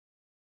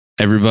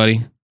Everybody,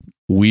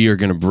 we are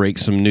going to break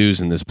some news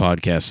in this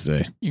podcast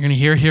today. You're going to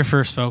hear it here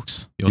first,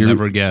 folks. You'll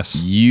never guess.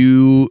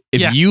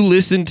 If you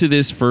listen to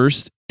this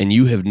first and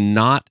you have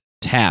not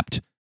tapped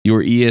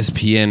your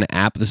ESPN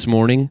app this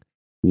morning,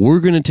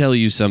 we're going to tell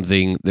you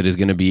something that is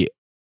going to be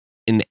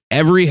in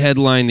every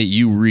headline that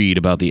you read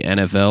about the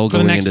NFL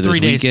going into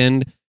this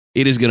weekend.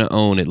 It is going to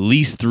own at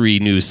least 3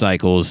 news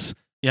cycles.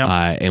 Yep.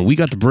 And we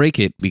got to break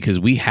it because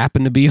we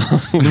happen to be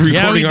on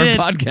recording our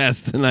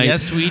podcast tonight.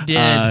 Yes, we did.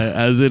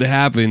 As it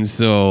happens.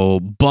 So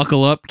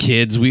buckle up,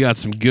 kids. We got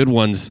some good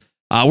ones.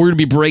 We're going to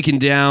be breaking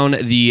down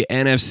the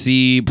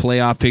NFC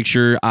playoff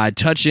picture,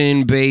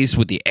 touching base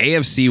with the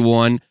AFC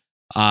one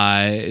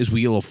as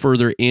we get a little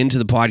further into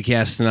the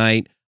podcast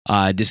tonight,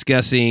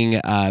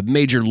 discussing a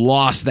major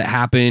loss that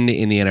happened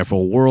in the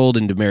NFL world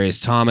and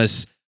Demaryius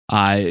Thomas.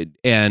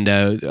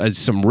 And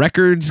some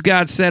records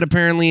got set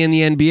apparently in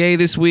the NBA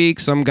this week.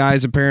 Some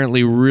guys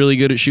apparently really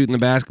good at shooting the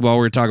basketball.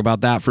 We're going to talk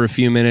about that for a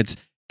few minutes.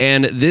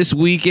 And this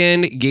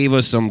weekend gave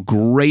us some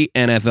great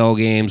NFL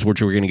games,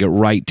 which we're going to get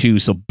right to.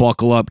 So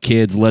buckle up,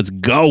 kids. Let's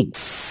go.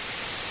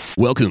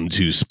 Welcome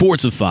to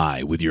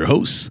Sportsify with your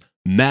hosts,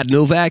 Matt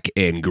Novak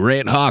and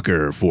Grant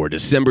Hawker for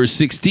December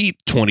 16th,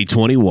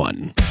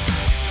 2021.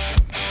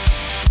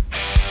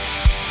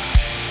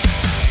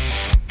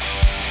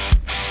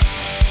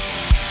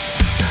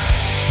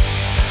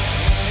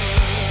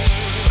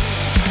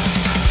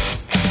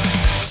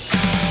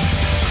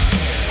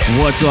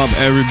 What's up,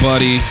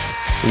 everybody?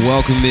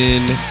 Welcome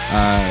in.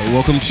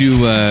 Welcome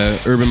to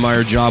Urban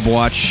Meyer Job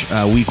Watch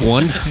Week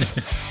 1.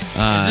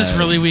 Is this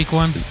really Week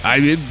 1?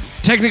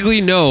 Technically,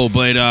 no,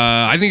 but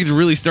I think it's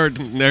really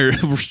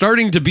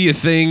starting to be a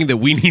thing that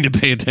we need to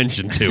pay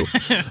attention to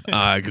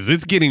because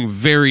it's getting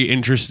very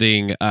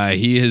interesting.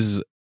 He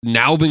has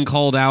now been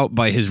called out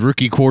by his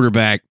rookie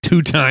quarterback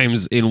 2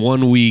 times in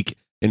 1 week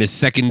in a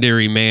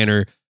secondary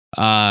manner,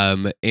 now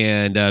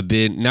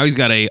he's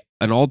got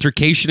an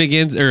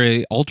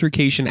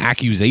altercation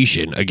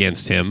accusation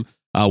against him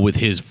with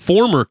his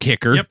former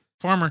kicker. Yep,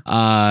 former.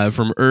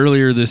 From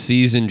earlier this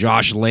season,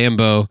 Josh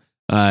Lambo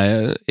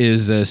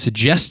is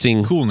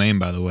suggesting... Cool name,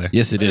 by the way.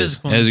 Yes, it is.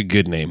 Cool. It has a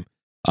good name.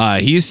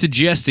 He is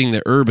suggesting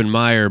that Urban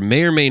Meyer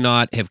may or may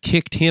not have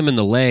kicked him in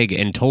the leg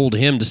and told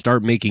him to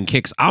start making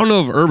kicks. I don't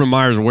know if Urban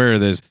Meyer's aware of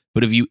this,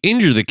 but if you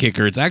injure the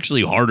kicker, it's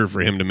actually harder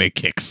for him to make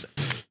kicks.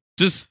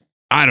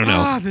 I don't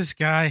know. This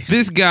guy.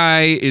 This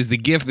guy is the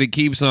gift that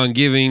keeps on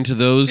giving to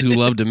those who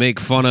love to make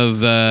fun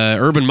of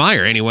Urban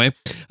Meyer anyway.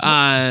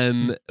 I'll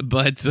be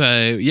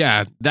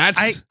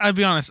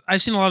honest.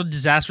 I've seen a lot of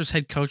disastrous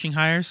head coaching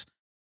hires,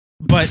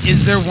 but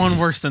is there one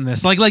worse than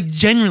this? Like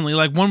genuinely,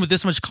 like one with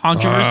this much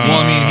controversy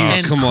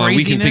and come on,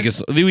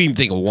 craziness? we can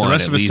think of one. The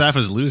rest of his least. staff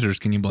is losers.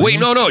 Can you blame Wait,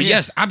 them? no,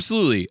 yes,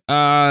 absolutely.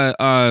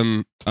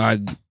 Lane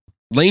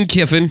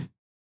Kiffin,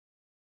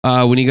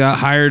 when he got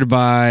hired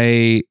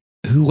by,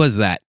 who was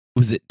that?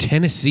 Was it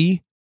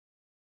Tennessee?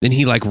 Then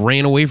he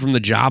ran away from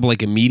the job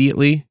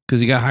immediately because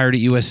he got hired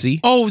at USC.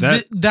 Oh,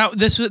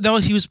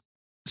 it was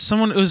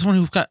someone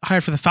who got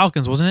hired for the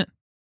Falcons, wasn't it?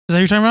 Is that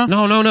what you're talking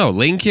about? No.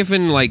 Lane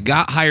Kiffin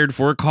got hired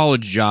for a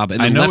college job and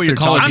then I know left what the you're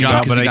college talking job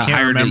about, because but he I got can't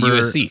hired remember.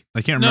 at USC.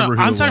 I can't remember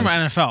who I'm it talking was.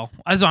 about NFL.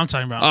 That's what I'm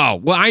talking about. Oh,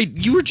 well,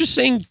 you were just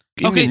saying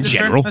in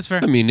general. That's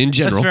fair. I mean, in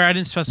general. That's fair. I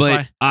didn't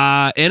specify.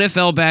 But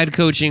NFL bad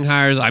coaching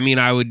hires, I mean,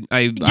 as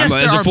a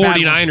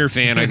 49er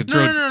fan, I could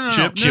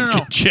throw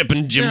Chip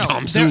and Jim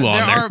Tom Sula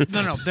on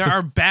there. There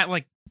are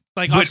bad,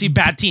 obviously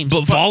bad teams.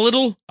 But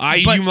volatile?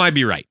 You might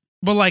be right.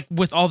 But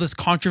with all this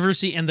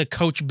controversy and the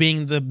coach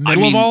being the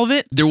middle of all of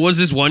it? There was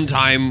this one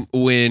time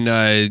when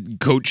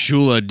Coach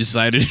Shula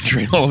decided to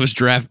trade all of his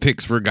draft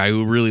picks for a guy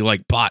who really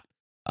liked pot.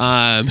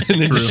 And then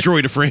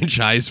destroyed a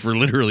franchise for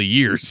literally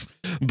years.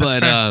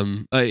 But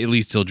at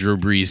least till Drew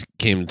Brees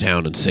came to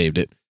town and saved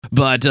it.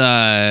 But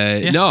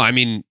no, I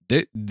mean,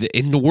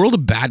 in the world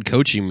of bad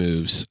coaching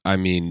moves, I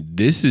mean,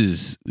 this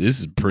is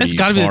pretty it's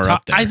gotta far be the top.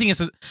 up there. I think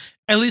it's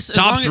at least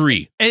top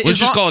 3. Let's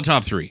just call it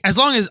top 3. As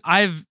long as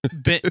I've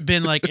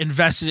been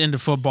invested into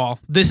football,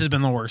 this has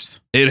been the worst.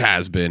 It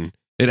has been.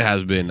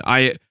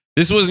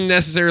 This wasn't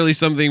necessarily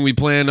something we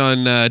planned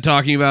on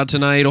talking about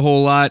tonight a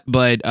whole lot,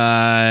 but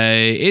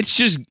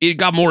it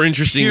got more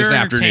interesting this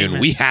afternoon.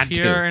 We had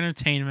pure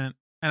entertainment,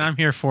 and I'm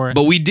here for it.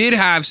 But we did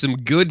have some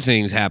good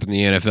things happen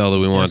in the NFL that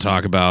we want to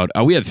talk about.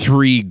 We had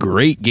 3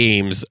 great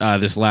games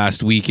this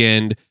last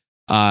weekend.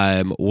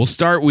 We'll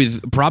start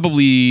with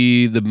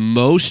probably the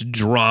most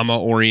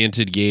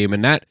drama-oriented game,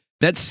 and that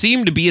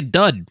seemed to be a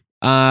dud.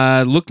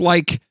 Looked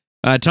like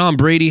Tom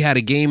Brady had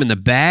a game in the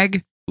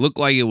bag. Looked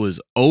like it was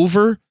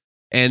over.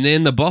 And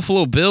then the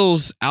Buffalo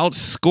Bills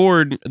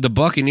outscored the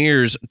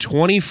Buccaneers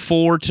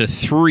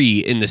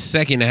 24-3 in the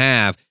second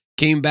half.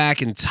 Came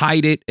back and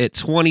tied it at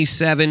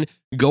 27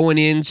 going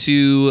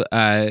into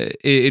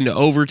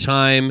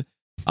overtime.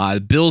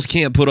 The Bills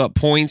can't put up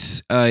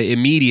points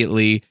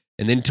immediately.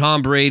 And then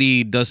Tom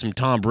Brady does some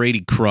Tom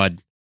Brady crud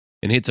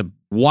and hits a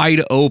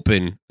wide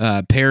open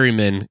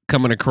Perryman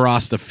coming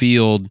across the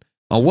field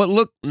on what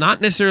looked not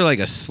necessarily like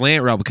a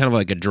slant route, but kind of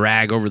like a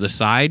drag over the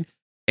side.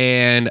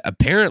 And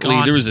apparently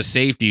Gone. there was a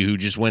safety who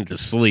just went to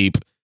sleep,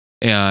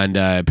 and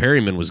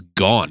Perryman was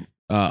gone.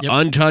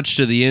 Untouched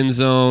to the end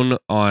zone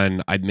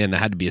on, that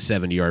had to be a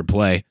 70-yard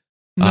play.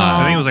 No,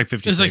 I think it was like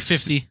 50. It was like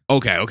 50.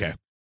 Okay.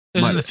 It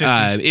was in the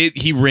 50s.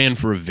 He ran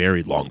for a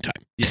very long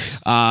time. Yes.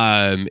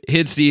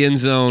 Hits the end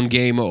zone,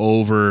 game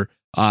over.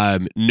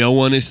 No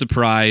one is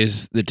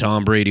surprised that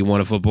Tom Brady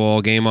won a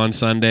football game on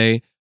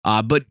Sunday.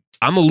 But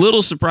I'm a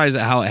little surprised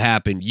at how it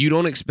happened. You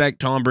don't expect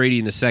Tom Brady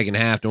in the second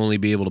half to only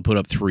be able to put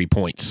up 3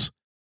 points.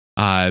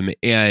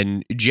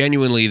 And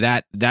genuinely,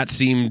 that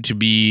seemed to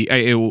be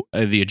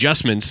the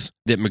adjustments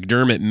that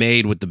McDermott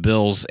made with the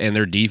Bills and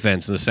their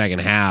defense in the second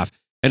half,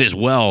 and as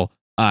well,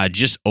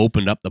 just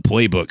opened up the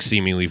playbook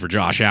seemingly for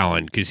Josh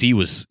Allen, because he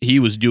was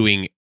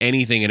doing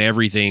anything and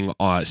everything,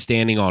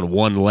 standing on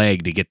one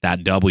leg to get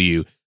that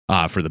W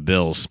for the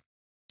Bills.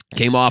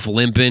 Came off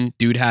limping.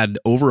 Dude had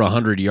over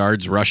 100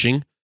 yards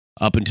rushing.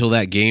 Up until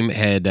that game,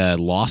 had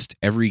lost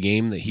every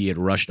game that he had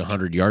rushed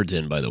 100 yards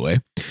in, by the way.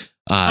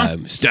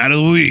 Stat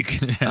of the week.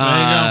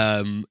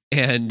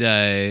 And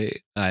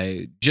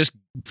I just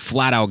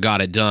flat out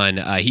got it done.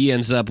 He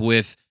ends up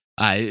with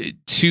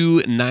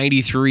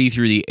 293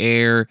 through the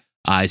air.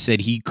 I said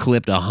he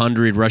clipped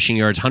 100 rushing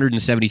yards,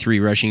 173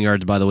 rushing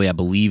yards, by the way, I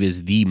believe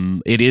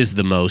it is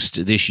the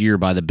most this year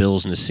by the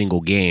Bills in a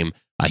single game.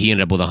 He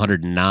ended up with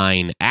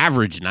 109,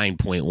 average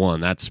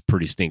 9.1. That's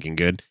pretty stinking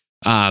good.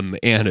 And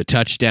a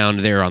touchdown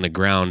there on the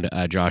ground.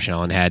 Josh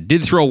Allen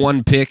did throw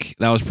one pick.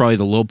 That was probably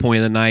the low point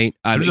of the night.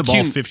 Threw the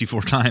ball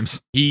 54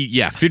 times.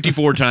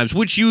 54 times,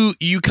 which you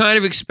kind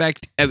of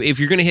expect. If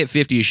you're going to hit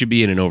 50, it should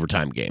be in an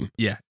overtime game.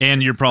 Yeah,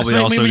 and you're probably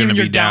also going to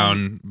be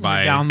down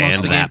by most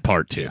of the that game.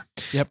 part too.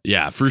 Yep.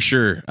 Yeah, for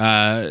sure.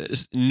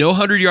 No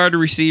 100-yard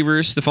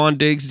receivers. Stephon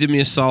Diggs did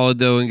me a solid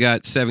though and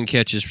got 7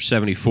 catches for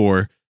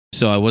 74.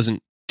 So I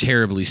wasn't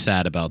terribly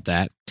sad about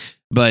that.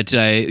 But,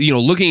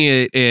 looking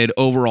at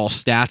overall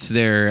stats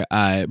there,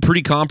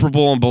 pretty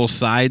comparable on both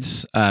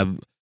sides.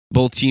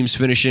 Both teams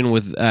finishing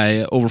with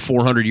over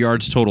 400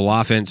 yards total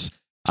offense.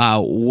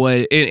 The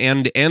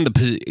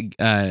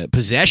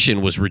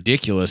possession was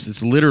ridiculous.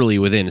 It's literally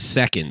within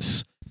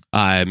seconds.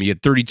 You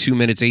had 32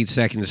 minutes, 8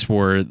 seconds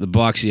for the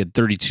Bucs. You had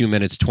 32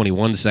 minutes,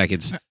 21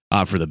 seconds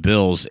for the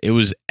Bills. It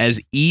was as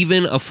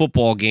even a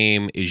football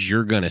game as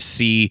you're going to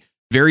see.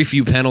 Very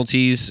few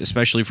penalties,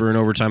 especially for an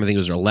overtime. I think it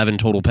was 11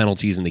 total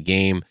penalties in the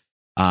game,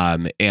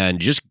 and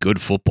just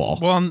good football.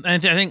 Well, and I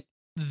think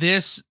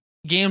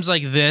games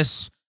like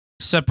this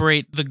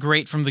separate the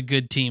great from the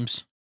good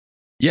teams.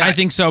 Yeah, I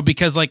think so,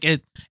 because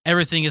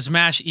everything is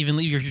mashed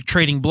evenly. You're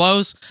trading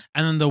blows,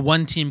 and then the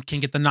one team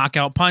can get the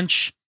knockout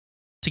punch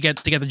to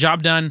get the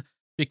job done.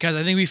 Because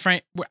I think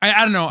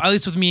I don't know. At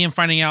least with me, I'm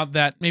finding out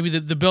that maybe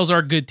the Bills are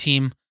a good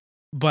team,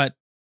 but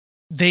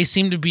they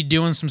seem to be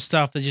doing some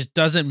stuff that just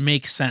doesn't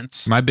make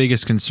sense. My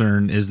biggest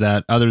concern is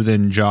that other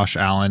than Josh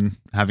Allen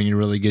having a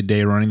really good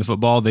day running the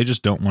football, they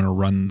just don't want to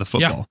run the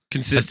football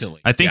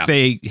consistently. I think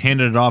they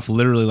handed it off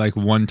literally like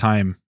one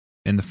time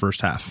in the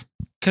first half.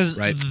 Because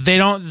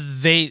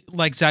they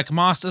like Zach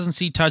Moss doesn't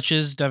see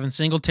touches. Devin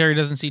Singletary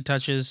doesn't see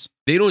touches.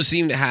 They don't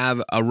seem to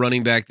have a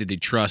running back that they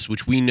trust,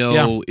 which we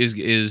know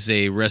is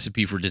a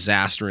recipe for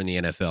disaster in the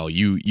NFL.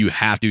 You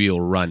have to be able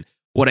to run.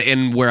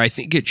 Where I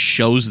think it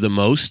shows the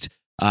most,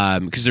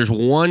 because there's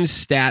one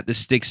stat that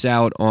sticks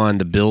out on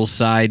the Bills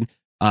side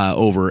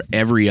over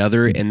every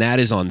other, and that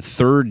is on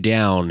third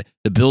down.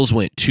 The Bills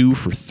went 2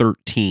 for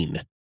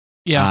 13.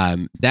 Yeah,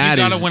 you got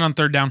to win on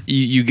third down.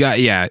 You've got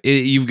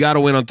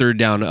to win on third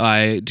down.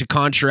 To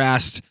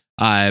contrast,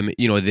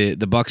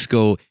 the Bucs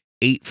go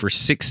 8 for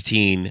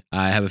 16.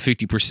 Have a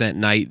 50%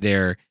 night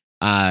there,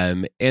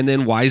 and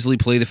then wisely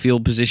play the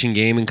field position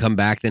game and come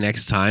back the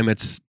next time.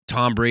 It's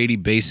Tom Brady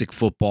basic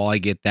football. I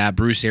get that.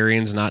 Bruce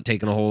Arians not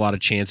taking a whole lot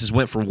of chances.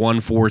 Went for 1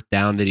 fourth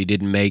down that he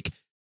didn't make,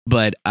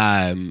 but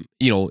 2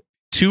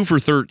 for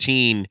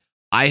 13.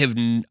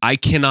 I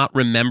cannot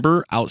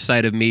remember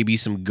outside of maybe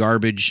some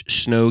garbage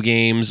snow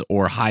games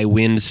or high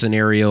wind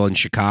scenario in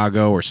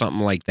Chicago or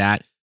something like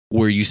that,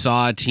 where you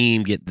saw a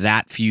team get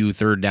that few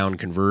third down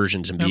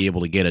conversions and be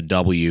able to get a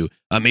W.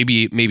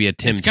 Maybe a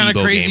Tim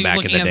Tebow game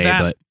back in the day,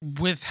 but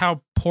with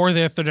how poor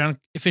their third down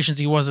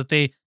efficiency was,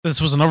 this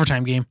was an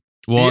overtime game.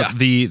 Well,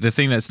 the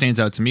thing that stands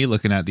out to me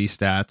looking at these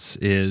stats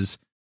is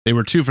they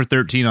were 2 for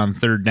 13 on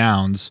third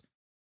downs,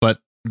 but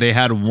they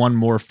had one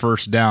more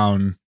first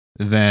down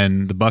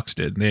than the Bucs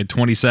did. They had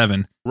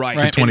 27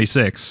 to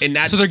 26. And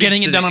so they're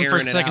getting it done on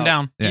first and second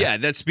down. Yeah,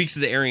 that speaks to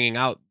the airing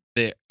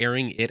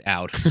it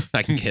out.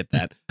 I can get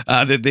that.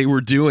 That they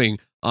were doing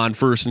on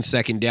first and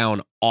second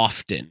down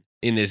often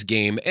in this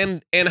game,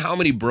 and how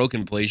many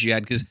broken plays you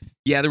had, because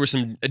there were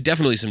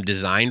definitely some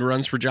designed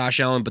runs for Josh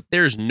Allen, but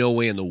there's no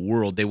way in the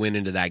world they went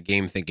into that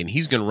game thinking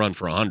he's going to run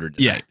for 100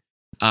 tonight.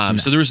 No.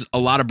 So there's a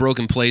lot of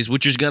broken plays,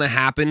 which is going to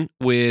happen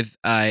with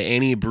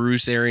any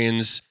Bruce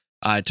Arians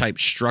type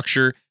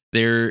structure.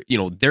 Their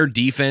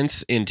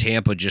defense in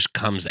Tampa just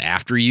comes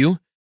after you,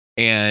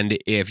 and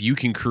if you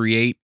can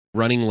create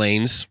running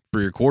lanes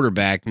for your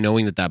quarterback,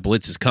 knowing that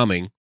blitz is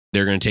coming,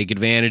 they're going to take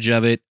advantage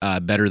of it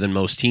better than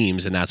most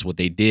teams, and that's what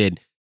they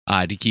did.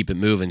 to keep it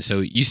moving. So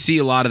you see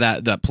a lot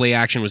of that play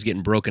action was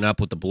getting broken up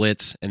with the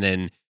blitz, and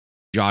then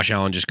Josh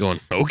Allen just going,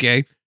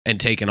 okay, and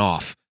taking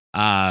off.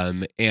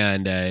 And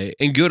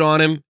good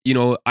on him.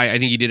 I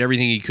think he did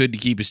everything he could to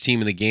keep his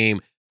team in the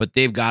game, but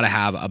they've got to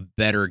have a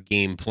better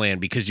game plan,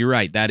 because you're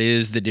right. That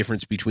is the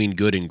difference between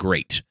good and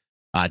great.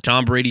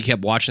 Tom Brady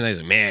kept watching that. He's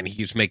like, man, he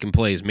keeps making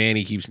plays. Man,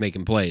 he keeps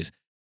making plays.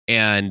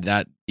 And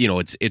that,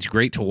 it's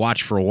great to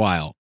watch for a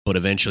while, but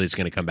eventually it's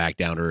going to come back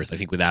down to earth. I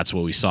think that's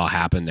what we saw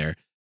happen there.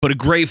 But a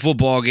great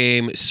football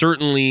game.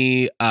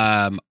 Certainly,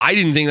 I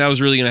didn't think that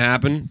was really going to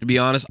happen, to be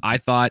honest. I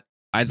thought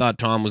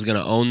Tom was going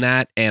to own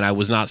that, and I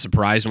was not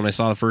surprised when I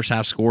saw the first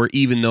half score,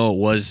 even though it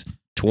was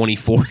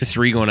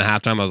 24-3 going to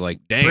halftime. I was like,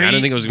 dang, I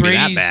didn't think it was going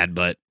to be that bad.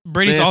 But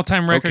Brady's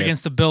all-time record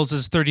against the Bills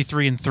is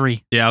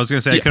 33-3. Yeah, I was going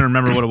to say, I couldn't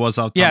remember what it was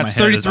off the top of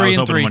my head. It's 33-3. I was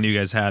hoping one of you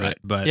guys had it.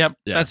 But yep,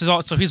 that's his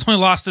all. So he's only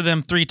lost to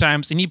them 3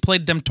 times, and he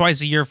played them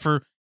twice a year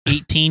for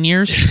 18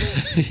 years.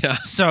 Yeah.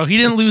 So he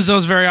didn't lose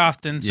those very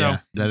often. So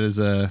that is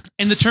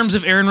in the terms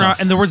of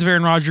in the words of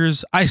Aaron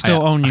Rodgers, I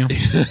still own you.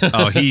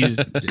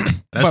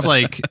 That's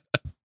like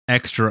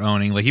extra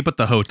owning. Like, he put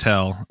the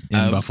hotel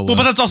in Buffalo.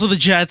 But that's also the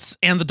Jets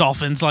and the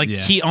Dolphins. Like,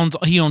 he owned the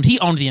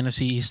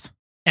NFC East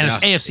and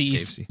AFC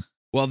East. KFC.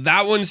 Well,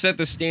 that one set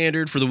the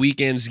standard for the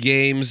weekend's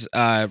games,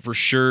 for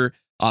sure.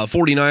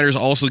 49ers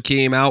also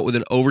came out with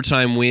an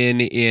overtime win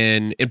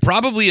in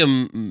probably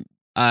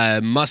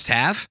a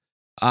must-have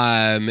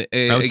against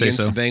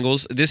the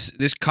Bengals.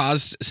 This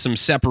caused some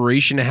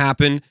separation to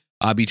happen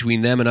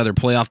between them and other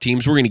playoff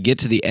teams. We're going to get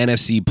to the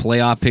NFC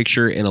playoff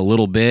picture in a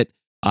little bit.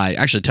 I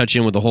actually touch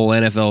in with the whole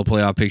NFL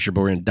playoff picture,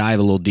 but we're going to dive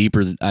a little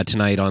deeper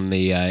tonight on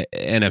the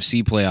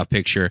NFC playoff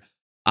picture.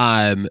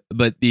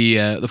 But the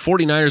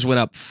 49ers went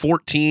up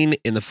 14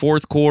 in the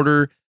fourth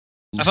quarter.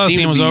 I thought the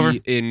game was over.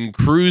 In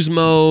cruise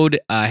mode,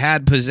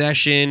 had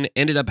possession,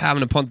 ended up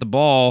having to punt the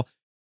ball.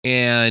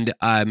 And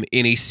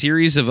in a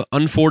series of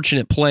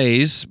unfortunate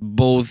plays,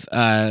 both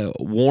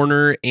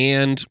Warner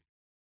and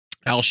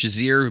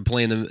Al-Shazir, who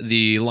play in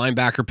the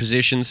linebacker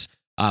positions,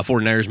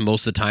 49ers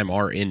most of the time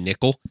are in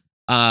nickel.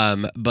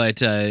 But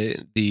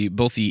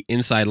both the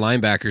inside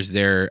linebackers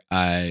there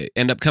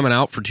end up coming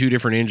out for 2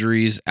 different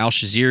injuries.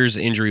 Al-Shazir's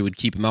injury would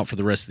keep him out for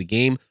the rest of the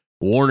game.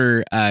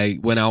 Warner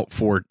went out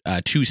for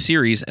 2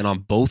 series, and on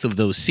both of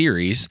those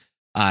series,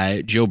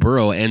 Joe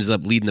Burrow ends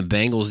up leading the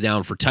Bengals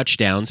down for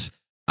touchdowns.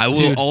 I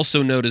will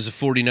also note, as a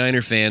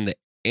 49er fan, that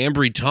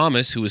Ambry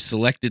Thomas, who was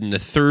selected in the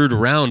 3rd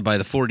round by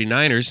the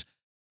 49ers,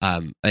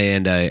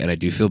 and I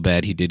do feel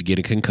bad, he did get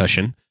a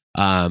concussion.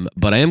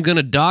 But I am going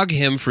to dog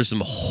him for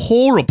some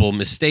horrible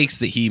mistakes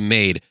that he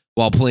made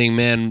while playing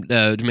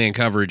man-to-man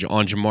coverage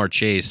on Jamar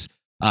Chase.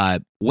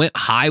 Went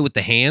high with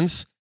the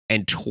hands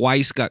and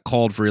twice got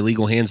called for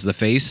illegal hands to the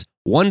face.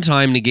 One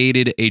time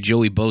negated a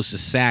Joey Bosa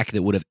sack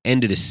that would have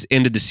ended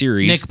the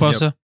series. Nick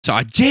Bosa. Yep. So,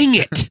 dang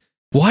it.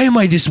 Why am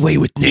I this way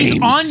with names?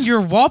 He's on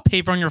your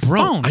wallpaper on your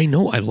phone. I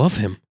know. I love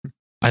him.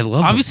 I love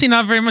him. Obviously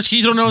not very much because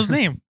you don't know his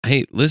name.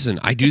 Hey, listen,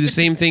 I do the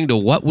same thing to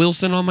what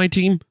Wilson on my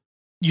team?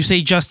 You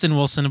say Justin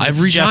Wilson, but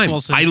every it's Jeff time.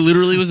 Wilson. I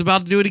literally was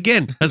about to do it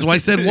again. That's why I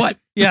said what.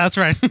 Yeah, that's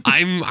right.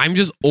 I'm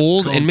just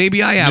old, and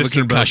maybe I have Mr. a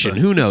concussion. Bosa.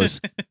 Who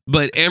knows?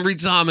 But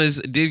Ambry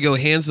Thomas did go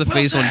hands to the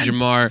face on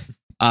Jamar.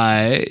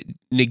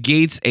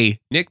 Negates a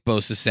Nick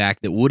Bosa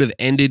sack that would have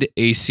ended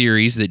a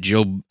series that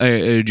Joe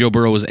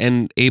Burrow was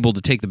able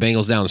to take the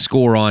Bengals down and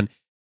score on.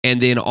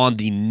 And then on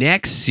the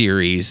next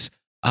series,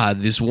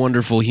 this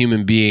wonderful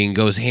human being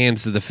goes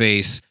hands to the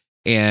face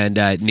and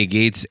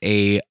negates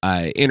a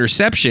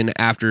interception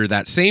after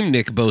that same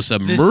Nick Bosa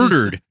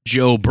murdered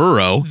Joe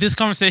Burrow. This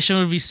conversation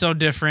would be so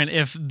different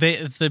if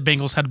the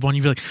Bengals had won.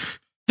 You'd be like,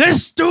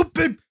 "This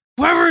stupid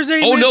whoever his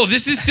name is." Oh no,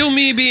 this is still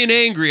me being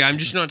angry. I'm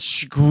just not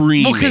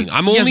screaming.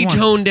 I'm only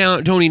toning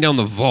down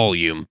the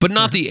volume, but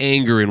not the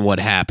anger in what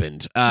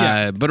happened.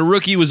 But a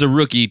rookie was a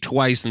rookie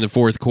twice in the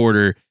fourth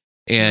quarter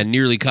and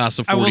nearly cost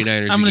the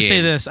 49ers I'm going to game.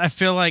 say this. I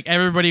feel like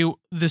everybody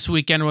this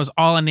weekend was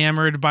all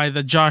enamored by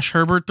the Josh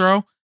Herbert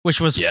throw, which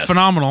was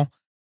phenomenal.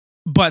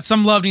 But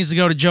some love needs to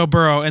go to Joe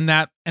Burrow and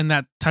that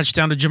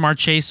touchdown to Jamar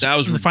Chase that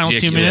was in the final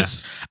 2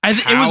 minutes.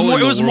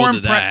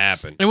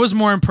 It was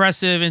more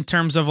impressive in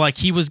terms of like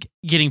he was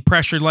getting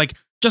pressured. Like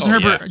Justin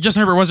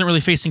Herbert wasn't really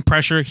facing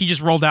pressure. He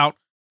just rolled out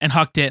and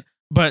hucked it.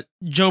 But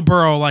Joe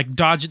Burrow like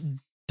dodged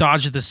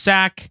the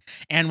sack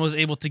and was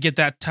able to get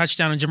that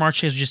touchdown, and Jamar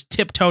Chase just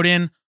tiptoed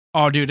in.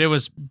 Oh, dude, it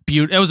was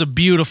a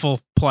beautiful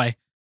play.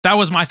 That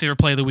was my favorite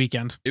play of the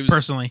weekend,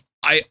 personally.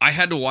 I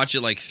had to watch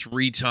it like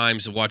 3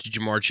 times to watch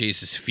Jamar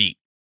Chase's feet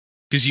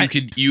because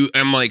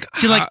I'm like,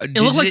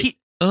 it looked like he.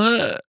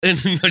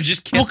 And I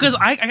just kept because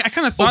I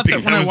kind of thought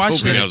that when I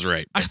watched it, I was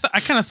right. I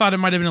kind of thought it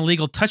might have been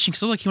illegal touching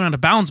because it looked like he went out of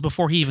bounds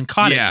before he even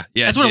caught it. Yeah,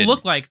 that's what it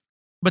looked like.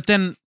 But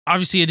then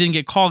obviously it didn't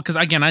get called because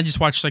again I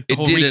just watched like the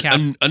whole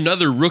recap.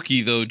 Another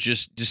rookie though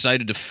just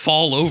decided to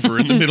fall over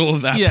in the middle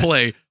of that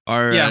play.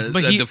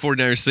 The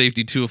 49ers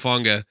safety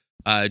Tuafonga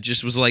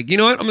just was like, you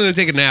know what? I'm going to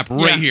take a nap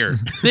right here.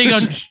 There you go.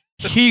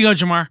 Here you go,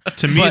 Jamar.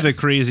 To me, the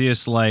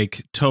craziest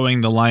like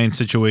towing the line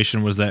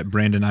situation was that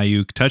Brandon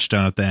Ayuk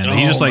touchdown at the end.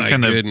 He just like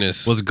kind of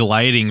was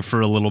gliding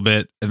for a little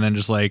bit and then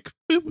just like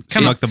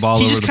snuck the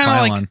ball over the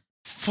pylon. Like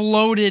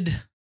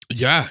floated.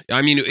 Yeah,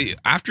 I mean,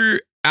 after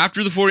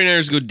the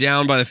 49ers go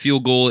down by the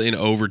field goal in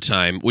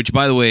overtime, which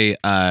by the way,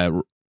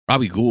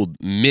 Robbie Gould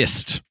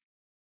missed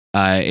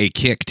a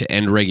kick to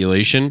end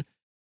regulation,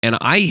 and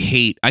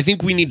I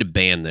think we need to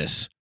ban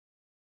this.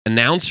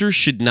 Announcers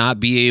should not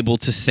be able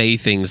to say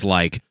things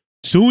like,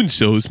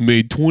 so-and-so's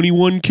made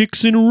 21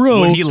 kicks in a row.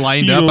 When he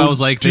lined up, I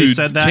was like, they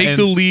said that. Take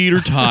the lead or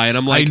tie. And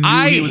I'm like,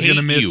 I knew he was going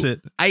to miss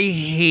it. I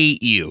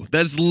hate you.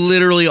 That's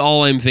literally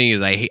all I'm thinking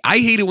is I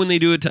hate it when they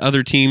do it to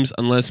other teams,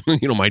 unless,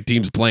 my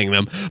team's playing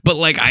them. But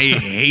like, I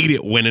hate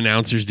it when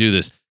announcers do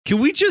this. Can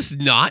we just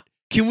not?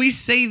 Can we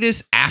say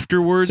this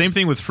afterwards? Same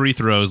thing with free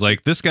throws.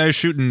 Like, this guy's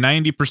shooting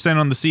 90%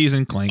 on the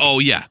season, clank. Oh,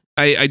 yeah.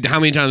 How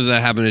many times has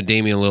that happened to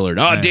Damian Lillard?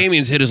 Oh, yeah.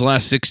 Damian's hit his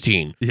last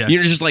 16. Yeah.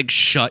 You're just like,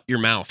 shut your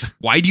mouth.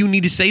 Why do you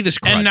need to say this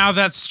crap? And now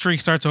that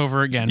streak starts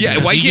over again. Yeah,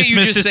 why can't you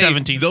just say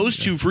 17th. Those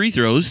two free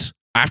throws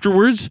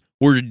afterwards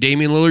were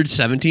Damian Lillard's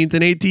 17th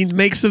and 18th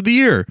makes of the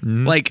year?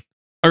 Mm-hmm. Like,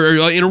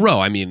 or in a row,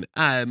 I mean.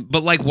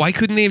 But like, why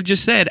couldn't they have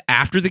just said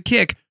after the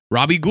kick,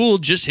 Robbie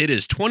Gould just hit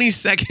his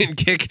 22nd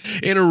kick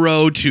in a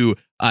row to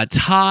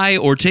tie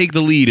or take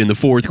the lead in the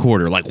fourth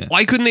quarter? Like,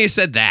 why couldn't they have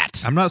said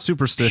that? I'm not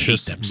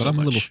superstitious, but I'm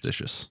a little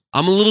stitious.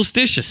 I'm a little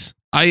stitious.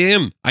 I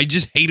am. I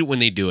just hate it when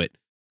they do it.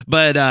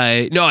 But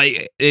no,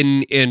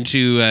 and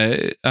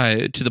to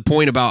the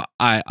point about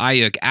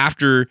Ayuk,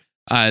 after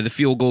the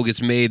field goal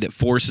gets made that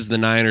forces the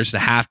Niners to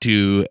have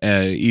to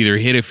either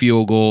hit a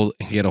field goal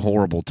and get a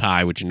horrible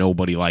tie, which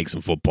nobody likes in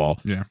football,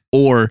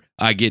 or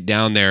get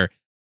down there.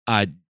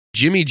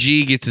 Jimmy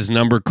G gets his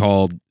number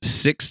called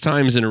 6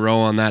 times in a row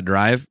on that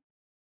drive,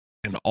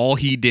 and all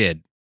he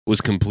did was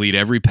complete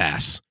every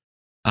pass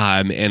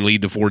and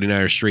lead the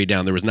 49ers straight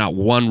down. There was not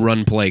one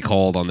run play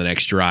called on the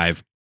next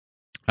drive.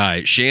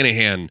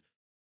 Shanahan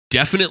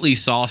definitely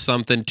saw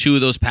something. 2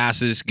 of those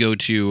passes go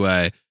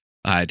to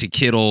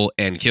Kittle,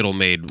 and Kittle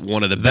made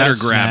one of the better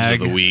grabs of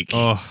the week.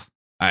 Oh.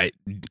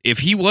 If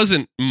he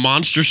wasn't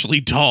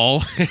monstrously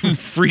tall and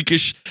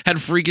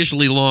had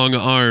freakishly long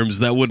arms,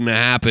 that wouldn't have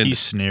happened. He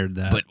snared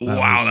that. But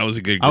that was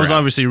a good grab. I was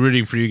obviously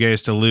rooting for you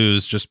guys to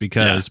lose just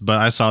because, but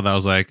I saw that. I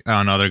was like,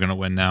 oh no, they're going to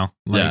win now.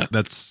 Like,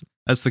 that's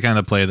the kind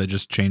of play that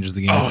just changes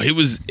the game. Oh, it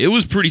was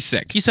pretty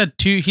sick. He's had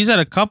 2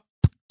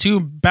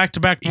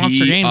 back-to-back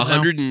monster games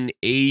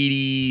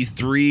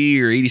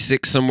 183 or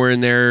 86 somewhere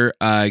in there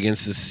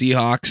against the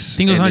Seahawks. I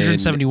think it was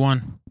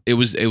 171. It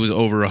was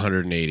over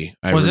 180.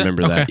 I was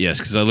remember that. Yes,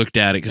 because I looked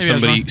at it because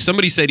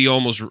somebody said he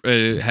almost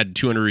had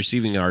 200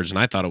 receiving yards, and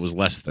I thought it was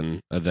less than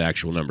the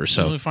actual number.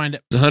 So let me find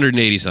it. It's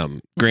 180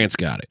 something. Grant's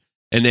got it.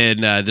 And then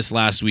this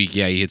last week,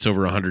 he hits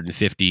over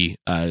 150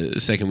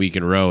 second week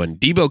in a row, and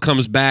Debo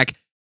comes back.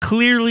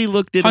 Clearly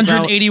looked at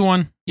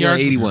 181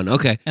 yards. 81.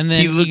 Okay, and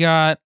then he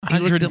got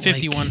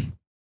 151.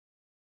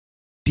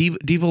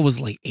 Debo was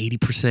like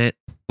 80%.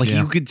 Like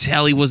you could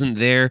tell he wasn't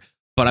there.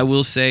 But I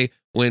will say,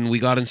 when we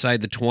got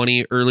inside the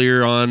 20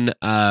 earlier on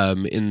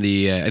in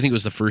the, I think it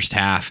was the first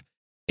half,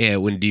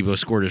 when Debo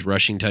scored his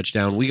rushing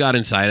touchdown, we got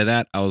inside of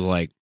that. I was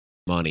like,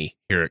 money,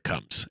 here it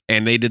comes.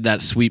 And they did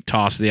that sweep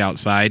toss to the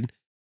outside.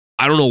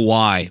 I don't know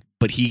why,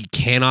 but he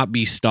cannot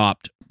be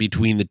stopped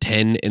between the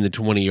 10 and the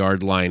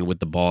 20-yard line with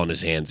the ball in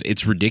his hands.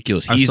 It's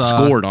ridiculous. He's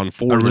scored on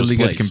 4 of those plays. A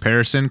really good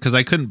comparison, because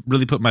I couldn't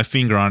really put my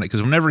finger on it,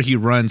 because whenever he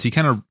runs, he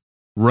kind of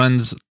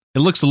runs, it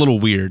looks a little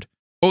weird.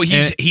 Oh,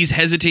 he's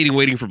hesitating,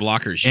 waiting for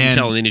blockers. You can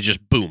tell, and then it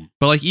just boom.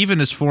 But like, even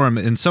his form,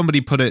 and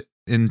somebody put it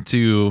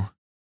into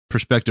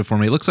perspective for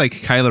me, it looks like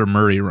Kyler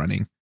Murray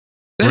running,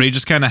 where he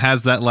just kind of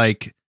has that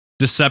like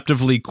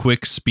deceptively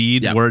quick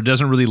speed, where it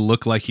doesn't really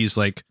look like he's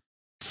like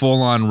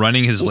full on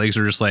running. His legs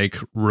are just like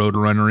road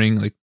runnering,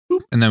 like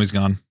boop, and then he's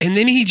gone. And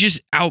then he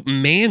just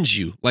outmans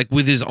you, like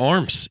with his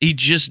arms. He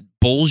just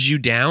bowls you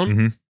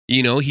down.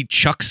 Mm-hmm. He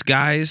chucks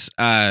guys.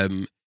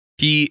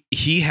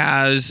 He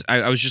has.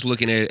 I was just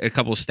looking at a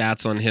couple of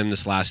stats on him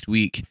this last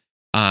week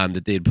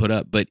that they had put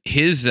up, but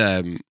his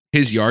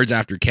yards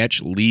after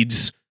catch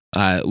leads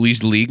the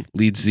league,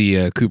 leads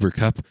the Cooper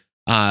Cup.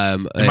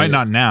 It might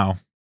not now.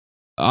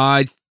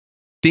 I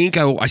think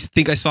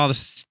I saw the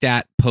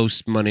stat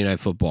post Monday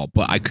Night Football,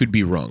 but I could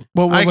be wrong.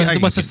 Well,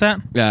 what's the stat?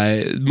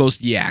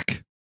 Most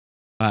yak.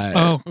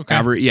 Okay.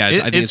 Average,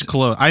 I think it's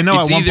close. I know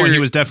at one point he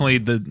was definitely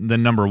the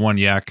number 1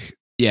 yak.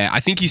 Yeah,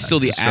 I think he's still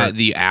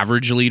the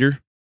average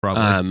leader.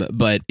 Probably.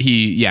 But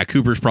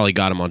Cooper's probably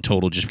got him on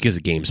total just because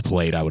of games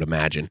played, I would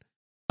imagine,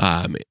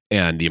 and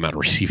the amount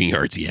of receiving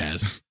yards he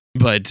has.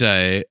 But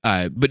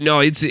no,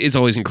 it's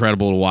always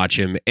incredible to watch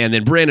him. And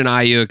then Brandon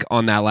Ayuk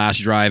on that last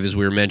drive, as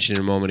we were mentioning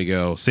a moment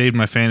ago, saved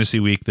my fantasy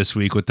week this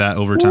week with that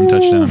overtime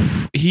touchdown.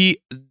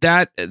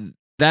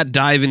 That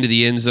dive into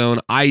the end zone,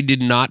 I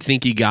did not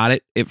think he got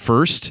it at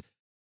first,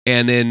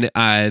 and then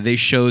they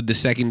showed the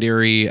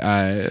secondary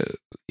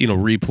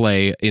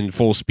replay in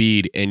full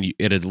speed and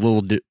at a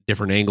little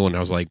different angle, and I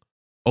was like,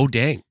 oh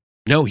dang,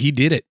 no, he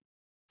did it.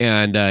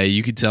 and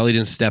you could tell he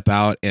didn't step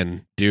out.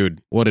 And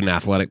dude, what an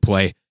athletic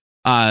play!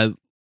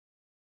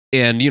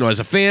 And, as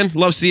a fan,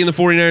 love seeing the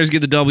 49ers get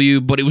the W,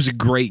 but it was a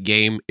great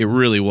game. It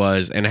really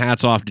was. And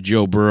hats off to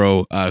Joe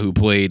Burrow, who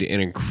played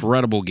an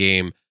incredible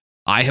game.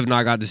 I have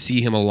not got to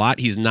see him a lot.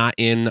 He's not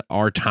in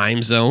our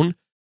time zone,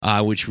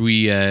 which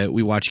we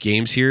watch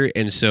games here.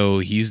 And so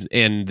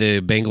and the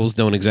Bengals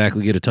don't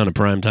exactly get a ton of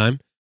prime time.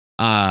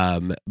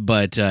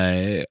 But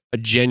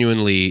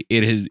genuinely,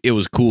 it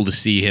was cool to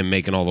see him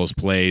making all those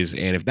plays.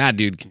 And if that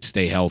dude can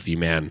stay healthy,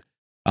 man,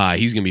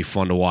 he's going to be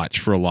fun to watch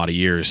for a lot of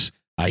years.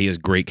 He has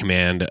great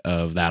command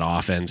of that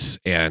offense,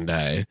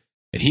 and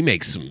he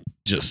makes some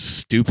just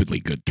stupidly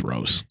good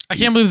throws. I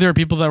can't believe there are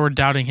people that were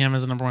doubting him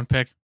as a number one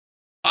pick.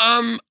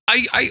 I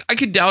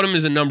could doubt him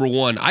as a number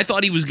one. I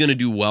thought he was going to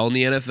do well in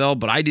the NFL,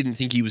 but I didn't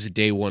think he was a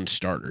day one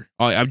starter.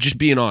 I'm just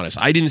being honest.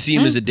 I didn't see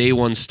him as a day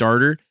one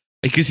starter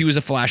because he was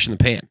a flash in the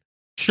pan.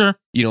 Sure.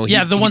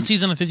 The one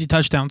season of 50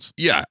 touchdowns.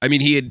 Yeah, I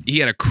mean he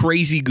had a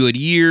crazy good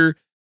year,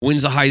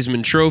 wins the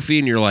Heisman Trophy,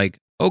 and you're like,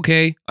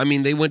 okay. I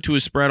mean, they went to a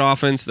spread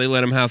offense. They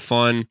let him have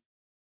fun.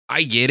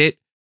 I get it.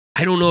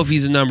 I don't know if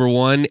he's a number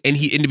one. And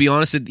to be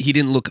honest, he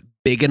didn't look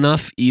big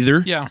enough either.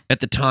 Yeah. At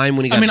the time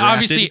when he got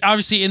drafted.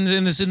 Obviously in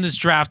this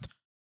draft,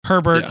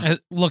 Herbert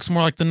looks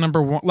more like the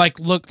number one.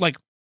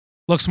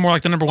 Looks more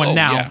like the number one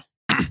now. Yeah.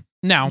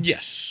 Now.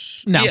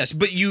 Yes. Now. Yes,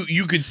 but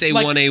you could say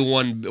 1A,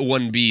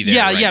 1B there.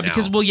 Yeah, right yeah, now.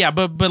 because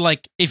but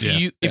like if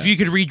you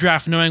could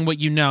redraft knowing what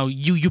you know,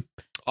 you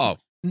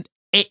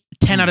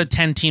 10 out of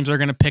 10 teams are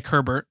going to pick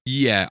Herbert.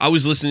 Yeah, I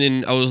was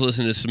listening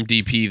to some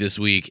DP this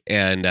week,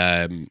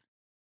 and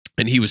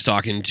he was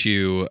talking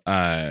to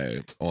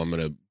I'm going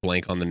to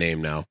blank on the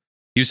name now.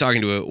 He was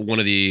talking to one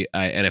of the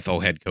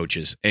NFL head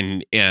coaches,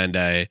 and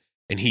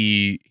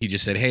he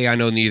just said, "Hey, I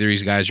know neither of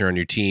these guys are on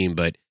your team,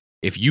 but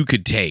if you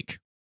could take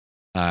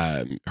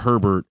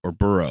Herbert or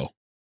Burrow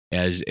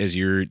as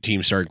your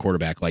team starting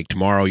quarterback, like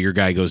tomorrow your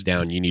guy goes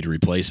down, you need to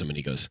replace him," and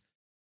he goes,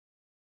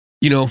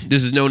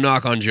 this is no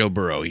knock on Joe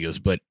Burrow. He goes,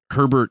 but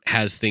Herbert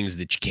has things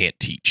that you can't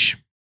teach.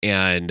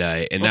 And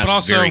that's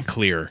also, very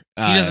clear.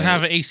 He doesn't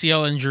have an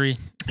ACL injury.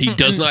 He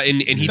does not.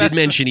 And he did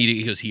mention,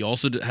 he goes, he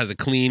also has a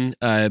clean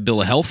bill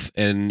of health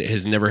and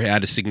has never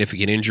had a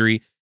significant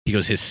injury. He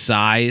goes, his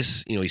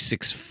size, he's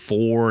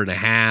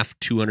 6'4.5",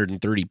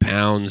 230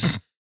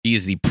 pounds. He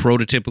is the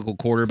prototypical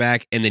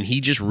quarterback. And then he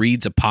just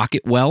reads a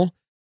pocket well.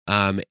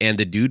 And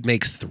the dude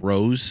makes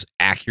throws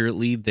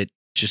accurately that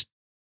just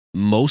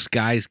most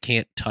guys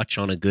can't touch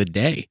on a good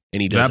day, and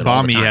he does. That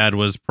bomb he had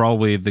was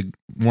probably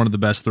one of the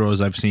best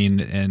throws I've seen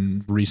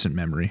in recent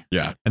memory.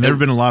 Yeah, and there have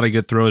been a lot of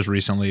good throws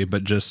recently,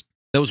 but just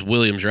that was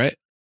Williams, right?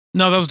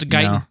 No, that was the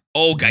Guyton. No.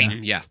 Oh,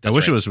 Guyton, yeah. I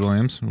wish it was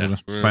Williams. Would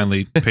have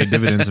finally paid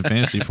dividends in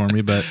fantasy for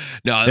me, but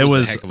no, it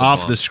was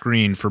off the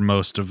screen for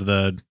most of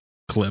the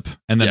clip,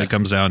 and then it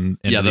comes down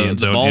into the end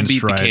zone. The ball in beat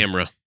stride. the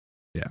camera.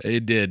 Yeah,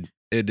 it did.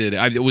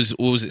 It was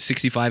what was it?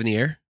 65 in the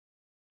air?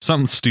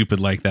 Something stupid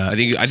like that. I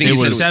think it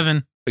was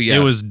 7. Yeah, it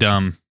was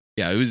dumb.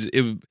 Yeah,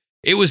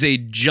 it was a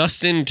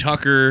Justin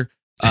Tucker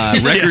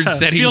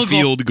record-setting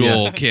field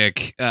goal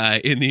kick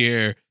in the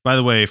air. By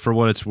the way, for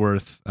what it's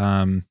worth,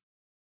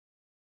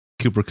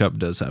 Cooper Kupp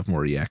does have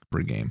more yak per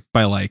game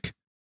by like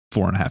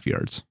 4.5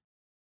 yards.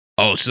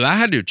 Oh, so that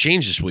had to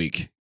change this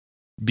week.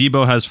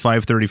 Debo has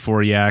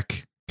 534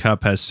 yak,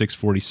 Kupp has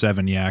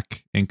 647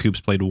 yak, and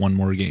Coop's played one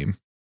more game.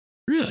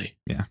 Really?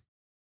 Yeah.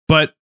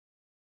 But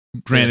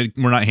granted,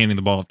 we're not handing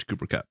the ball off to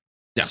Cooper Kupp.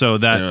 Yeah. So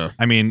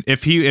I mean,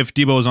 if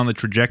Debo was on the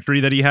trajectory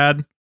that he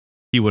had,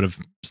 he would have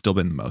still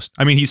been the most.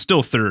 I mean, he's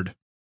still third.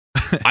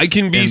 I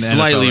can be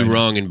slightly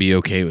wrong and be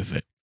okay with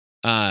it.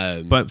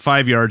 But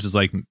 5 yards is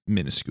like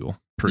minuscule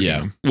per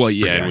game. Well,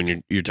 yeah,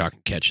 when you're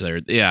talking catch there.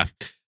 Yeah.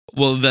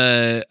 Well,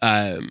 the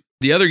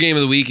other game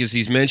of the week is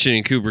he's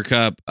mentioning Cooper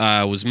Kupp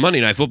was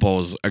Monday Night Football.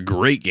 Was a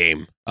great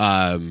game.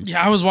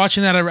 I was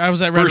watching that. I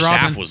was at Red First Robin.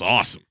 half was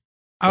awesome.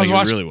 I was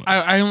watching. Really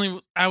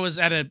was. I was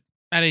at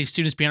a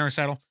student's piano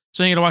recital,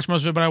 so I didn't get to watch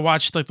most of it. But I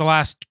watched like the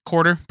last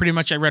quarter, pretty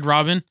much at Red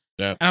Robin.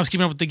 Yeah. And I was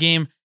keeping up with the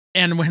game.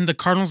 And when the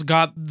Cardinals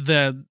got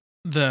the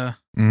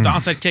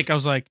onside kick, I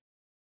was like,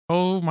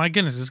 "Oh my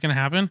goodness, is this gonna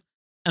happen?"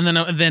 And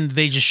then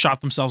they just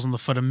shot themselves in the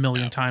foot a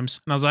million times.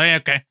 And I was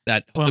like, "Okay."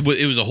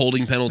 It was a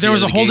holding penalty. There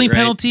was a holding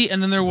penalty,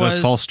 and then there was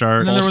a false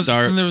start.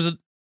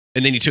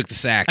 And then he took the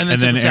sack. And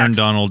then Aaron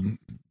Donald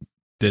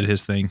did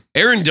his thing.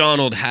 Aaron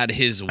Donald had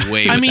his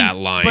way with that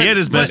line. He had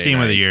his best game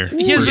of the year.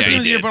 He has best game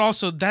of the year, but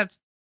also that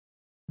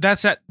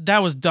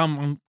was dumb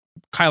on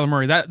Kyler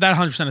Murray. That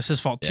 100% is his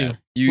fault too.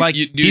 Yeah.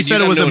 He said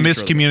it was a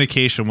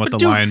miscommunication with the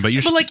line, but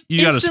you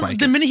got to spike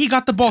the minute he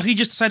got the ball, he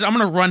just decided, I'm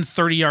going to run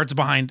 30 yards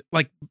behind,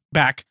 like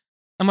back.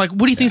 I'm like,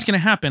 what do you think is going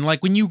to happen?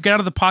 Like when you get out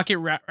of the pocket,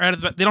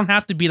 they don't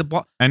have to be the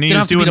block. And he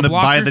was doing the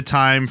by the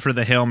time for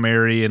the Hail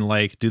Mary and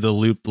like do the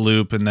loop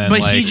and then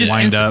but like he just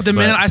wind up. The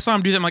minute I saw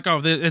him do that, I'm like,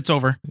 oh, it's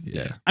over.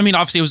 Yeah. I mean,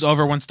 obviously it was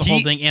over once the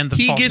holding and the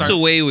false start. He gets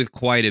away with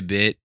quite a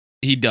bit.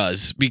 He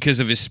does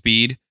because of his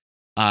speed.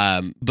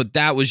 But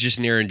that was just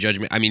an error in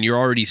judgment. I mean, you're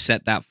already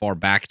set that far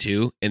back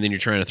too, and then you're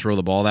trying to throw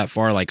the ball that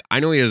far. Like I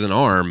know he has an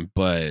arm,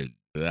 but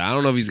I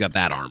don't know if he's got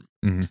that arm.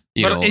 Mm-hmm.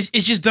 But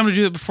it's just dumb to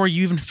do it before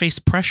you even face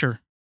pressure.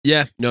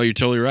 Yeah, no, you're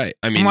totally right.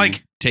 I mean, I'm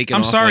like, taking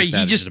I'm off sorry, like that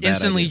he is just a bad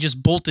instantly idea.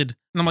 just bolted.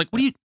 And I'm like, what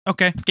do you,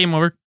 okay, game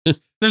over.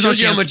 There's no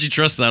Shows you how chance. much you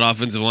trust that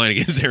offensive line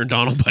against Aaron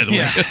Donald, by the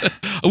Yeah. way.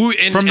 Ooh,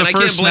 and, From the and I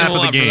can't first blame snap him a of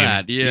the lot game. for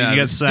that. Yeah. He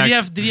got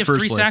sacked. Did he have first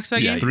 3 play. sacks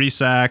that Yeah, game? 3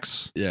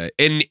 sacks. Yeah,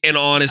 and I don't know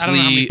how many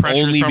honestly,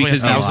 pressures, only probably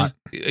because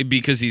a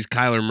because he's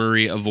Kyler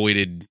Murray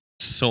avoided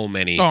so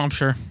many. Oh, I'm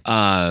sure.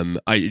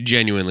 I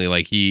genuinely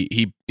like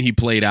he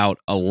played out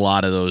a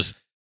lot of those.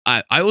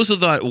 I also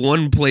thought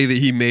one play that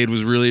he made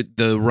was really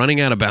the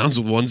running out of bounds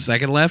with 1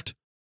 second left.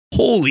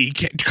 Holy,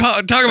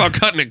 talk about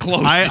cutting it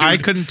close. I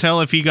dude. couldn't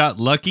tell if he got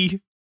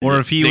lucky or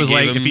if he They was gave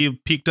like, him- if he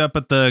peeked up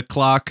at the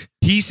clock.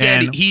 He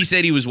said and-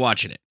 he was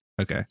watching it.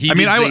 Okay. He I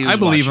mean, did say he I was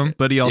believe watching him, it.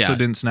 but he also Yeah.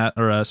 didn't snap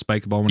or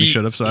spike the ball when he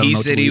should have. So I don't he know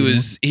what said to he believe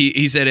was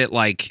he said it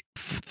like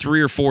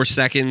 3 or 4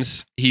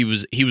 seconds. He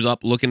was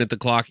up looking at the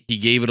clock. He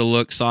gave it a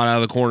look, saw it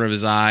out of the corner of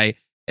his eye,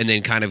 and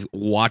then kind of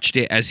watched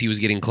it as he was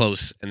getting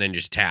close, and then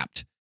just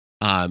tapped.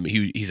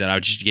 He said I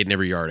was just getting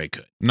every yard I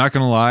could. Not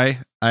gonna lie,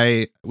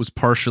 I was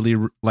partially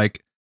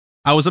like,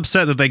 I was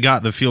upset that they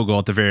got the field goal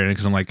at the very end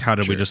because I'm like, how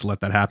did we Sure. just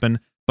let that happen?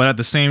 But at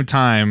the same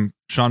time,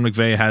 Sean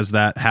McVay has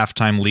that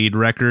halftime lead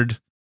record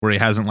where he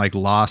hasn't like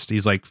lost.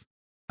 He's like,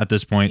 at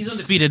this point, He's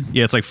undefeated.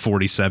 yeah, it's like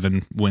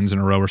 47 wins in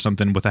a row or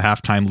something with a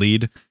halftime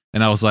lead.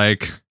 And I was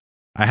like,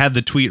 I had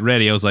the tweet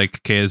ready. I was like,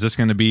 okay, is this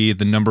going to be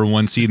the number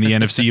 1 seed in the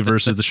NFC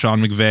versus the Sean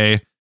McVay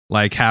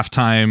like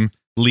halftime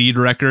lead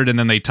record? And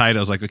then they tied it.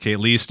 I was like, okay, at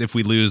least if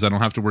we lose, I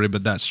don't have to worry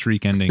about that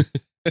streak ending.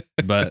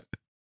 But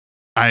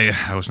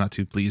I was not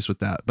too pleased with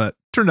that, but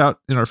turned out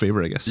in our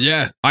favor, I guess.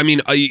 Yeah, I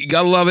mean, you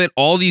gotta love it.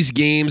 All these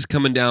games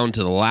coming down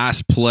to the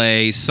last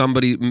play.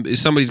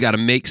 Somebody's got to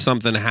make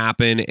something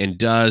happen, and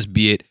does,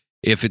 be it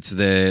if it's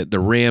the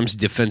Rams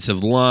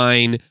defensive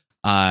line.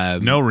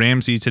 No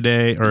Ramsey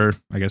today, or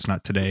I guess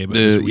not today, but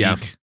this week. yeah.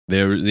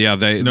 No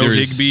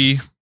There's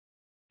Higbee.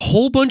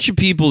 Whole bunch of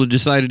people that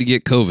decided to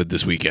get COVID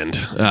this weekend,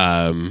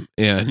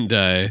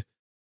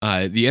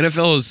 the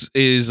NFL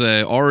is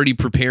already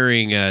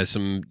preparing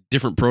some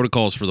different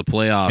protocols for the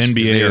playoffs. NBA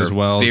because they are as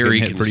well is very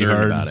getting hit pretty concerned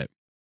hard. about it.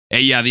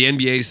 And yeah, the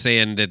NBA is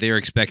saying that they're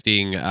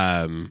expecting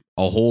a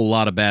whole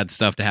lot of bad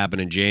stuff to happen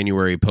in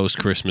January post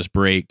Christmas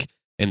break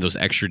and those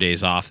extra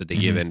days off that they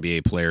give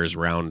NBA players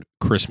around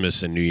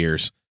Christmas and New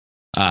Year's.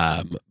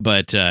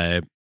 But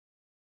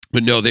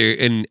no, we're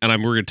going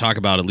to talk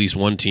about at least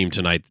one team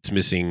tonight that's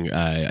missing.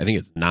 I think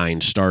it's 9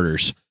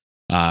 starters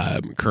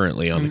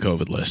currently on the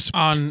COVID list.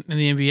 In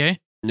the NBA?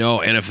 No,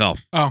 NFL.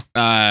 Oh. In the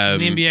Um,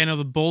 NBA, I know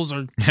the Bulls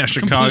are Yeah,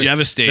 Chicago.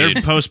 devastated.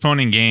 They're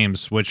postponing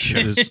games, which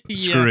is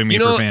Yeah. screwing me You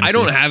know, for fantasy. I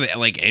don't have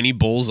like any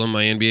Bulls on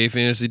my NBA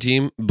fantasy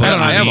team, but I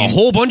don't I have a have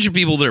whole bunch of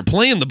people that are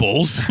playing the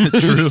Bulls. True.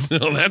 So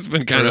that's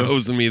been kind of True.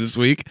 hosting me this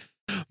week.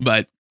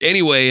 But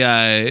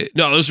anyway,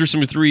 no, those were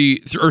some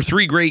three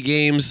great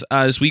games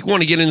this week.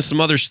 Want to get into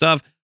some other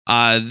stuff.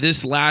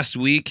 This last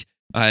week,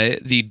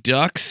 the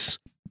Ducks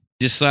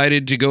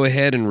decided to go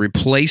ahead and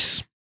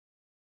replace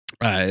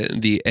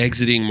the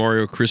exiting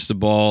Mario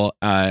Cristobal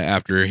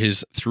after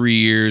his 3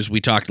 years. We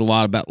talked a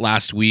lot about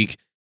last week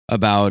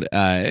about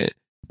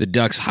the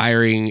Ducks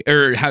hiring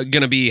or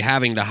going to be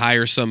having to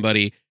hire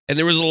somebody. And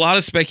there was a lot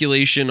of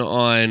speculation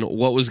on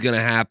what was going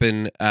to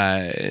happen,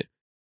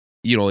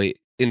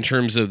 in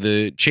terms of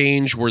the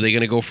change. Were they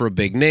going to go for a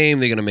big name?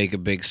 They're going to make a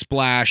big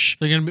splash.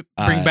 they're going to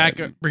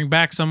bring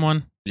back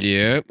someone.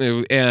 Yeah.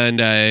 And,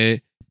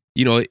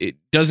 it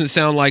doesn't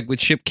sound like with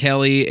Chip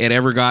Kelly it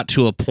ever got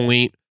to a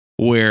point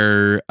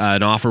where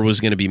an offer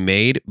was going to be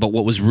made. But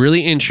what was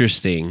really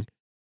interesting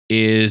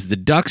is the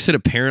Ducks had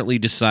apparently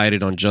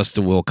decided on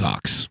Justin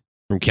Wilcox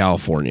from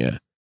California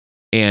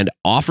and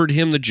offered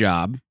him the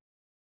job.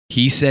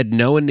 He said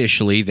no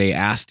initially. They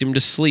asked him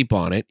to sleep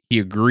on it. He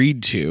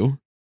agreed to.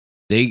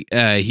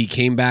 He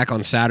came back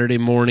on Saturday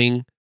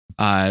morning.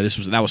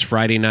 That was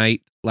Friday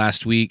night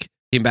last week.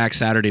 Came back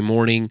Saturday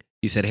morning.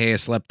 He said, "Hey, I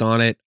slept on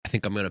it. I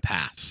think I'm going to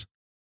pass."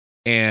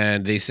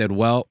 And they said,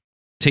 "Well,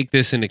 take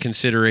this into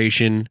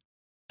consideration."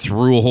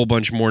 Threw a whole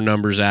bunch more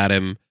numbers at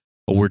him.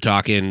 We're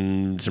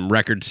talking some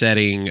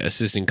record-setting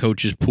assistant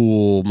coaches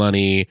pool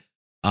money,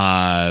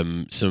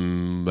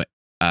 some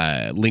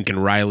Lincoln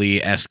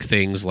Riley-esque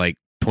things like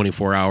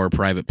 24-hour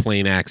private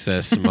plane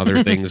access, some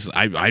other things.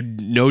 I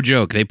no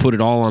joke. They put it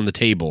all on the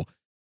table.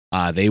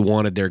 They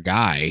wanted their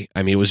guy.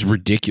 I mean, it was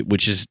ridiculous,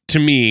 which is, to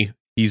me,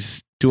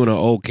 he's doing an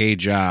okay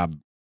job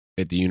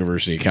at the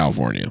University of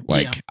California.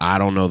 I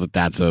don't know that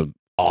that's a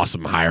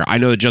awesome hire. I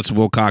know that Justin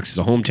Wilcox is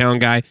a hometown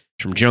guy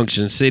from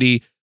Junction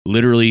City,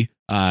 literally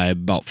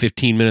about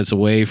 15 minutes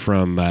away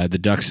from the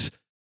Ducks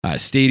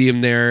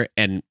stadium there.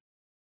 And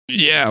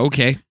yeah,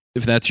 okay,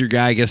 if that's your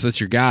guy, I guess that's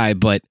your guy.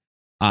 But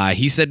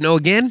he said no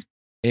again.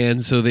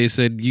 And so they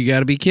said, "You got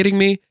to be kidding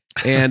me."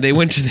 And they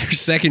went to their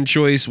second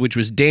choice, which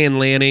was Dan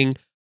Lanning,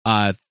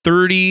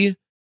 30.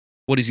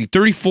 What is he,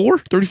 34,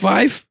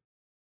 35?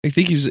 I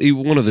think he was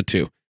one of the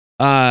two.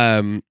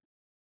 But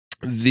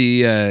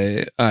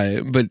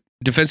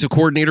defensive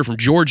coordinator from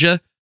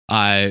Georgia.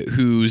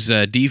 whose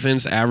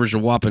defense averaged a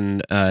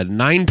whopping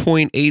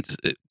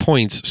 9.8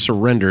 points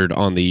surrendered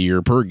on the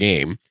year per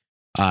game.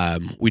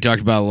 We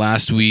talked about it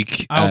last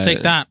week. I'll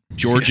take that.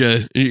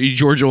 Georgia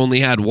only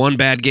had one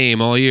bad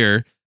game all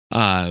year.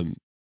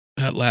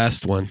 That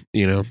last one,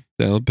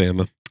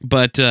 Alabama.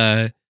 But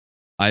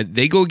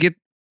they go get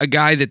a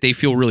guy that they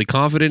feel really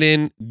confident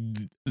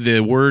in.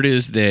 The word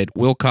is that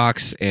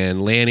Wilcox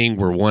and Lanning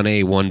were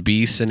 1A,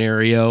 1B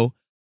scenario.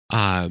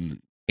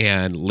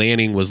 And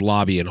Lanning was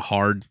lobbying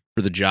hard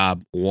for the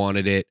job,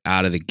 wanted it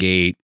out of the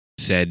gate,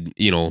 said,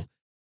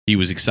 he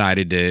was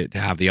excited to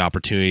have the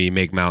opportunity to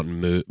make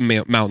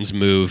mountains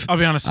move. I'll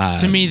be honest.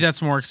 To me,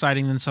 that's more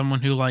exciting than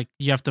someone who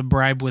you have to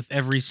bribe with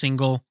every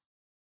single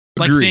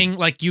thing.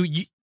 Like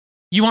you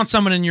want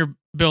someone in your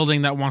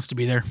building that wants to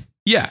be there.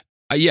 Yeah.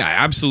 Yeah,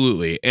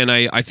 absolutely. And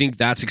I think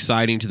that's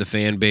exciting to the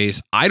fan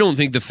base. I don't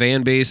think the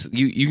fan base,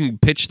 you can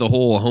pitch the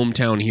whole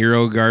hometown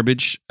hero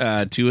garbage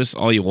to us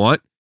all you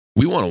want.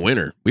 We want a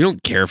winner. We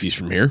don't care if he's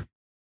from here.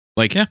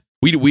 We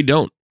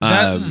don't.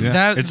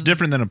 It's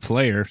different than a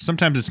player.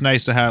 Sometimes it's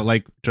nice to have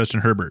Justin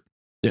Herbert.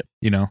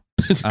 Yeah.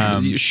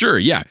 Sure,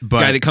 yeah.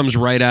 But, guy that comes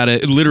right out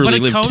of literally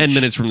lived 10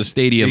 minutes from the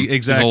stadium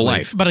his whole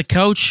life. But a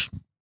coach,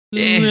 who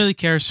really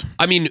cares?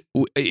 I mean,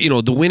 the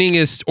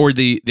winningest or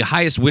the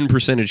highest win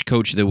percentage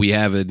coach that we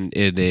have in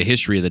the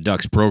history of the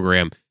Ducks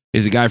program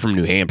is a guy from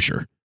New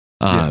Hampshire.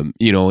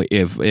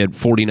 If at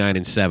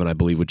 49-7, I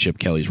believe, with Chip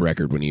Kelly's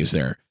record when he was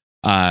there.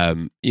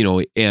 And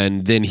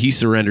then he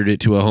surrendered it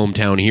to a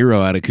hometown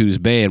hero out of Coos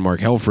Bay and Mark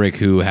Helfrich,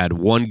 who had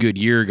one good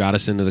year, got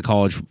us into the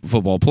college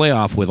football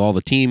playoff with all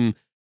the team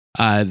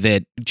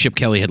that Chip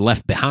Kelly had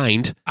left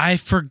behind. I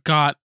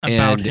forgot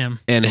about him.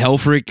 And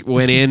Helfrich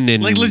went in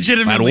and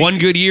legitimately had one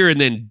good year and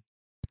then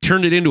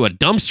turned it into a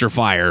dumpster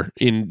fire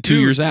in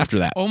 2 years after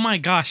that. Oh my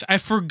gosh, I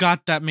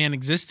forgot that man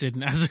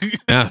existed.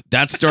 Yeah,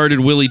 that started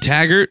Willie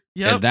Taggart,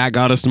 and that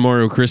got us to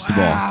Mario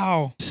Cristobal.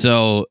 Wow.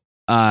 So,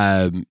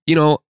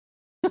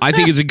 I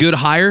think it's a good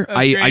hire.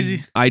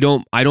 I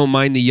don't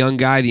mind the young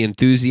guy, the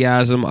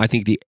enthusiasm. I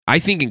think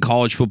in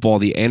college football,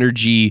 the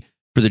energy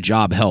for the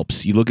job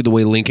helps. You look at the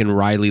way Lincoln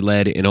Riley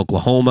led in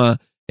Oklahoma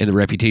and the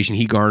reputation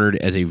he garnered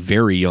as a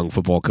very young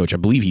football coach. I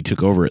believe he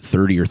took over at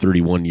 30 or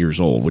 31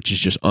 years old, which is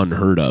just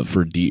unheard of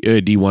for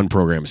D1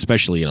 program,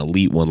 especially an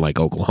elite one like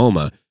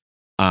Oklahoma.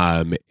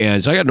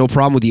 And so I got no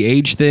problem with the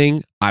age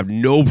thing. I have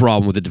no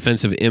problem with the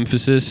defensive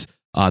emphasis.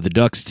 The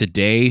Ducks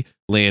today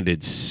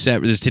landed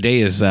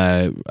today is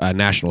a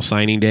National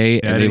Signing Day.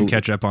 Yeah, I didn't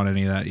catch up on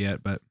any of that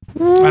yet, but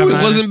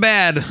it wasn't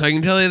bad. I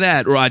can tell you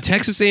that.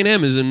 Texas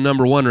A&M is in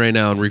number 1 right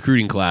now in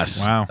recruiting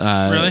class. Wow,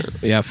 really?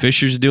 Yeah,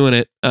 Fisher's doing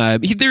it.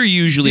 They're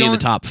usually in the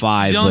top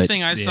 5. The only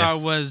thing I saw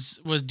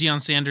was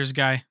Deion Sanders'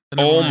 guy.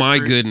 Oh my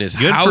goodness!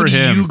 Good how for do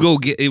him. you go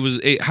get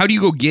How do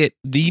you go get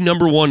the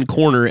number 1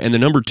 corner and the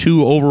number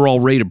 2 overall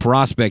rated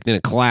prospect in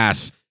a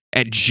class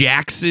at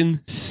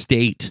Jackson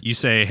State? You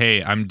say,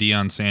 "Hey, I'm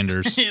Deion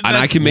Sanders, and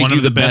I can make one you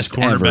of the the best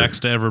cornerbacks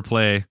ever. to ever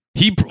play."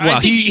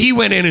 He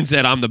went in and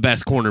said, "I'm the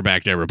best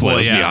cornerback to ever play."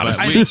 Let's be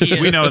honest.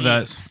 We know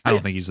that. I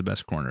don't think he's the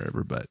best corner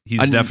ever, but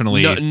he's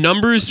definitely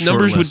numbers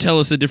would tell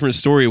us a different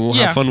story. We'll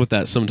have fun with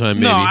that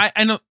sometime. Maybe. No,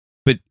 I know,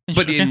 but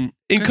in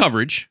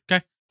coverage.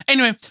 Okay.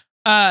 Anyway,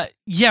 but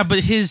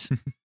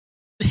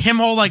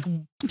him all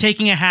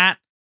taking a hat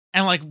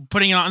and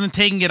putting it on and then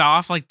taking it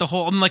off, the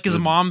whole, and his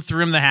mom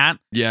threw him the hat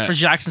for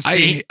Jackson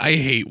State. I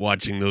hate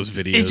watching those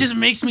videos. It just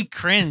makes me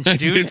cringe,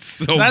 dude. It's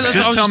so bad.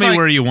 Just tell me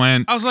where you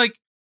went. I was like,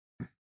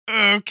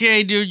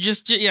 okay, dude,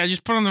 just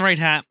put on the right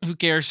hat. Who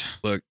cares?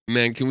 Look,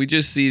 man, can we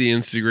just see the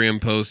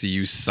Instagram post of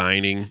you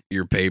signing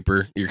your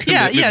paper? Your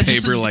commitment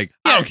paper?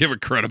 I don't give a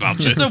crud about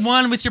just this. The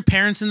one with your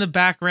parents in the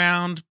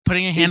background,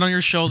 putting a hand on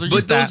your shoulder.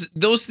 But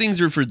those things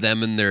are for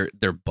them and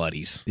their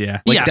buddies. Yeah.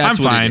 That's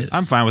I'm fine. It is.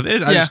 I'm fine with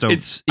it. I just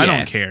don't. I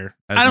don't care.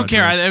 I don't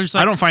care.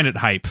 I don't find it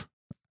hype.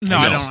 No,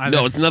 I don't either.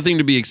 No, it's nothing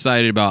to be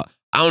excited about.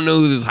 I don't know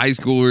who this high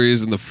schooler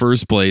is in the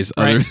first place,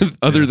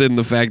 other than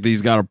the fact that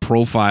he's got a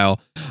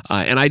profile.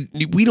 And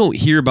we don't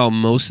hear about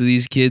most of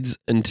these kids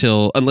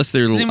unless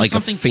they're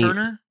something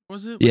Turner,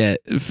 was it? Yeah,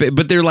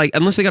 but they're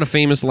unless they got a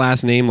famous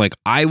last name.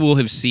 I will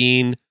have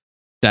seen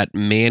that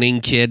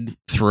Manning kid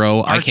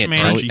throw. Arch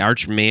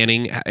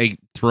Manning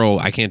throw.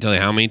 I can't tell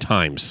you how many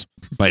times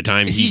by the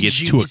time he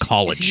gets to a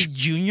college. Is he a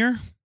junior?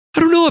 I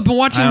don't know. I've been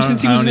watching him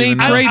since he was in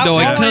 8th grade, though.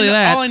 I can tell you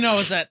that. All I know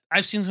is that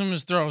I've seen some of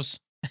his throws.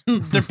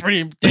 They're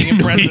pretty dang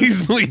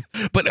impressive.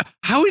 But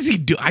how is he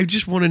do? I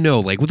just want to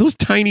know, with those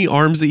tiny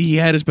arms that he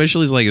had,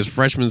 especially his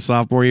freshman,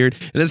 sophomore year,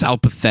 and that's how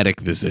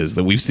pathetic this is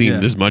that we've seen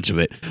this much of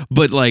it.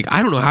 But I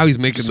don't know how he's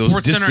making those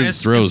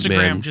distance throws, Instagram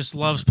man. Just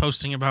loves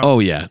posting about. Oh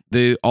yeah,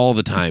 all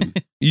the time.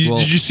 Did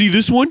you see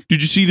this one?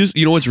 Did you see this?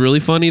 You know what's really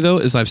funny though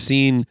is I've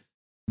seen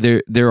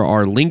there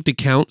are linked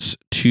accounts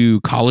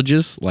to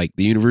colleges like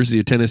the University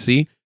of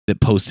Tennessee that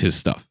post his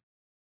stuff,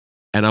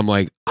 and I'm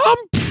I'm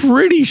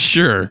pretty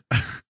sure.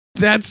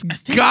 That's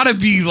gotta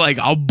be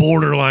a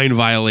borderline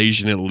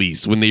violation at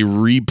least when they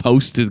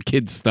reposted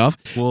kids' stuff.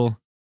 Well,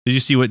 did you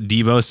see what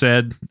Debo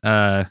said?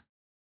 Not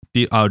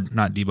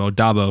Debo,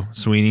 Dabo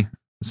Sweeney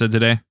said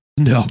today.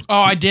 No.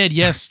 Oh, I did.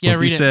 Yes. Yeah,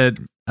 read he it.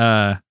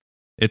 said,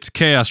 it's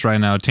chaos right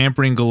now.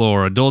 Tampering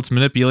galore. Adults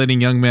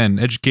manipulating young men.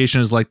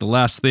 Education is like the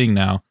last thing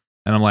now.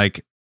 And I'm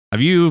like,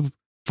 have you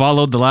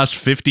followed the last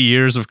 50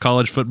 years of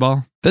college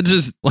football? That's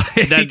just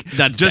Like,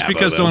 that's just Dabo,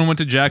 because though. someone went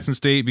to Jackson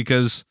State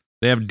because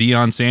they have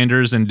Deion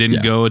Sanders and didn't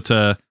Yeah. go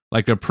to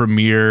like a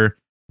premier.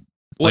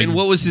 Well, and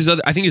what was his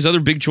other? I think his other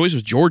big choice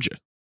was Georgia.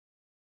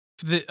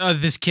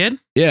 This kid?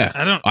 Yeah,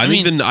 I don't. I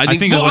mean, think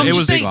it it was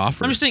was a big big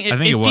offer. I'm just saying, I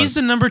think if it was. he's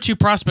the number 2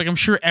 prospect, I'm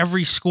sure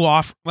every school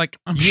off. Like,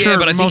 I'm Yeah, sure.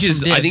 but I think most of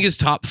his them did.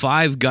 top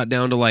 5 got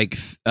down to like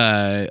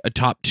a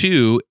top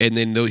 2, and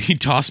then he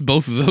tossed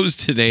both of those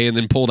today, and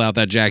then pulled out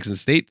that Jackson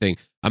State thing.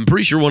 I'm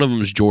pretty sure one of them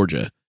was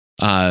Georgia.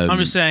 I'm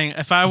just saying,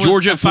 if I was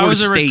Georgia, if I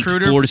was a Florida State.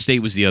 recruiter, Florida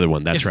State was the other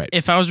one. That's if, right.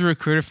 If I was a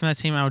recruiter from that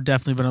team, I would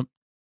definitely been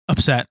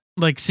upset.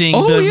 Like seeing,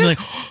 Oh, the, yeah. like,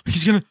 oh,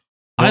 he's gonna.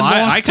 Well,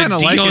 I lost I to kinda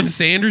like Deion it.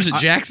 Sanders at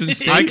Jackson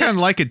State. I kind of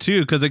like it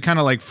too because it kind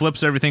of like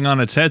flips everything on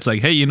its head. It's like,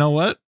 hey, you know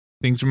what?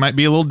 Things might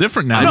be a little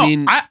different now. No,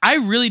 mean-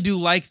 I really do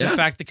like the Yeah.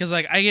 fact because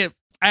like I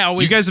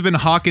always You guys have been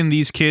hawking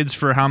these kids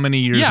for how many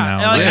years yeah,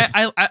 now? and, like,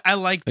 Yeah. I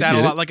like I that a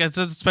get lot. it. Like it's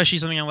especially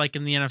something I like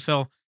in the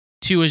NFL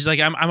too. Is like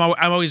I'm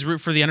always root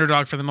for the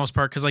underdog for the most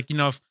part because like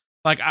if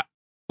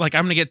I'm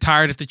gonna get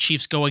tired if the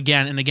Chiefs go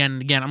again and again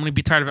and again. I'm gonna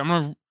be tired of it. I'm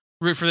gonna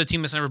root for the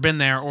team that's never been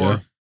there or Yeah.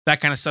 that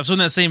kind of stuff. So in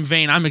that same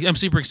vein, I'm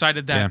super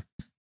excited that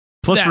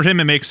Plus, that- for him,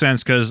 it makes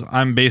sense because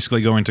I'm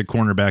basically going to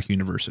cornerback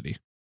university.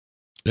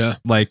 Yeah.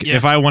 Like, Yeah.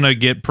 if I want to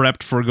get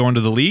prepped for going to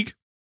the league,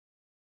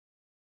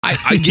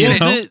 I get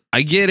Well, it.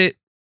 I get it.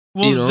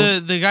 well You know?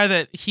 the guy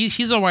that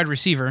he's a wide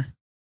receiver.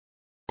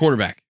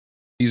 Cornerback.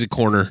 He's a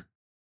corner.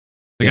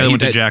 the Yeah, guy that he went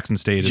to did- Jackson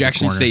State is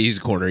Jackson a corner. State. He's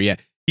a corner. Yeah.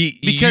 You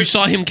Because-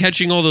 saw him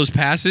catching all those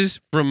passes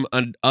from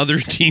another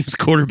team's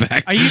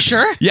quarterback. Are you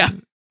sure? Yeah.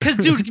 Because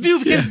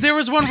because there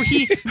was one where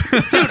dude,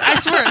 I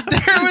swear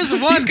there was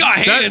one. He's got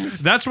hands.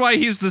 That's why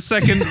he's the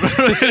second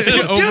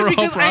Dude, overall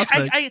because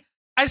prospect.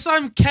 I saw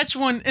him catch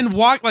one and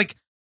walk like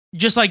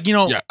just like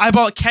Yeah.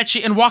 eyeball it, catch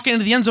it and walk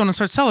into the end zone and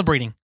start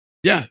celebrating.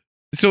 Yeah.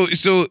 So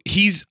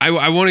he's. I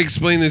want to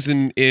explain this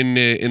in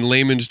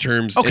layman's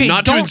terms. Okay, and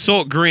not to don't-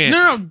 insult Grant.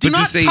 No, do but not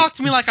just say talk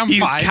to me like I'm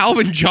he's 5.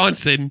 Calvin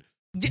Johnson,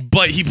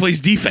 but he plays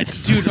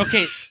defense. Dude,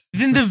 okay.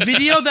 Then the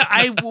video that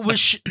I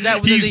was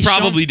that He they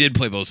probably did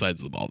play both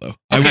sides of the ball though.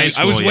 Okay.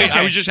 I was Okay.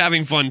 I was just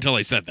having fun until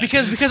I said that.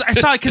 because I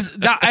saw it because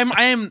I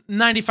am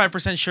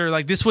 95% sure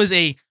like this was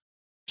he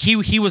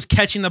was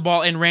catching the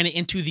ball and ran it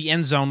into the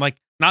end zone like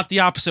not the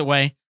opposite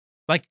way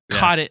like Yeah.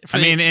 caught it. I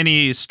mean,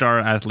 any star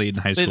athlete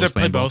in high school they is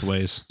playing play both both.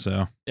 ways.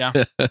 So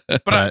but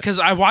because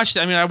I watched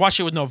it. I mean, I watched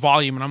it with no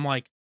volume and I'm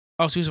like,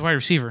 oh, so he's a wide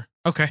receiver.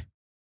 Okay,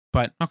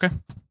 but okay.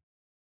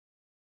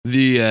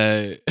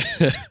 The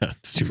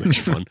it's too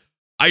much fun.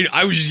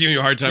 I was just giving you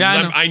a hard time Yeah, I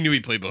because know. I knew he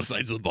played both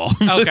sides of the ball.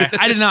 Okay,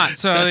 I did not.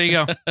 So there you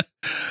go.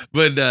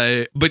 but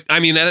I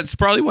mean that's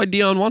probably why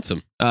Deion wants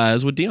him.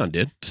 That's what Deion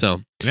did. So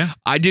Yeah.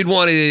 I did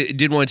want to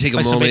take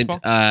Play a some moment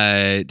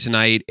baseball?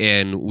 tonight,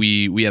 and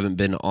we haven't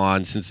been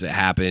on since it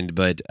happened,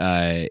 but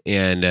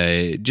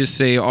just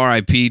say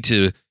R.I.P.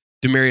 to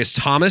Demarius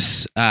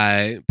Thomas.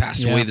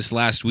 Passed away Yeah. this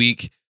last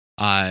week.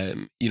 They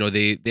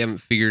haven't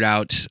figured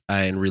out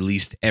and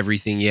released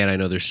everything yet. I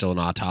know there's still an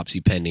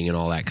autopsy pending and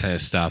all that kind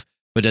of stuff,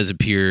 but does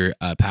appear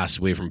passed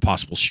away from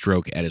possible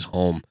stroke at his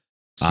home.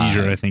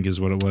 seizure, I think, is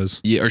what it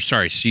was. Yeah, or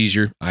sorry,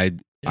 seizure. I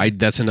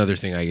that's another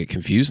thing I get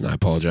confused, and I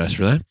apologize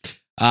for that.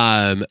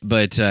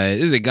 But this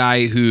is a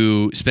guy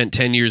who spent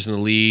 10 years in the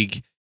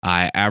league,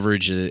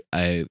 averaged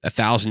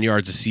 1,000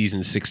 yards a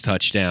season, 6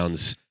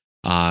 touchdowns,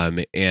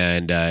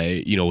 and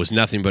was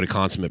nothing but a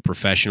consummate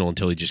professional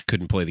until he just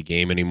couldn't play the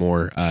game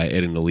anymore at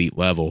an elite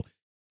level.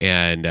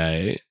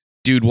 And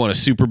dude won a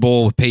Super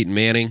Bowl with Peyton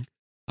Manning.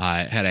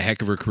 Had a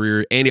heck of a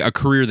career, a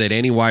career that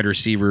any wide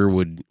receiver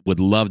would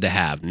love to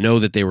have, know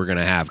that they were going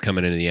to have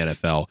coming into the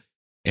NFL.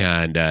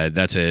 And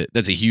that's a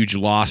huge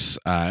loss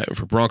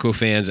for Bronco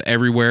fans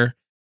everywhere.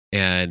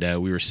 And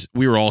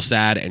we were all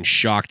sad and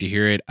shocked to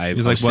hear it. He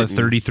was like, what,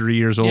 33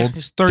 years Yeah, old?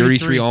 he's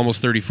 33,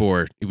 almost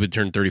 34. He would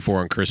turn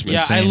 34 on Christmas. Yeah,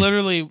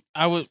 Insane.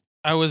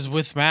 I was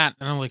with Matt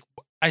and I'm like,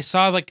 I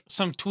saw like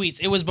some tweets.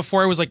 It was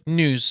before it was like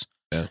news.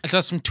 Yeah. I saw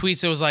some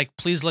tweets. It was like,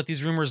 please let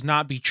these rumors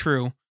not be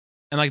true.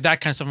 And like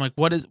that kind of stuff. I'm like,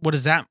 what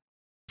is that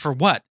for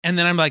what? And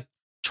then I'm like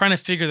trying to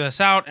figure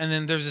this out. And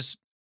then there's this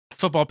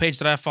football page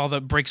that I follow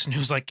that breaks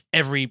news like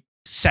every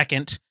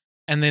second.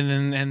 And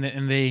then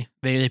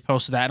they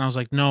posted that and I was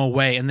like, no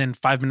way. And then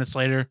 5 minutes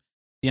later,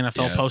 the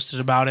NFL posted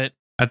about it.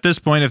 At this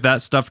point, if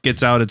that stuff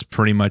gets out, it's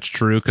pretty much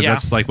true because Yeah.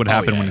 that's like what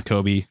happened yeah. when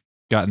Kobe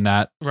got in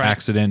that Right.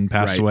 accident and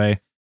passed Right. away.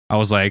 I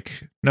was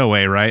like, no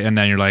way, right? And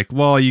then you're like,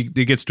 well, it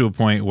gets to a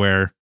point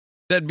where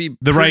That'd be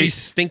The pretty right-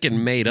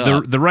 stinking made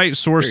up. the right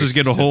sources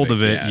Very get a hold of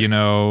specific, it.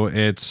 yeah.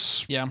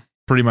 It's Yeah.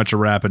 pretty much a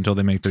wrap until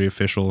they make the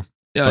official.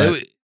 Yeah,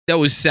 But- that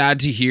was sad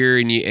to hear,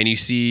 and you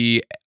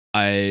see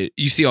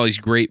all these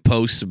great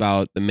posts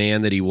about the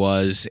man that he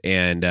was,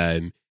 and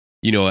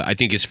I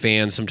think as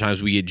fans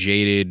sometimes we get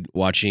jaded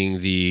watching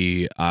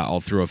the. I'll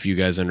throw a few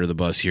guys under the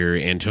bus here,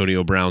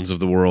 Antonio Browns of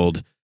the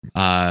world,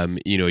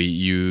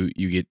 You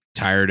get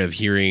tired of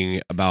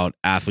hearing about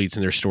athletes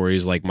and their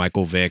stories like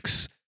Michael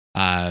Vick's.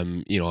 I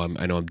know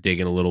I'm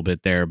digging a little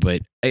bit there,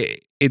 but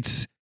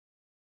it's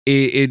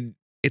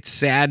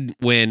sad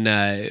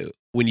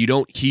when you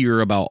don't hear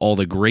about all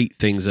the great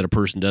things that a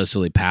person does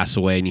till they pass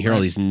away, and you hear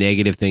all these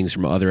negative things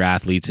from other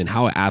athletes and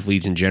how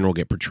athletes in general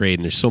get portrayed.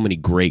 And there's so many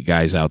great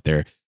guys out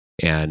there.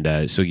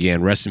 And so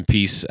again, rest in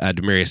peace,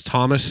 Demaryius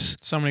Thomas.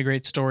 So many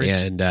great stories.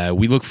 And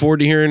we look forward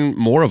to hearing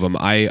more of them.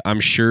 I'm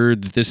sure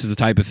that this is the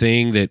type of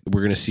thing that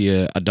we're going to see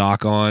a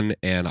doc on,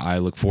 and I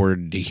look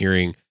forward to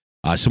hearing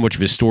so much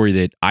of his story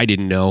that I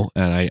didn't know,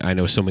 and I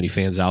know so many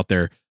fans out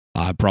there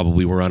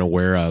probably were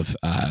unaware of.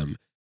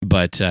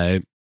 But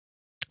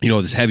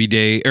this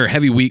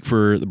heavy week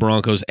for the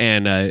Broncos,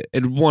 and I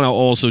want to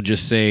also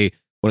just say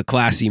what a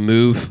classy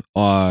move,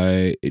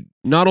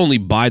 not only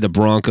by the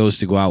Broncos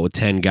to go out with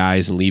 10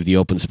 guys and leave the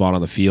open spot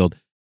on the field,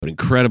 but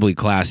incredibly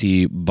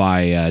classy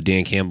by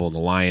Dan Campbell and the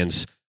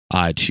Lions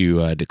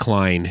to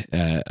decline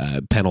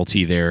a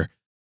penalty there.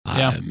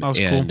 That was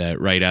cool.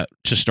 Right out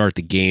to start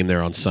the game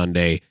there on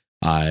Sunday.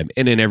 And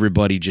then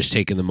everybody just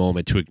taking the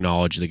moment to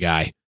acknowledge the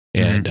guy.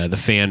 And the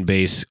fan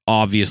base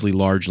obviously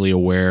largely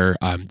aware.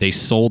 They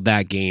sold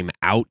that game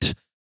out.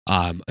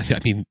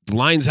 The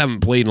Lions haven't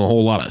played in a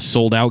whole lot of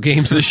sold out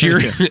games this year,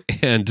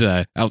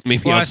 and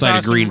maybe outside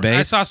of Green Bay.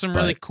 I saw some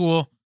really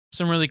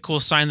cool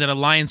sign that a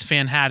Lions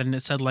fan had, and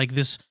it said like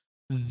this: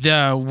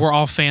 we're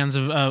all fans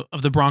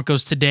of the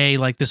Broncos today.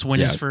 Like this win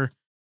is for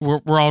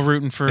we're all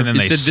rooting for. And then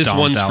they said this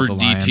one's for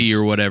DT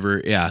or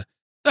whatever. Yeah,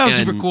 that was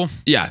super cool.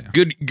 Yeah,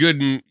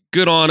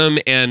 good on them,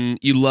 and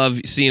you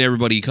love seeing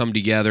everybody come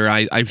together.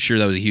 I'm sure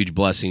that was a huge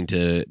blessing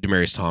to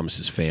Demaryius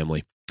Thomas's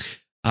family.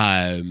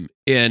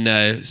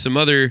 And some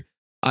other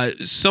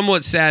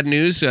somewhat sad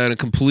news on a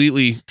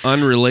completely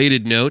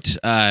unrelated note.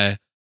 I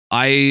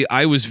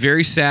was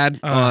very sad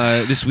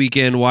this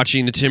weekend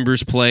watching the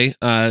Timbers play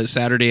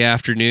Saturday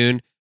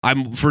afternoon.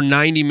 For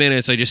 90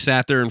 minutes, I just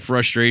sat there in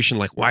frustration,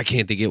 like, why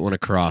can't they get one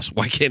across?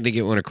 Why can't they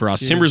get one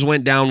across? Yeah. Timbers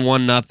went down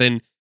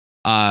 1-0.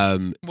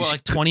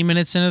 Like 20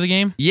 minutes into the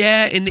game?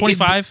 Yeah, and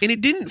 25. And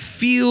it didn't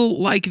feel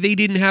like they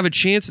didn't have a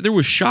chance. There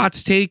was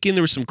shots taken.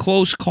 There were some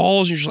close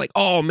calls. And you're just like,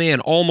 oh man,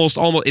 almost.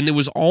 And there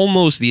was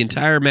almost the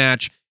entire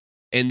match.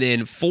 And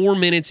then 4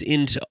 minutes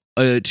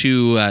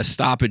into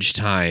stoppage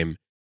time,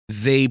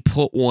 they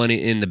put one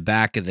in the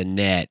back of the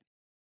net,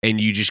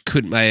 and you just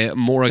couldn't.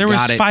 Mora there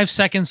got was 5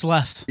 seconds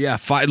left. Yeah,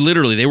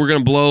 literally, they were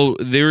gonna blow.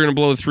 They were gonna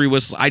blow the 3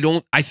 whistles.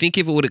 I think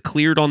if it would have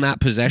cleared on that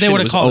possession,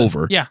 it was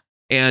over. Yeah.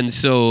 And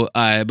so,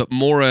 but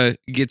Mora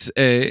gets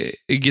a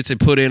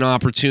put-in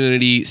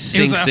opportunity,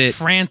 sinks it. Was a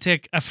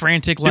frantic.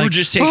 They were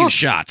just taking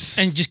shots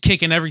and just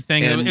kicking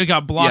everything. And it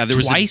got blocked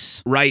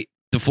twice. Right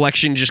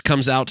deflection just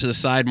comes out to the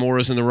side.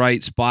 Mora's in the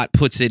right spot,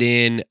 puts it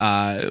in,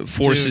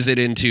 forces it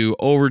into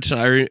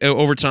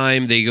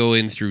overtime. They go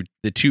in through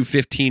the 2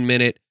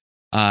 15-minute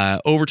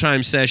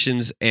overtime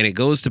sessions, and it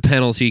goes to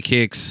penalty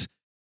kicks.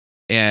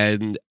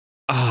 And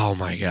oh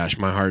my gosh,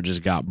 my heart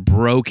just got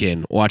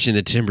broken watching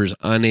the Timbers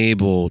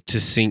unable to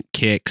sink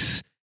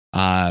kicks.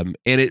 And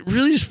it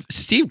really just,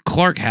 Steve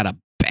Clark had a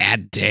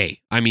bad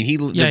day. I mean,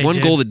 the one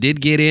goal that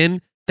did get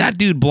in, that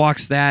dude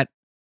blocks that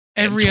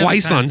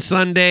twice on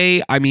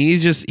Sunday. I mean,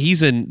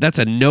 that's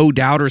a no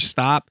doubter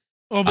stop.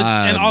 Well, but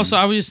and also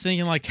I was just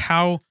thinking like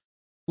how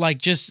like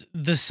just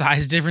the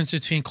size difference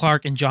between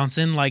Clark and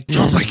Johnson. Like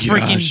Johnson's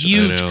freaking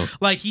huge.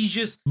 Like he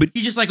just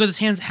like with his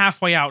hands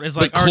halfway out is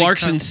like. But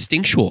Clark's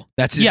instinctual.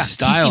 That's his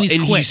style,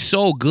 he's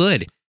so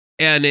good,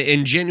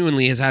 and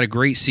genuinely has had a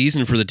great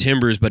season for the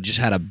Timbers, but just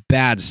had a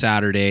bad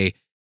Saturday.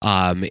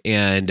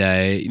 And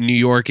New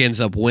York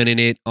ends up winning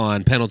it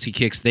on penalty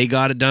kicks. They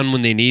got it done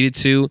when they needed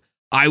to.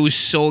 I was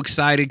so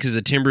excited because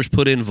the Timbers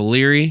put in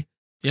Valeri.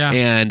 Yeah,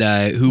 and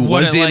who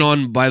was in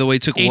on, by the way,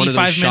 took one of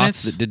those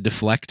shots that did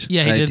deflect.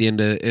 Yeah, at the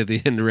end of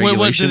regulation.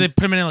 What did they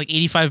put him in like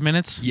 85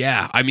 minutes?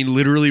 Yeah, I mean,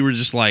 literally, we're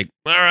just like,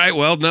 all right,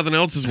 well, nothing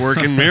else is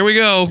working. There we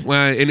go.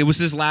 And it was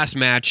his last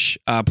match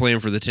playing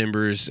for the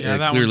Timbers.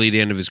 Yeah, clearly, the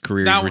end of his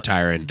career. He's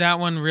retiring. That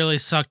one really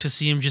sucked to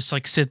see him just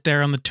like sit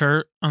there on the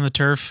turf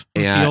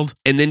the field,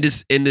 and then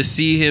to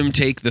see him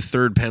take the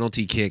third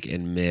penalty kick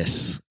and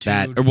miss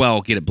get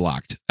it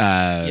blocked.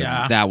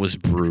 That was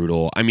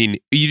brutal. I mean,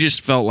 you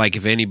just felt like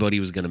if anybody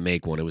was going to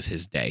make one, it was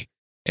his day.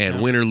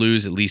 And win or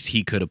lose, at least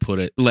he could have put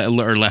it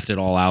or left it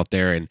all out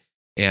there.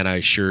 And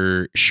I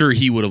sure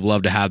he would have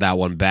loved to have that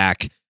one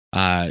back.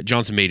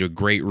 Johnson made a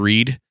great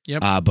read,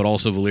 but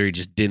also Valeri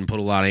just didn't put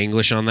a lot of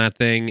English on that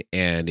thing,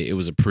 and it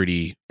was a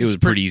pretty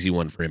easy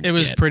one for him. It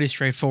was pretty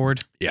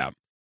straightforward. Yeah.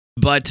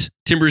 But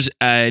Timbers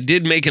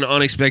did make an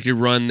unexpected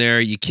run there.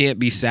 You can't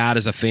be sad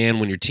as a fan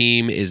when your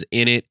team is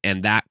in it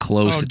and that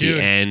close the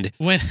end.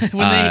 When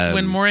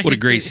Mora hit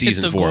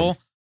the goal,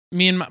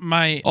 me and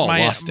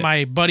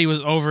my buddy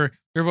was over.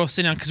 We were both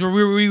sitting down because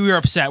we were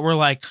upset. We're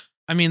like,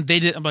 I mean, they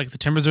did like the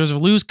Timberwolves will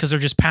lose because they're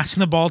just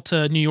passing the ball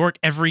to New York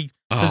every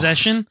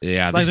possession.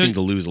 Yeah, they Like, seem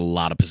to lose a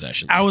lot of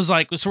possessions. I was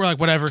like, so we're like,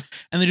 whatever.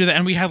 And they do that.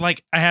 And we had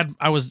like,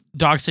 I was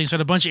dog sitting, so I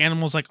had a bunch of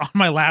animals like on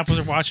my lap as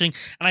they're watching,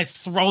 and I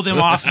throw them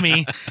off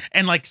me.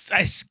 And like,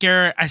 I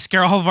scare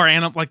all of our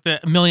animals, like the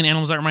million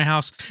animals that are in my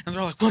house. And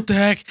they're like, what the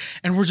heck?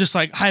 And we're just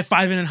like high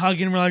fiving and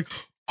hugging. And we're like,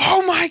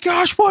 oh my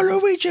gosh, what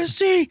did we just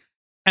see?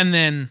 And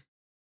then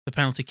the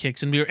penalty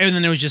kicks, and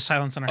then there was just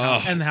silence in our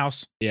house, in the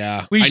house.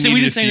 Yeah. We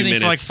didn't say anything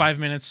for like 5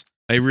 minutes.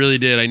 I really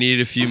did. I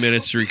needed a few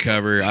minutes to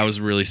recover. I was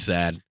really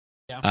sad.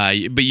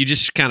 Yeah. But you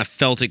just kind of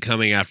felt it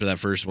coming after that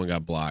first one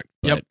got blocked.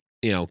 But,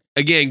 Yep.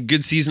 Again,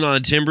 good season on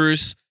the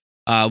Timbers.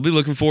 We'll be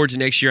looking forward to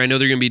next year. I know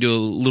they're going to be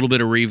doing a little bit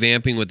of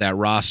revamping with that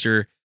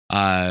roster.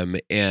 They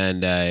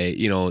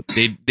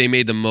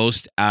made the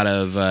most out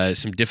of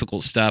some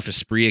difficult stuff.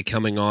 Espria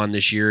coming on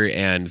this year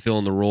and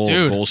filling the role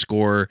of goal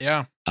scorer.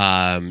 Yeah.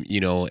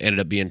 Ended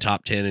up being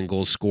top 10 in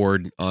goals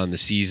scored on the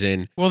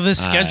season. Well, the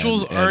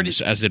schedule's already,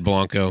 as did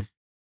Blanco.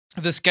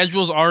 the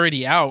schedule's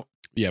already out.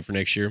 Yeah, for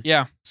next year.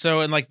 Yeah.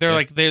 So, and like,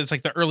 it's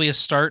like the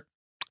earliest start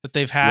that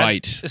they've had.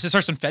 Right. It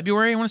starts in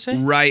February, I want to say.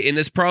 Right. And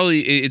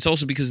it's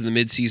also because of the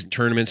mid-season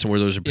tournaments and where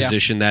those are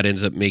positioned, that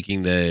ends up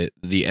making the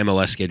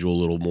MLS schedule a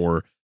little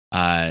more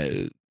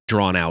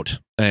drawn out.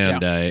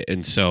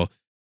 And so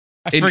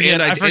I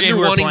forget they're who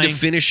we're wanting to playing.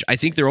 finish. I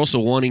think they're also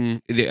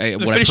wanting They're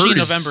what I've finishing heard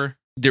in is November.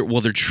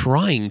 they're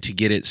trying to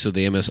get it so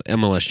the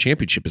MLS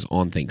championship is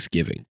on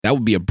Thanksgiving. That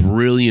would be a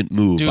brilliant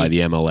move by the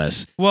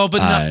MLS. Well,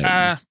 but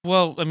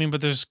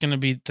but there's going to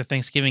be the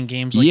Thanksgiving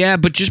games.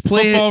 Like, but just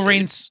play football it,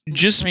 reigns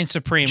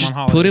supreme on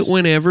holidays. Put it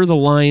whenever the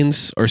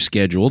Lions are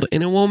scheduled,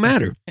 and it won't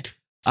matter.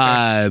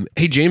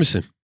 Hey,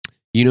 Jameson,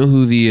 you know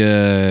who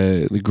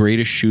the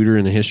greatest shooter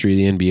in the history of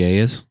the NBA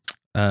is?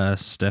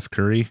 Steph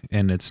Curry,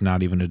 and it's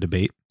not even a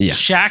debate.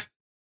 Yeah,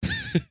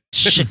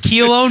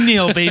 Shaquille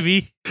O'Neal,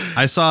 baby.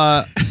 I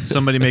saw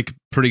somebody make a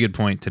pretty good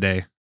point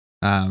today.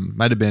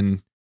 Might have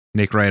been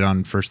Nick Wright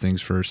on First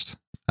Things First.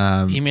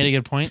 He made a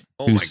good point.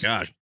 Oh my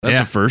gosh, that's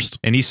a first.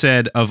 And he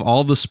said, of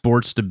all the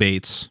sports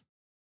debates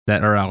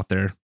that are out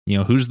there,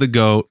 who's the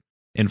GOAT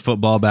in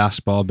football,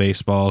 basketball,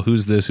 baseball,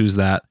 who's this, who's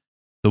that?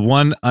 The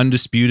one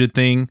undisputed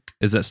thing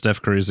is that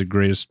Steph Curry is the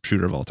greatest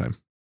shooter of all time.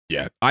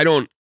 Yeah, I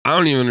don't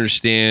even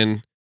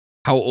understand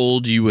how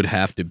old you would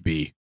have to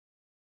be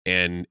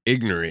and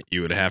ignorant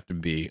you would have to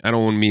be. I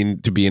don't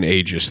mean to be an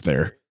ageist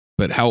there,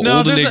 but how old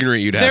and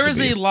ignorant you'd have to be. There is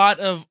a lot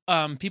of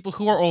people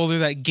who are older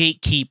that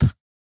gatekeep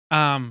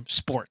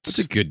sports.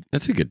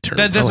 That's a good term.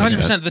 That's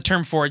 100% the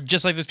term for it.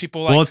 Just like there's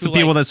people like, well, it's the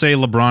people that say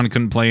LeBron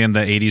couldn't play in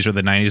the 80s or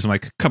the 90s. I'm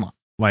like, come on.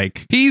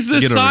 Like, he's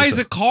the size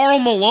of Karl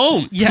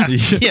Malone. Yeah. And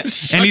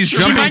he's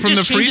jumping from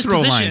the free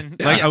throw line.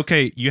 Yeah. Like,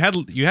 okay, you had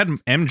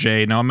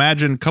MJ. Now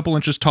imagine a couple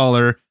inches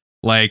taller,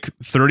 like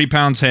 30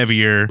 pounds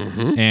heavier,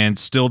 and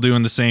still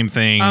doing the same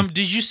thing.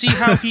 Did you see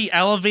how he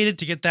elevated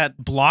to get that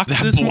block? Man,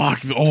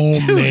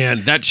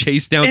 that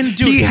chase down. And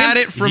dude, he had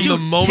it from the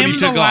moment he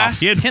took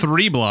off. He had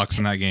 3 blocks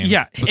in that game.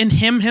 Yeah, and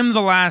him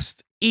the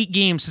last 8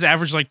 games has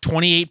averaged like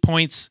 28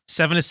 points,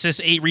 7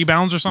 assists, 8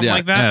 rebounds, or something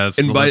like that.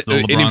 Yeah,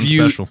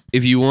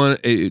 if you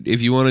want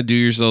to do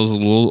yourselves a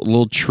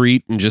little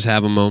treat and just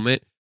have a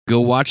moment, go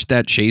watch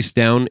that chase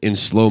down in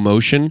slow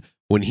motion.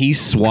 When he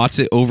swats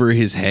it over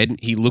his head,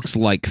 he looks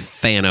like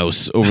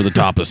Thanos over the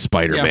top of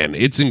Spider-Man.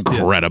 It's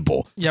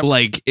incredible. Yep.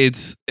 Like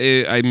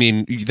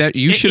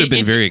you should have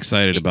been very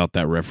excited about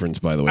that reference,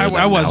 by the way.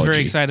 I was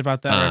very excited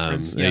about that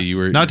reference. Yes. You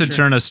were not to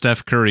turn a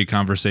Steph Curry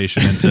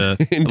conversation into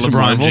LeBron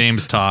Marvel.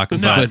 James talk,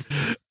 but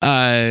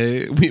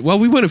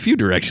we went a few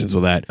directions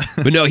with that.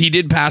 But no, he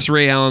did pass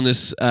Ray Allen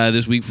this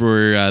week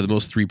for the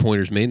most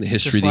 3-pointers made in the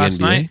history of the NBA.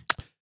 Night.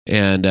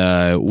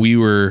 And we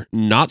were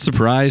not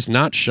surprised,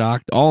 not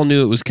shocked. All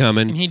knew it was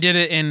coming. And he did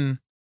it in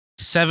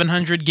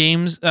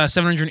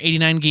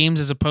 789 games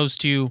as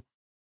opposed to, I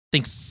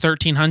think,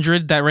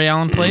 1,300 that Ray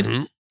Allen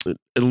played.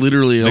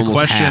 Literally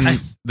almost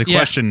half. The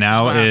question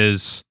now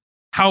is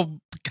how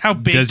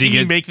big can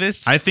you make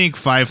this? I think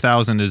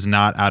 5,000 is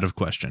not out of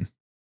question.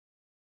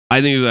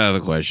 I think it's out of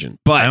the question,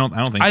 but I don't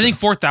think. I think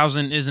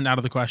 4,000 isn't out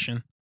of the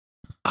question.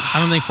 I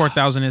don't think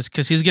 4,000 is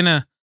because he's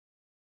gonna.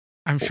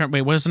 I'm trying.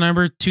 Wait, what is the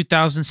number?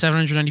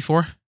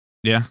 2,794.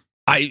 Yeah.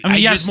 I mean,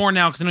 he has more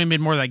now because I know he made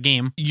more of that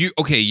game. Your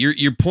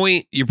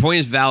point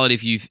is valid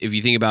if you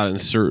think about it in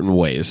certain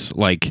ways.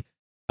 Like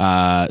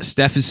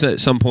Steph is at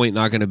some point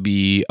not going to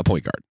be a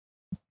point guard.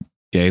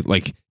 Okay,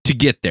 like to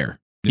get there,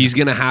 he's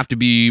going to have to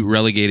be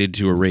relegated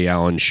to a Ray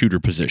Allen shooter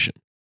position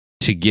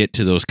to get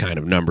to those kind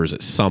of numbers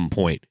at some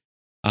point.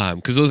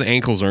 Because those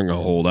ankles aren't going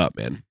to hold up,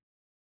 man.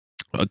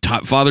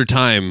 Father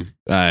Time,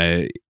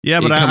 it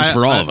comes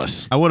for all of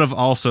us. I would have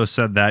also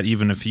said that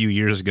even a few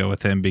years ago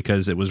with him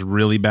because it was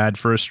really bad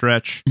for a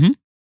stretch. Mm-hmm.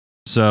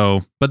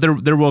 So, but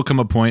there will come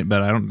a point,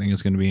 but I don't think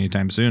it's going to be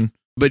anytime soon.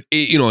 But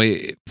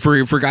for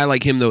a guy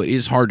like him, though, it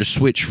is hard to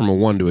switch from a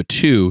 1 to a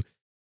 2,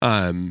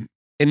 and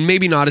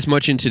maybe not as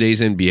much in today's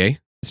NBA.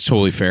 It's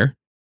totally fair.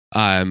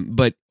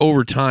 But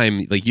over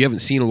time, like you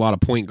haven't seen a lot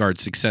of point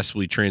guards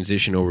successfully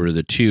transition over to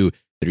the 2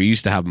 that are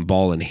used to having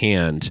ball in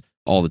hand.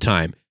 all the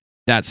time.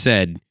 That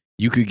said,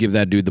 you could give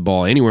that dude the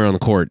ball anywhere on the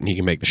court and he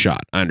can make the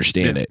shot. I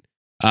understand it.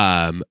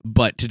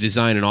 But to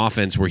design an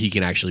offense where he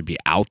can actually be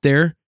out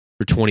there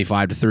for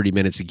 25 to 30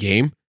 minutes a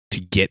game to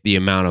get the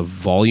amount of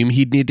volume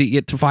he'd need to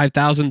get to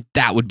 5,000,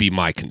 that would be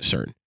my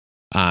concern.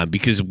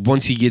 Because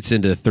once he gets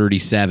into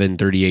 37,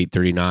 38,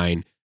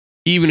 39,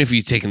 even if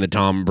he's taking the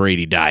Tom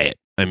Brady diet,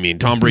 I mean,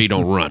 Tom Brady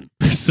don't run.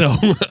 So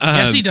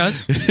yes, he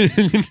does.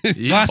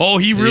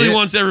 He really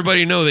wants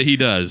everybody to know that he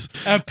does.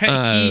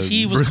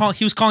 He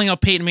was calling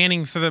out Peyton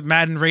Manning for the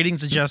Madden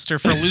ratings adjuster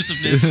for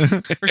elusiveness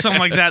or something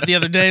like that the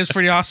other day. It was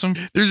pretty awesome.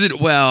 There's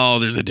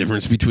a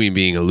difference between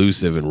being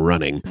elusive and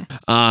running.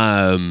 But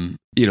I'm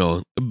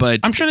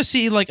trying to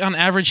see like on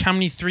average how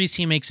many threes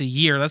he makes a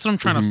year. That's what I'm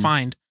trying to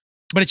find.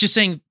 But it's just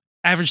saying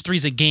average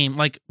threes a game.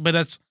 Like, but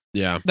that's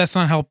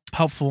not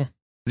helpful.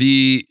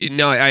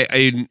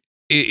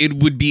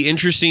 It would be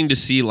interesting to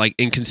see, like,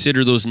 and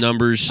consider those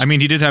numbers. I mean,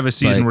 he did have a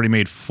season where he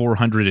made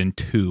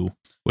 402,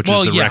 which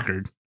is the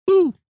record.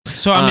 Woo.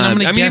 So I'm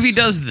gonna guess, if he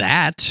does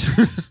that,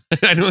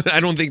 I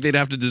don't think they'd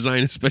have to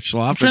design a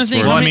special offense for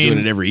him. Doing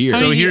it every year.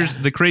 So here's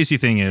the crazy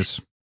thing is,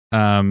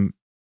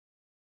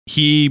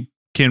 he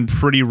can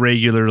pretty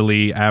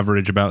regularly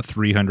average about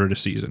 300 a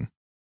season.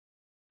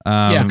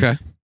 Okay.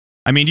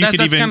 I mean,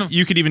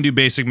 you could even do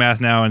basic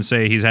math now and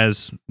say he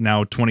has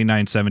now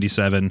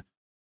 2977.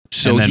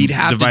 So he'd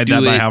have divide to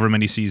do that by it, however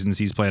many seasons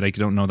he's played. I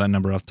don't know that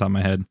number off the top of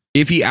my head.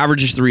 If he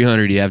averages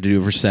 300, you have to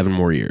do it for 7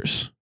 more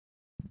years.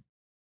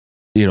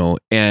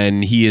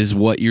 And he is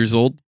what years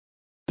old?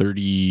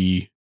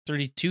 30,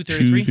 32,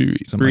 33?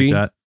 Something like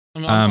that.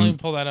 I'm going to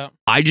pull that up.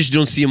 I just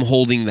don't see him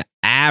holding the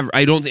average.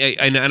 I don't think,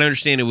 and I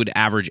understand it would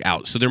average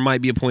out. So there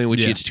might be a point in which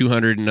he hits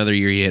 200, another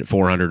year he hit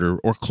 400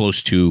 or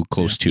close to.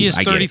 He is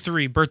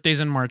 33,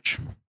 birthdays in March.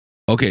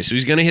 Okay, so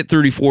he's going to hit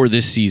 34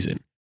 this season.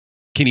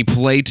 Can he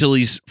play till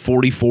he's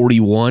 40,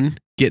 41,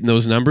 getting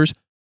those numbers?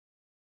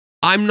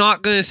 I'm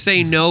not going to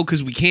say no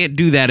because we can't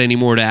do that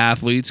anymore to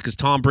athletes because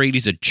Tom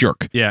Brady's a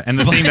jerk. Yeah, and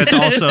the thing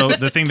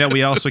that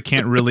we also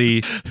can't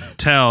really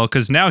tell,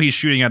 because now he's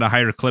shooting at a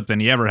higher clip than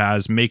he ever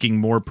has, making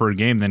more per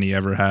game than he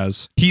ever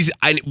has.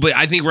 But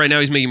I think right now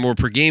he's making more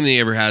per game than he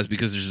ever has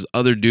because there's this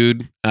other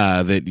dude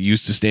that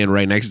used to stand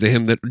right next to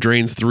him that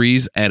drains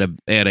threes at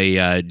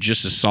a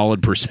just a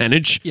solid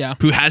percentage. Yeah.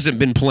 Who hasn't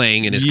been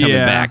playing and is coming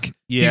back.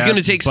 Yeah, he's going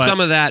to take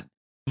some of that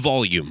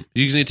volume.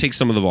 He's going to take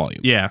some of the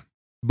volume. Yeah.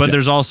 But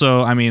there's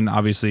also, I mean,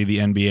 obviously the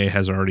NBA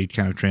has already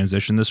kind of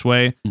transitioned this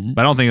way,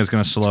 but I don't think it's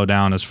going to slow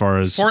down as far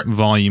as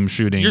volume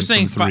shooting. You're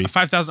saying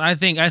 5,000. I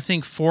think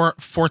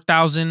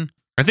 4,000.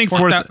 I think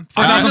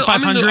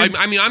 4,500.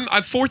 I mean,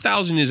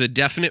 4,000 is a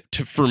definite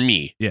for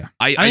me. Yeah.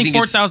 I think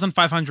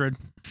 4,500.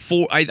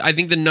 I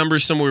think the number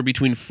is somewhere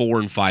between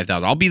 4,000 and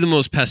 5,000. I'll be the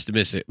most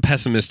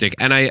pessimistic,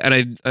 and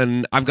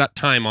I've got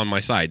time on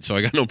my side, so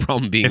I got no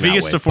problem being. If he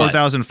gets to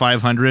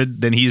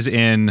 4,500, then he's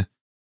in.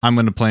 I'm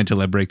going to play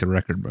until I break the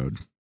record mode.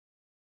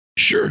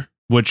 Sure.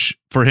 Which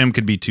for him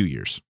could be 2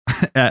 years.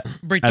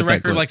 Break the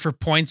record like for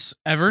points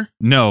ever?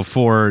 No,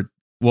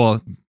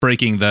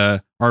 breaking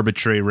the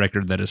arbitrary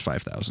record that is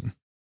 5,000.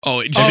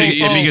 If he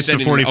gets to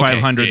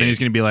 4,500, then he's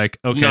going to be like,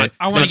 okay.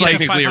 I want to get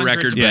technically a 500.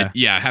 record, but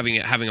having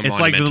a it's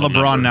like the LeBron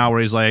number. now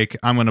where he's like,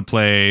 I'm going to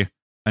play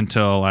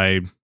until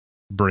I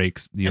break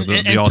the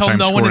until all-time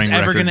no one is scoring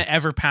ever record. going to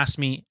ever pass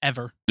me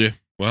ever. Yeah.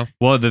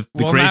 Well, the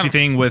crazy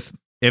thing with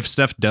if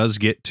Steph does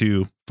get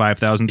to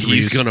 5,000 threes,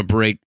 he's going to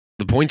break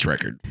the points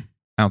record.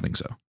 I don't think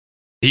so.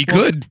 He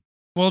could.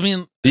 Well, I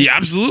mean, he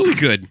absolutely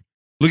could.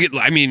 Look at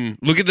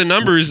the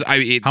numbers.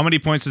 How many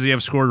points does he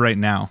have scored right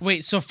now?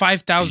 Wait, so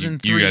 5,000 You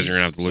threes. guys are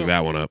gonna have to look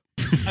that one up.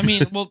 I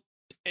mean, well,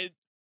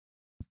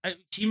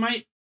 he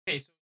might. Okay,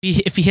 so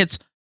if he hits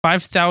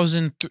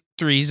 5,000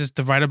 threes, it's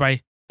divided by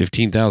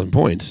 15,000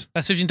 points.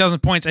 That's 15,000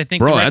 points. I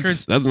think Bro, the record.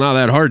 that's not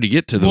that hard to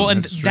get to. Well,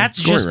 and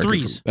that's just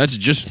threes. That's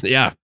just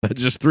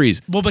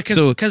threes. Well,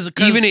 because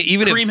even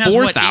at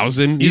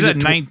 4,000, he's at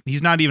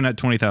he's not even at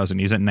 20,000.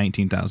 He's at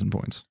 19,000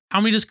 points.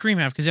 How many does Kareem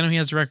have? Because I know he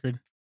has the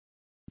record.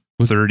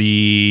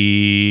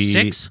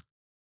 36.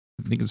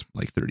 I think it's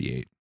like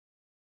 38.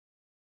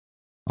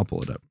 I'll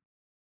pull it up.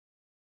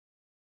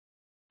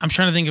 I'm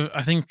trying to think of.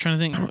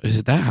 Is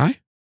it that high?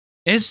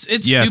 It's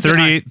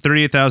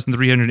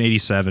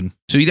 38,387.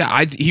 So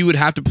he would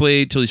have to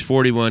play till he's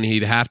 41.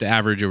 He'd have to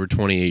average over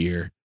 20 a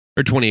year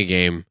or 20 a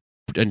game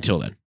until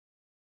then.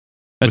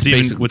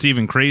 What's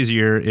even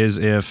crazier is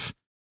if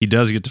he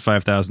does get to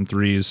 5,000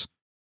 threes,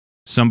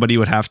 somebody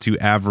would have to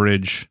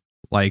average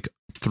like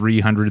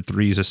 300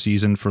 threes a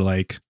season for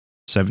like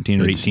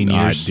 17 or 18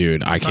 years.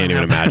 Dude, I can't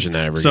even imagine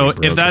that ever. So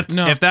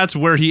if that's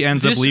where he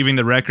ends up leaving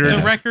the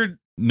record,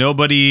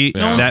 nobody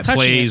that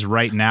plays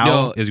right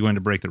now is going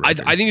to break the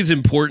record. I think it's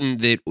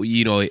important that,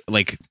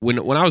 like when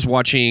I was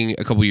watching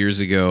a couple years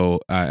ago,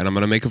 and I'm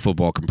going to make a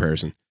football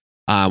comparison.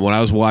 When I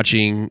was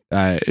watching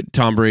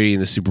Tom Brady in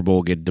the Super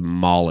Bowl get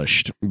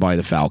demolished by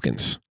the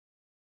Falcons,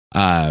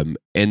 and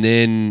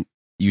then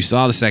you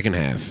saw the second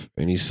half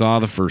and you saw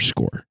the first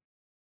score,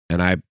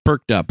 and I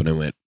perked up and I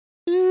went,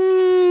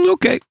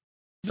 okay.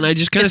 And I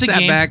just kind of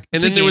sat back,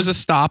 and then there was a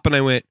stop, and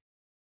I went,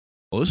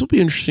 well, this will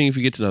be interesting if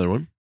he gets another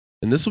one.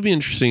 And this will be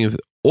interesting if,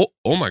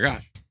 oh my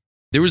gosh.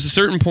 There was a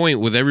certain point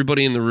with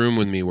everybody in the room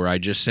with me where I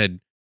just said,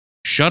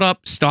 shut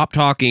up, stop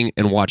talking,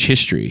 and watch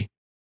history.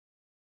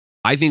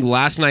 I think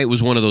last night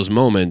was one of those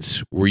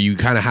moments where you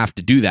kind of have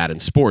to do that in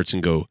sports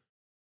and go,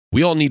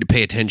 we all need to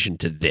pay attention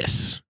to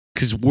this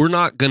because we're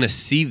not going to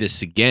see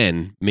this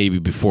again maybe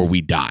before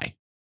we die.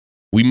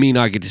 We may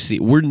not get to see,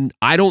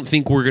 I don't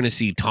think we're going to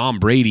see Tom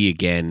Brady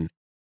again,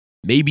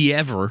 maybe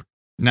ever.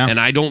 No. And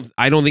I don't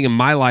think in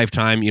my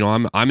lifetime,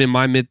 I'm in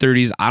my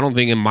mid-30s. I don't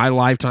think in my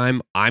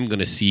lifetime I'm going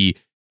to see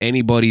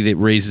anybody that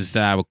raises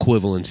that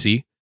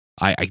equivalency.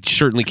 I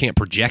certainly can't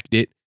project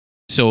it.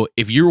 So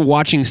if you're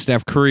watching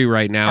Steph Curry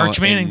right now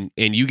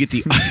and you get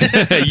the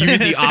you get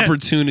the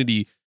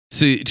opportunity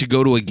to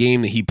go to a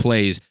game that he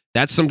plays,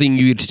 that's something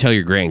you get to tell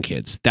your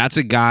grandkids. That's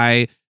a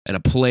guy and a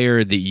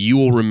player that you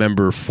will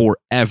remember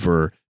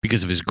forever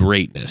because of his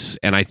greatness.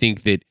 And I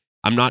think that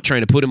I'm not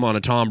trying to put him on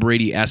a Tom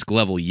Brady-esque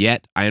level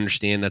yet. I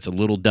understand that's a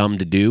little dumb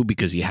to do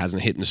because he has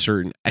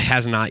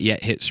not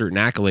yet hit certain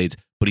accolades,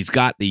 but he's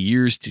got the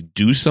years to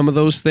do some of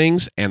those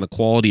things and the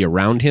quality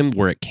around him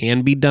where it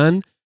can be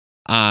done.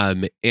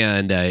 And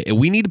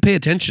we need to pay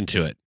attention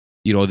to it.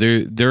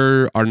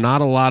 There are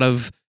not a lot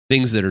of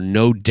things that are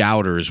no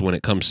doubters when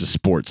it comes to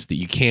sports that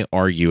you can't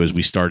argue, as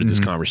we started this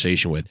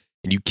conversation with.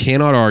 And you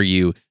cannot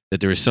argue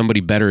that there is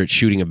somebody better at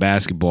shooting a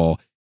basketball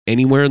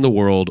anywhere in the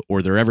world,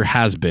 or there ever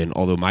has been,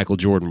 although Michael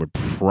Jordan would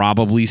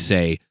probably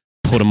say,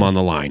 put him on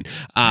the line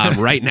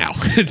right now.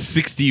 It's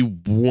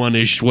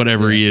 61-ish,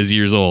 whatever he is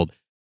years old.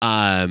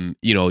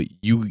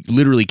 You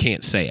literally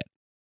can't say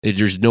it.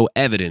 There's no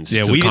evidence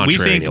to the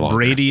contrary. We think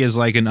Brady is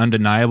like an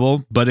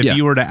undeniable, but if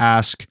you were to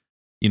ask,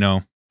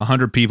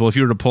 100 people, if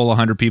you were to poll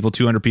 100 people,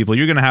 200 people,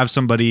 you're going to have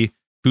somebody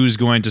who's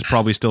going to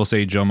probably still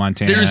say Joe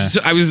Montana. There's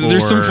some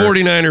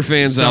 49er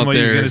fans out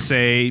there. Somebody's going to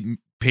say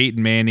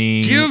Peyton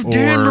Manning. Give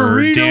Dan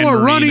Marino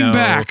a running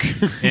back.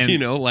 And,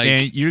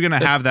 and you're going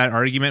to have that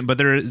argument, but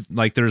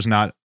there's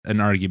not an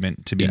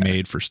argument to be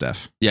made for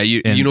Steph. Yeah,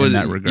 you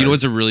know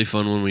what's a really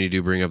fun one when you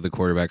do bring up the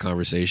quarterback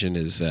conversation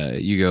is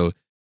you go,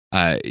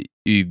 I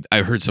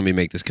heard somebody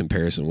make this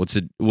comparison. What's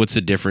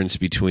the difference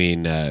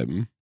between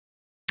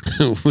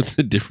what's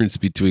the difference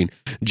between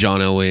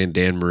John Elway and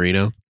Dan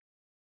Marino?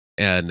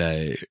 And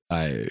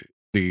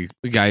the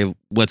guy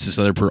lets this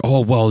other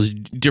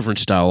different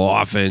style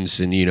of offense,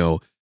 and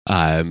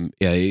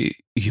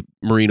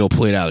Marino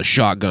played out of the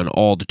shotgun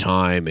all the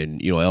time, and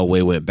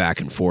Elway went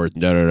back and forth,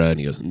 and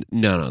he goes,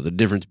 no, the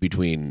difference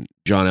between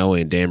John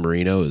Elway and Dan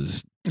Marino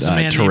is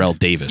Terrell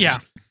Davis. Yeah.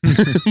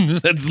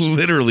 That's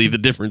literally the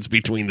difference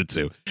between the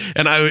two.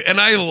 And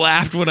I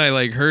laughed when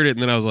I heard it,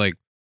 and then I was like,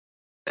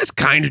 that's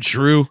kind of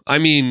true. I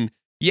mean,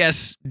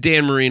 yes,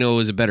 Dan Marino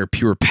is a better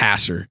pure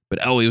passer, but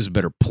Elway was a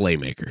better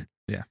playmaker.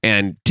 Yeah.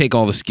 And take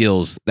all the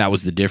skills, that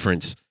was the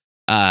difference.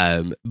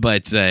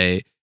 But and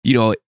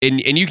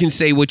you can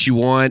say what you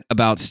want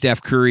about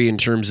Steph Curry in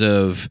terms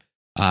of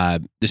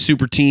the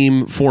super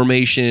team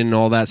formation,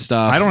 all that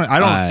stuff. I don't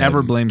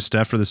ever blame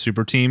Steph for the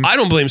super team. I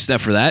don't blame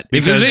Steph for that.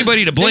 If there's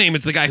anybody to blame,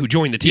 it's the guy who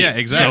joined the team. Yeah,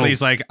 exactly. So,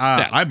 he's like,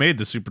 I made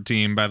the super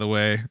team, by the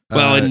way.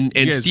 Well,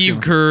 and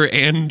Steve Kerr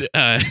and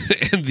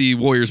the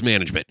Warriors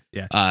management.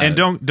 Yeah. And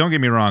don't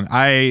get me wrong.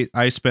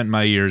 I spent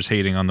my years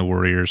hating on the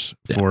Warriors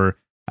for,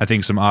 I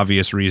think, some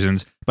obvious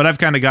reasons. But I've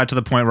kind of got to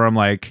the point where I'm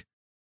like,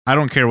 I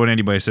don't care what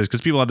anybody says,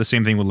 because people had the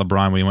same thing with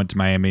LeBron when he went to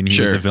Miami and he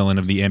was the villain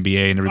of the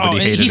NBA and everybody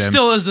hated him. He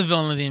still is the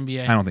villain of the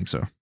NBA. I don't think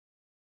so.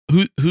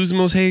 Who's the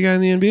most hated guy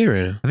in the NBA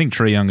right now? I think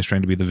Trae Young is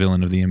trying to be the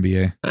villain of the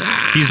NBA.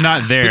 He's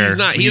not there. But he's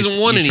not. He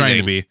hasn't won anything. He's trying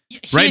to be.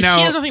 Right now,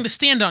 he has nothing to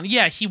stand on.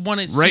 Yeah, he won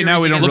it. Right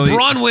now, we don't really.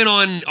 LeBron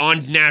went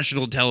on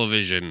national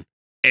television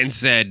and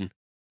said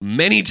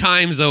many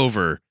times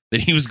over that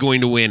he was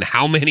going to win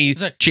how many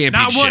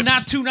championships? Not one,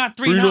 not two, not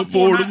three, not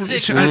four, not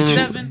six, not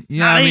seven.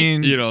 Yeah, I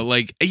mean,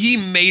 he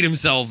made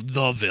himself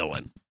the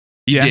villain.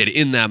 He Yeah. did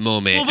in that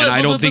moment, and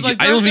I don't think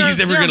he's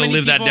ever going to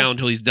live that down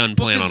until he's done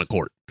playing on a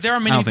court. There are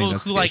many people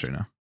who right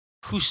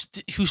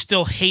who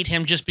still hate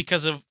him just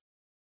because of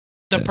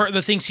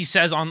the things he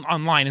says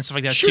online and stuff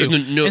like that too.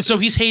 And so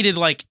he's hated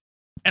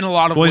in a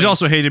lot of ways. Well, he's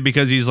also hated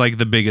because he's like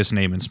the biggest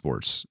name in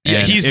sports. Yeah,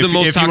 and he's the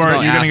most talked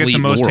about You're going to get the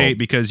most world. hate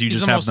because you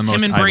just have the most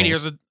him and Brady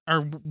eyeballs.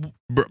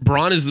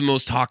 Braun is the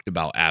most talked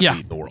about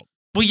athlete in the world.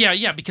 Well,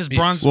 yeah, because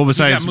Braun's besides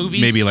he's got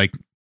movies. maybe like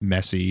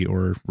Messi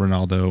or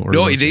Ronaldo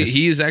or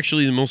he is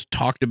actually the most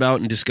talked about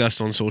and discussed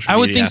on social media. I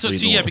would think so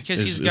athlete too. in the Yeah, world because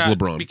is got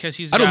LeBron. Because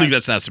he's. I don't think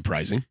that's that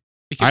surprising.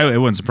 It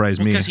wouldn't surprise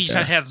me because he's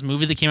had his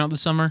movie that came out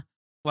this summer.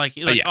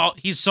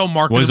 He's so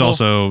marketable. Was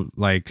also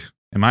in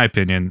my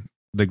opinion,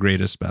 the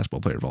greatest basketball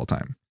player of all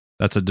time.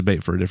 That's a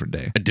debate for a different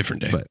day.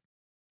 But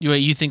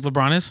you think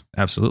LeBron is?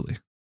 Absolutely.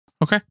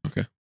 Okay.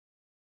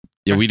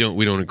 Yeah, we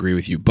don't agree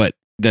with you, but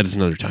that is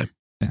another time.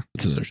 Yeah,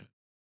 that's another time.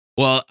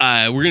 Well,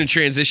 we're going to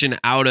transition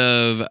out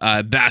of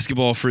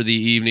basketball for the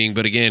evening,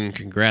 but again,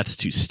 congrats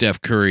to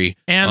Steph Curry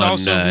and on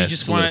also we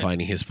just solidifying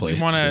his place.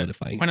 We want to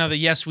point out that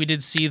yes, we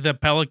did see the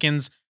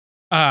Pelicans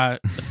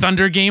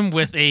Thunder game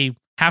with a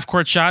half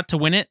court shot to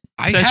win it.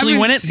 I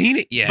haven't seen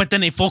it yet, but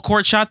then a full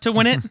court shot to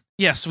win it.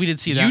 Yes, we did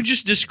see that. You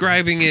just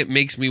describing it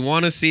makes me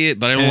want to see it,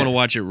 but I don't want to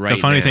watch it right now.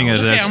 The funny thing is,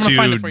 Okay, that's I'm gonna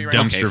find it two for you right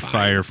now. dumpster Okay, fine.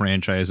 fire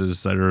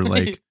franchises that are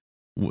like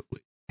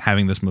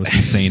having this most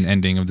insane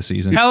ending of the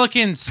season.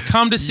 Pelicans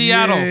come to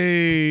Seattle.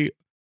 Yay.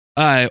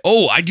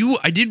 I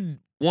did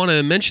want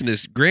to mention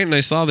this. Grant and I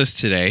saw this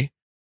today.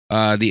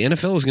 The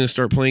NFL is going to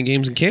start playing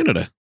games in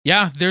Canada.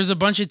 Yeah, there's a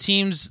bunch of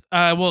teams.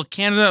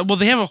 Canada. Well,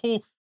 they have a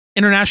whole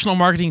international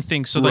marketing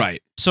thing. So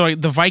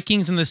the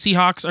Vikings and the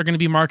Seahawks are going to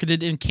be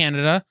marketed in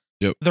Canada.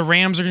 Yep. The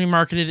Rams are going to be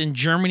marketed in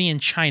Germany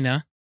and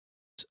China.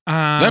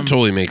 That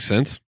totally makes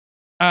sense.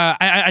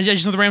 I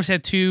just know the Rams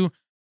had two.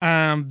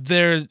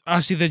 There's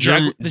obviously the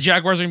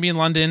Jaguars are going to be in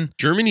London.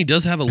 Germany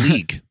does have a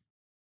league.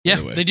 Yeah,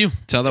 the way. they do.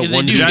 That's how that They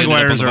one do. dude ended up on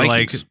Jaguars the are like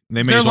Vikings.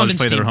 they may They're as well just London's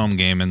play their team. home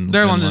game in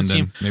They're in London's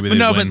London. team. Maybe But they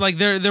no, win. but like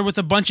they're with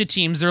a bunch of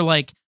teams. They're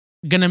like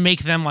gonna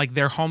make them like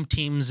their home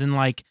teams and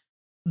like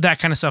that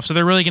kind of stuff. So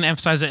they're really gonna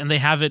emphasize it, and they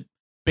have it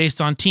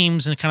based on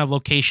teams and kind of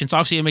locations.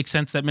 Obviously, it makes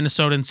sense that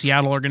Minnesota and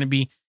Seattle are gonna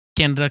be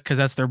Canada because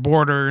that's their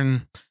border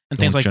and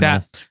things like General.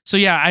 that. So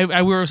yeah,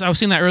 I was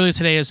seeing that earlier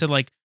today. I said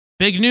like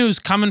big news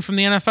coming from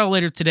the NFL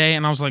later today,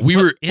 and I was like,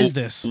 what is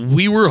this?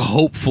 We were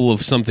hopeful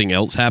of something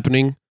else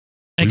happening.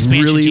 An We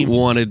expansion really team.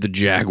 wanted the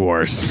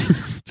Jaguars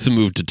to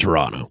move to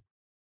Toronto.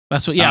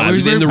 That's what. Yeah,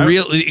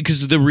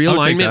 because the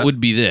realignment that. would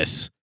be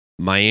this: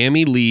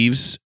 Miami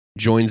leaves,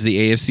 joins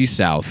the AFC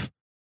South,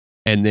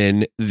 and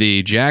then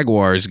the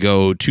Jaguars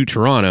go to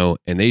Toronto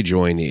and they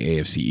join the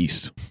AFC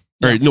East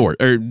or North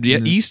or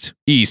East.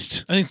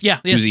 I think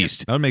It was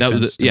East. That would make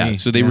sense. to me.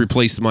 So they Yeah.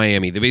 replaced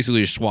Miami. They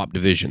basically just swapped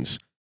divisions.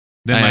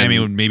 Then Miami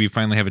would maybe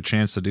finally have a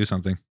chance to do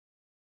something.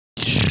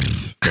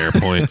 Fair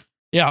point.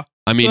 Yeah.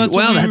 I mean, So that's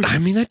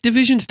what that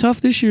division's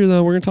tough this year,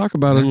 though. We're gonna talk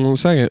about it in a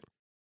second.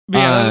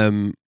 But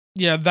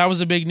yeah, that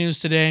was a big news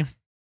today.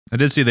 I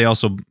did see they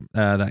also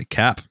that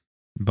cap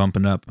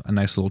bumping up a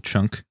nice little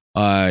chunk.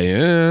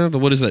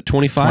 What is that?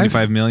 25?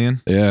 25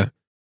 million. Yeah.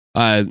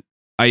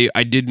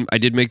 I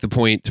did make the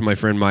point to my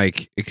friend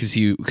Mike because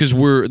the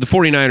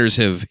 49ers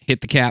have hit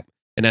the cap,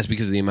 and that's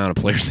because of the amount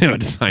of players they had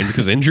to sign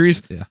because of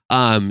injuries.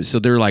 Yeah. So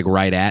they're like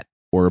right at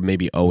or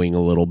maybe owing a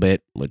little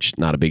bit, which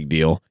not a big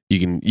deal. You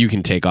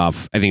can take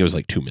off. I think it was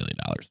like $2 million.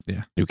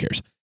 Yeah. Who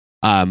cares?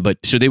 But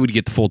so they would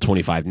get the full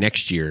 25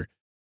 next year.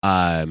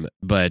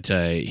 But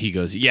he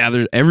goes,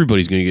 yeah,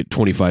 everybody's going to get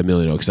 25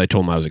 million because I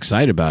told him I was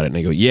excited about it, and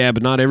I go, yeah,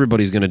 but not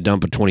everybody's going to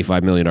dump a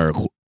 $25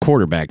 million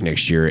quarterback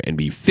next year and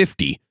be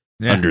 50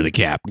 under the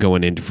cap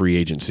going into free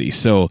agency.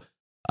 So,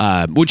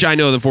 which I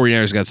know the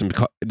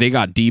 49ers they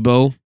got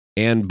Debo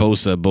and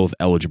Bosa both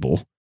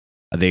eligible.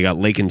 They got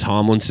Laken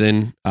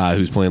Tomlinson,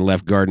 who's playing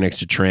left guard next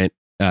to Trent,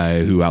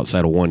 who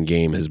outside of one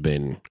game has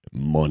been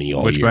money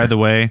all year. Which, by the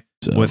way,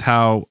 So- with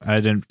how I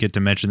didn't get to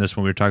mention this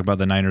when we were talking about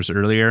the Niners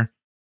earlier,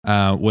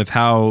 with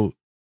how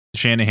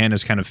Shanahan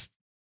is kind of,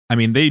 I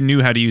mean, they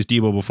knew how to use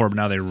Debo before, but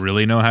now they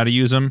really know how to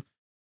use him.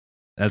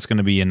 That's going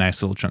to be a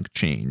nice little chunk of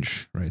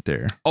change right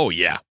there. Oh,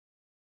 yeah.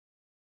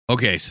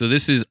 Okay, so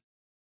this is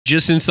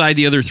just inside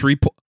the other 3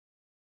 points.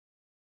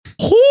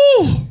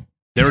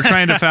 They were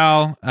trying to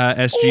foul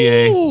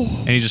SGA,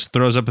 and he just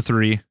throws up a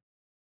 3,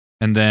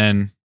 and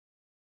then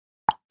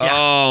Yeah.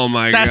 Oh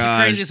my god, That's the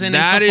craziest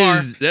inning so far.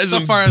 That's So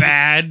some far,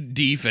 bad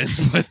defense.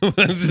 By the way.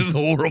 That's just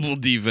horrible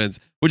defense,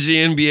 which the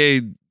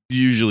NBA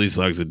usually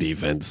sucks at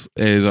defense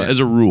as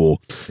a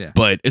rule. Yeah.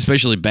 But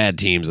especially bad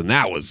teams, and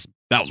that was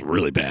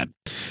really bad.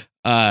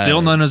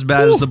 still none as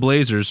bad as the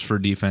Blazers for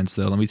defense,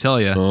 though. Let me tell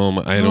you. I don't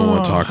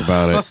want to talk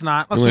about it. Let's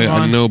not. Let's move I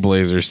on. know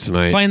Blazers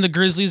tonight. Playing the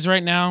Grizzlies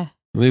right now.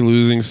 Are they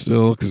losing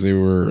still? Because they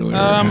were earlier.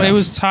 It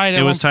was tied.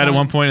 It was tied at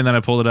one point, and then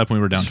I pulled it up, and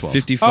we were down 12.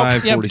 55,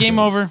 Oh, yep, 47. game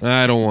over.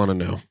 I don't want to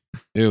know.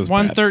 It was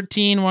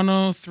 113,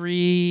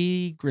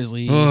 103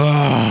 Grizzlies.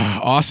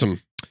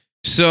 Awesome.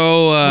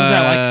 So What was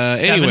that, like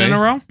 7 anyway, in a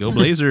row? Go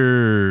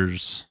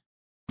Blazers.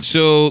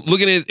 So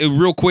looking at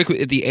real quick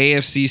at the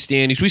AFC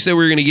standings, we said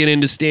we were going to get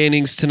into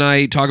standings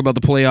tonight, talk about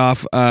the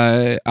playoff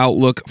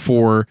outlook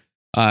for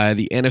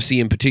the NFC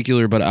in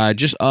particular, but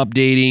just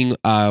updating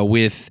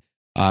with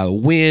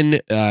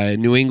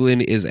New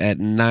England is at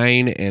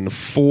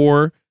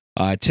 9-4.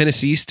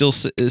 Tennessee still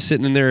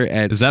sitting in there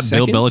at Is that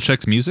second. Bill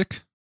Belichick's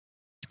music?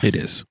 It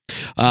is.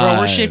 Bro,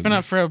 we're shaping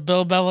up for a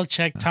Bill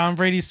Belichick, Tom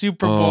Brady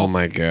Super Bowl. Oh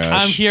my gosh.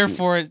 I'm here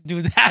for it,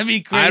 dude. That'd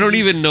be crazy. I don't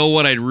even know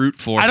what I'd root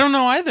for. I don't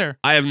know either.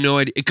 I have no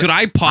idea. Could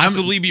I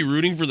possibly be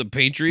rooting for the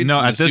Patriots? No,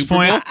 in at the this Super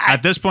point,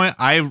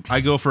 Bowl? I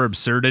go for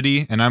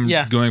absurdity, and I'm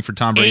Yeah. going for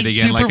Tom Brady 8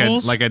 again, Super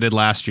Bowls? like I did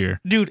last year.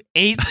 Dude,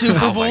 8 Super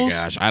Oh Bowls? my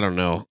gosh, I don't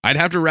know. I'd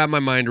have to wrap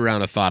my mind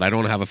around a thought. I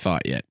don't have a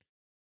thought yet.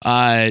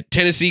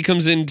 Tennessee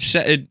comes in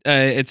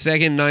at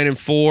second,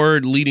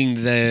 9-4, leading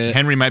the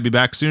Henry might be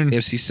back soon.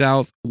 AFC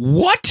South.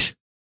 What?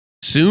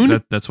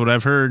 Soon? That's what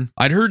I've heard.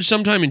 I'd heard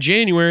sometime in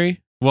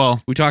January.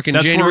 Well, We talking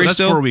that's January that's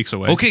still? 4 weeks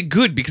away. Okay,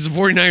 good, because the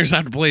 49ers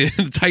have to play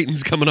the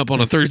Titans coming up on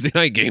a Thursday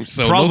night game.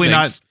 So probably no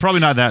not. thanks. Probably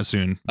not that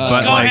soon. Let's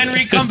but go, like,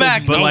 Henry. Come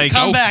back. but like-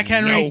 Come back,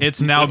 Henry. No.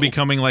 it's now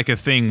becoming like a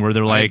thing where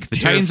they're like, the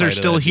Titans are terrified of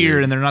still that here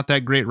dude. and they're not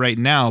that great right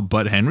now,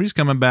 but Henry's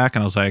coming back,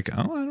 and I was like,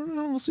 oh, I don't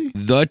know. we'll see.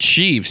 The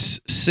Chiefs,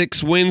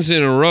 6 wins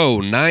in a row,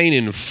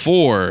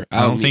 9-4.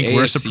 I don't think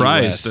we're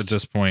surprised at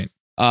this point.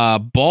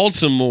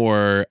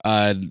 Baltimore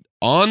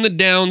on the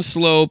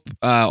downslope.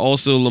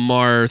 Also,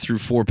 Lamar threw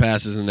 4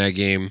 passes in that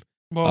game.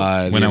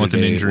 Well, went out with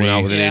an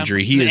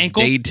injury. He is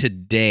day to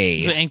day.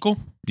 Is it ankle?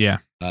 Yeah.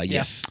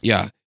 Yes.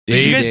 Yeah.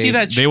 Did you guys see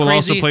that? They will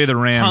also play the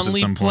Rams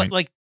Huntley at some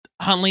point.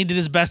 Huntley did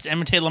his best to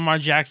imitate Lamar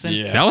Jackson.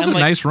 Yeah. That was a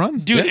nice run,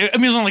 dude. Yeah. I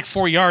mean, it was only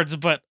 4 yards,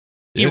 but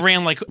he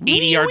ran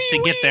 80 yards to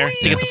get there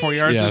to get the 4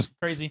 yards. Yeah. It was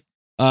crazy.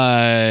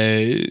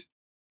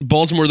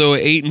 Baltimore though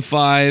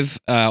 8-5,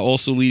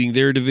 also leading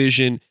their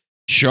division.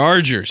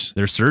 Chargers,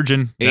 they're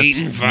surging.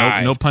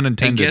 8-5. No pun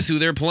intended. And guess who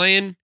they're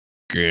playing?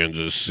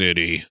 Kansas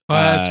City.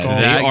 Let's go.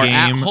 They That are game-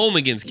 at home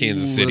against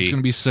Kansas City. It's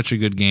going to be such a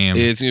good game.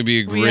 It's going to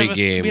be a great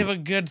game. We have a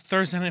good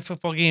Thursday night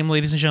football game,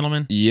 ladies and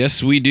gentlemen.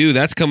 Yes, we do.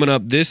 That's coming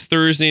up this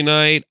Thursday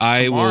night.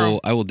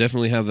 Tomorrow. I will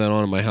definitely have that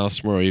on in my house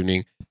tomorrow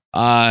evening.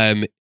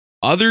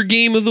 Other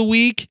game of the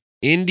week,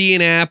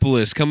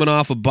 Indianapolis coming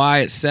off a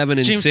bye at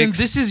 7-6. Jameson,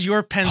 this is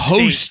your Penn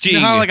State. Hosting.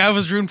 You know how I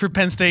was rooting for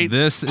Penn State.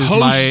 This is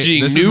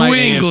Hosting this New is my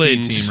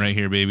England. AFC team right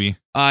here, baby.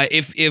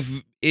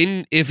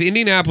 If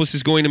Indianapolis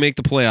is going to make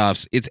the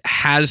playoffs, it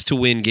has to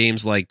win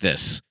games like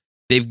this.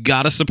 They've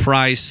got to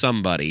surprise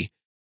somebody.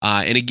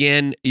 And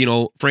again,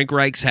 Frank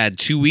Reich's had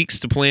 2 weeks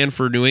to plan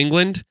for New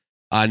England.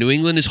 New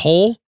England is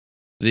whole.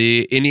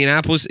 The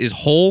Indianapolis is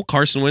whole.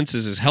 Carson Wentz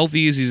is as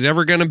healthy as he's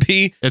ever going to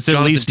be. It's at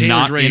Jonathan least Taylor's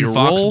not ready in to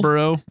roll.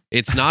 Foxborough.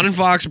 It's not in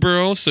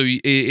Foxborough, so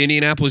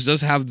Indianapolis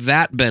does have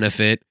that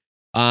benefit.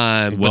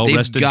 But they've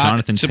Well-rested got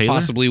Jonathan to Taylor.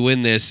 possibly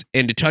win this.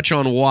 And to touch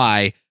on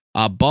why,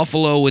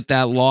 Buffalo with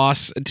that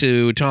loss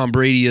to Tom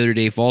Brady the other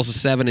day falls to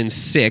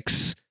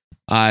 7-6.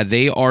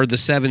 They are the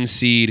 7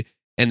 seed,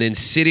 and then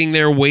sitting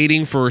there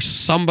waiting for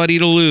somebody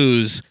to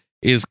lose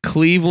is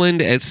Cleveland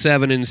at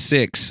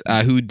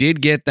 7-6, who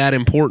did get that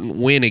important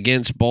win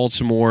against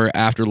Baltimore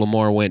after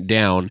Lamar went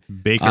down.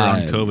 Baker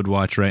on COVID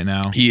watch right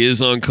now. He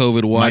is on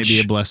COVID watch. Might be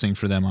a blessing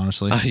for them,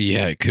 honestly.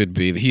 Yeah, it could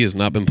be. He has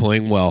not been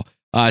playing well.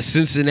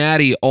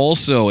 Cincinnati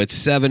also at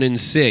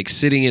 7-6,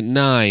 sitting at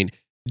 9.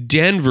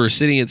 Denver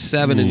sitting at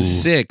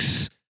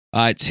 7-6,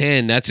 at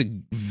 10. That's a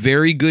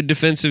very good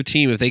defensive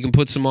team if they can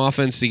put some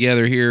offense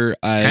together here.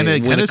 Kind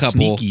win a of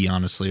couple. sneaky,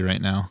 honestly, right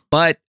now.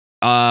 But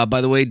by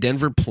the way,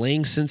 Denver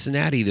playing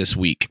Cincinnati this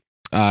week.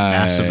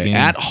 Massive game.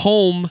 At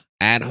home.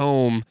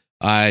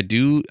 I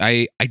do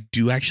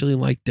actually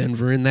like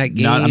Denver in that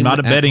game. I'm not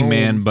a at betting home.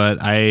 man, but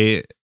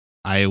I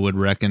would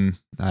reckon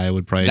I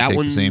would probably That take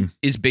one the same.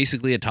 is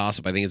basically a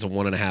toss-up. I think it's a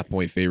 1.5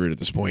 point favorite at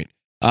this point.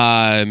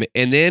 And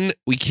then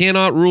we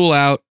cannot rule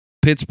out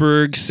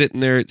Pittsburgh sitting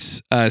there at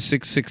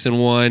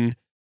 6-1.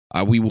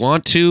 We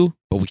want to,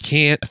 but we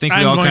can't. I think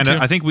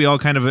we all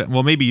kind of.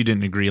 Well, maybe you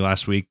didn't agree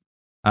last week,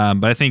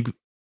 but I think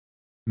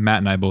Matt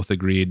and I both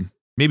agreed.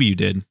 Maybe you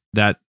did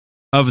that.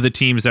 Of the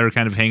teams that are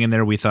kind of hanging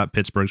there, we thought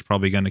Pittsburgh's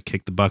probably going to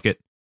kick the bucket.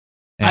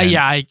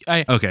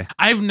 Okay.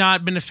 I've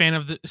not been a fan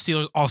of the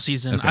Steelers all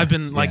season. Okay. I've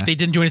been they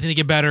didn't do anything to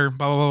get better.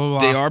 Blah blah blah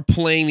blah. They are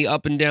playing the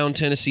up and down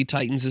Tennessee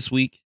Titans this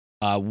week.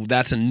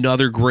 That's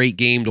another great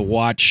game to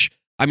watch.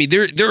 I mean,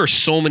 there are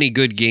so many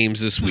good games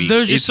this week.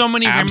 There's just It's so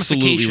many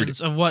absolutely ramifications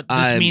of what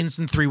this means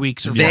in 3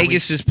 weeks or 4 Vegas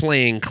weeks. is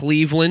playing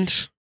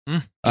Cleveland.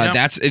 Yeah.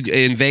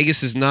 And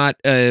Vegas is not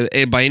by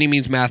any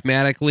means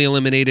mathematically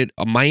eliminated.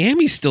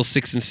 Miami's still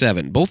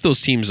 6-7. Both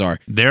those teams are.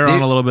 They're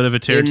on a little bit of a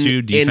tear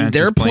too. Defense and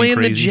they're is playing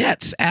the crazy.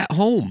 Jets at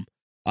home.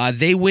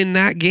 They win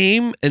that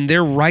game, and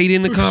they're right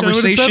in the They're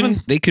conversation.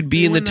 7-7. They could be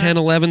They in the win that.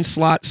 10-11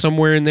 slot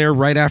somewhere in there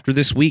right after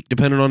this week,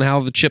 depending on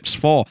how the chips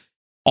fall.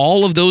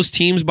 All of those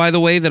teams, by the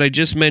way, that I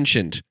just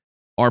mentioned,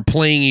 are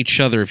playing each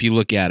other if you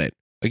look at it.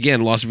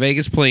 Again, Las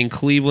Vegas playing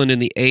Cleveland in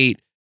the 8.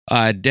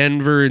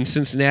 Denver and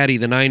Cincinnati,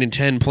 the 9 and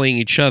 10, playing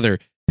each other.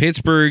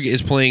 Pittsburgh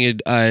is playing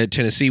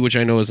Tennessee, which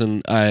I know is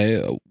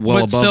well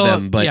above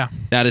them, but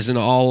that is an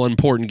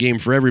all-important game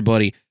for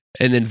everybody.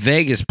 And then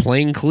Vegas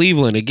playing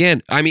Cleveland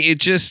again. I mean, it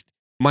just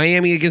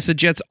Miami against the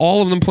Jets.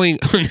 All of them playing,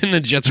 and then the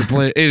Jets are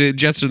playing. The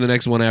Jets are the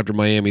next one after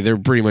Miami. They're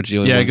pretty much the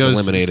only ones it goes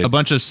eliminated. a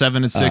bunch of 7-6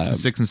 and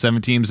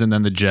 6-7 teams, and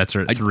then the Jets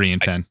are at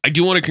 3-10. I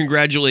do want to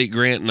congratulate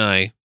Grant and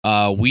I.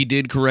 We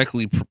did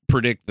correctly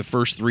predict the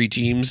first 3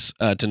 teams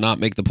to not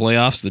make the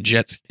playoffs. The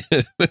Jets,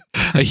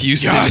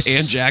 Houston,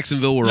 and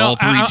Jacksonville were all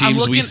 3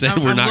 teams we said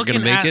we're not going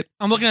to make it.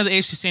 I'm looking at the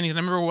AFC standings,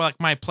 and I remember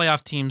my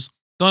playoff teams.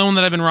 The only one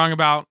that I've been wrong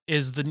about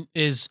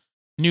is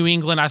New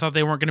England. I thought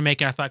they weren't going to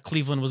make it. I thought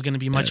Cleveland was going to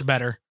be much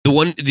better. The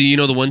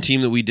one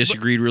team that we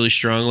disagreed really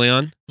strongongly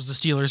on It was the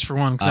Steelers for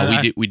one.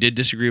 we did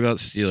disagree about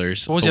the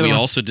Steelers. What was but the other we one?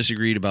 also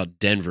disagreed about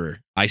Denver.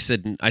 I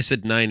said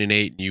 9 and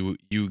 8. And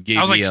you gave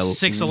I was me like a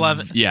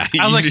 6-11. Yeah,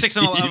 I was like you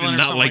 6-11 did or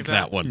not something like like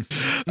that one.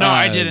 No,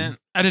 I didn't.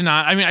 I did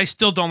not. I mean, I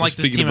still don't like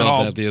this team at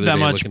all that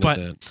much.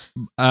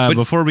 But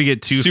before we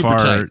get too super far,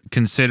 tight.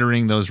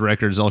 considering those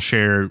records, I'll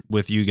share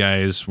with you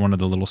guys one of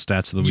the little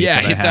stats of the week. Yeah,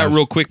 that I hit that have.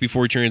 real quick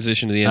before we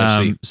transition to the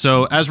NFC.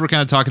 So as we're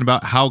kind of talking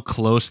about how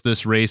close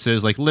this race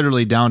is, like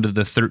literally down to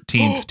the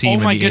 13th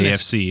team my in the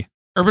goodness. AFC.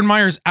 Urban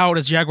Meyer's out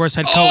as Jaguars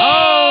head coach.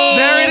 Oh,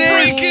 there it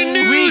is. breaking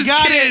news, We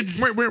got it.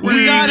 kids. We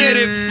We got did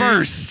it. it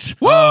first.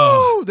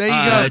 Woo! There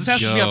you go. This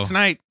has to be Joe. up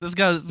tonight. This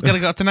guy's got to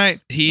go out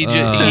tonight. He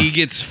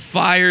gets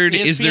fired.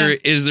 ESPN.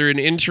 Is there an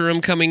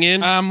interim coming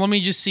in? Let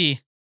me just see.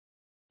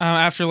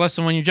 After less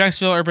than 1 year,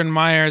 Jacksonville, Urban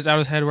Meyer is out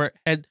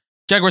as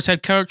Jaguars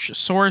head coach.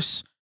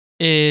 Source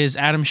is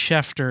Adam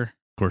Schefter. Of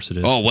course it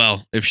is. Oh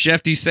well, if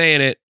Shefty's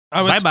saying it.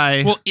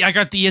 Bye-bye. Well, I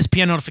got the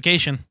ESPN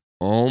notification.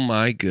 Oh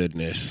my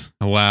goodness.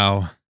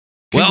 Wow.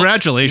 Well,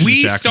 Congratulations,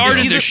 we Jacksonville.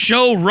 started the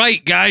show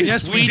right, guys.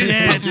 Yes, we did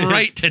did. something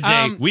right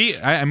today.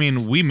 I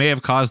mean, we may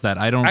have caused that.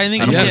 I don't I think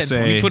want we to did.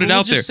 say. We put it We'll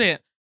out just there.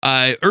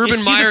 say it. Urban Is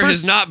he the Meyer has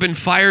first- not been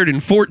fired in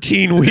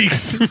 14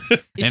 weeks.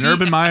 And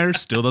Urban Meyer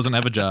still doesn't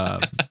have a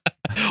job.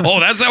 Oh,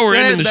 that's how we're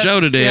Yeah, ending the show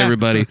today, yeah.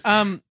 everybody.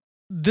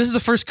 This is the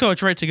first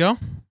coach, right, to go?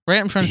 Right?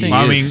 I'm trying to think.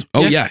 Well, I He mean, is.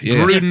 Oh yeah.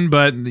 Gruden,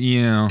 but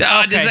you know,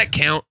 Does Okay. that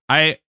count?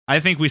 I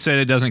think we said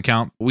it doesn't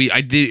count.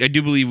 I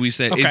do believe we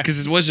said Okay.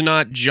 because it was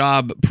not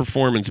job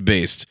performance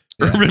based.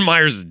 Urban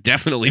Meyer's is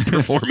definitely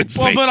performance based.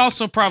 Well, but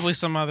also probably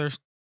some others.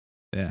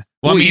 Yeah.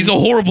 Well, I mean, he's a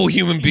horrible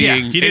human Yeah. being,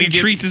 He and didn't he get-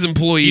 treats his he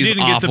employees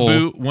didn't awful. get the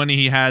boot when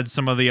he had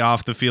some of the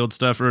off the field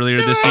stuff earlier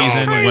this Dude,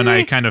 season crazy. when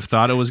I kind of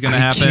thought it was going to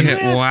happen.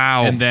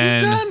 Wow. And He's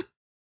then done.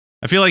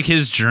 I feel like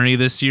his journey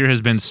this year has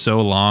been so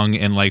long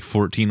and like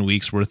 14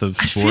 weeks worth of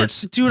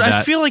sports. I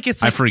that feel like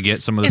it's I like,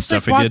 forget some of the it's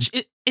stuff like he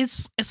did.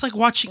 it's like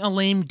watching a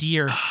lame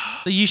deer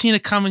that you just need to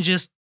come and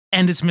just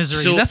end its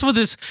misery. So- that's what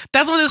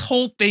this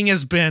whole thing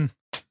has been.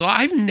 So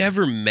I've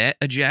never met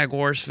a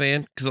Jaguars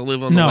fan because I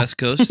live on No. the West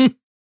Coast.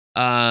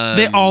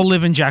 They all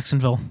live in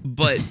Jacksonville.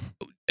 but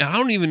I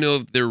don't even know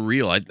if they're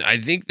real. I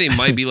think they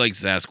might be like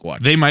Sasquatch.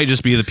 They might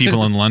just be the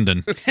people in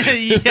London,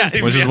 yeah.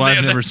 which is why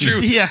I've never that's seen. true.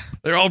 Yeah.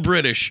 They're all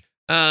British.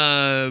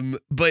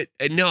 But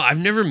no, I've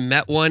never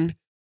met one.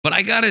 But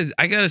I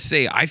gotta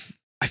say, I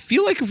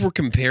feel like if we're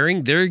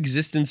comparing, their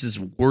existence is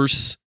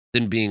worse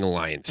than being a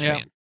Lions Yeah.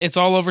 fan. It's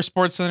all over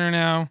Sports Center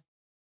now.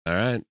 All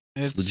right,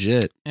 it's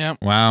legit. Yeah.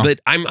 Wow. But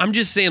I'm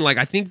just saying, like,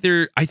 I think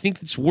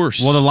it's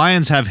worse. Well, the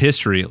Lions have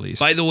history at least.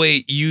 By the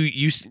way,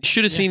 you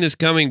should have seen this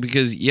coming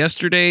because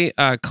yesterday,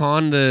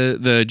 Khan,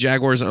 the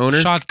Jaguars owner,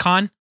 Shad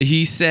Khan.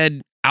 he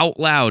said out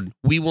loud,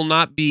 "We will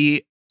not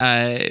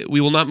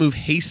move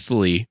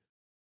hastily."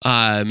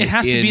 It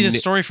has to be the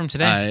story from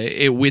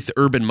today. with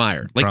Urban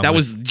Meyer. Like that Probably.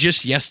 was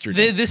just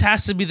yesterday. This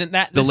has to be the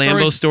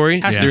Lambeau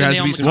story. has to There be has the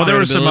to be nail- some. well, there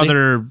was some credibility.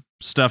 other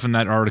stuff in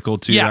that article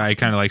too. Yeah. That I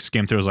kind of like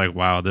skimmed through. I was like,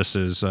 wow, this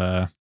is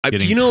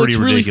getting You know what's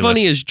pretty really ridiculous.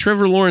 funny is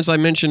Trevor Lawrence, I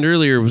mentioned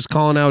earlier, was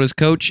calling out his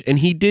coach, and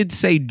he did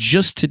say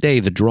just today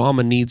the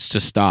drama needs to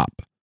stop.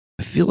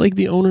 I feel like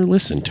the owner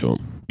listened to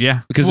him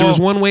yeah. because there was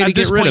one way to at get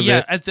this rid point,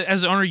 of it.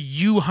 As an owner,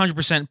 you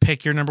 100%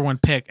 pick your number one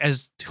pick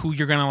as who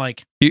you're gonna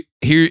like.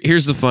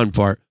 Here's the fun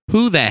part.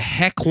 Who the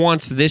heck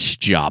wants this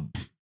job?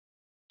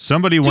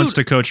 Somebody wants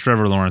Dude. to coach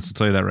Trevor Lawrence. I'll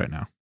tell you that right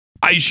now.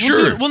 I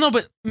sure. Well, no,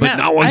 but But Matt,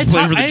 not one's I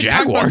playing for the I had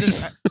talked about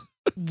Jaguars. this.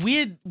 We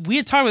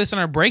had talked about this in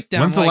our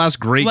breakdown. When's the last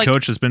great like-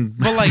 coach has been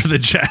but like- for the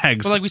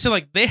Jags? But like we said,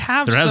 like they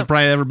have there hasn't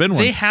probably ever been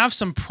one. they have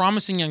some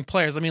promising young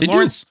players. I mean, They do.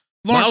 Lawrence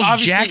Miles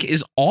obviously Jack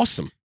is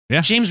awesome.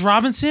 James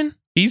Robinson.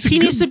 He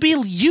Needs to be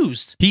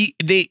used.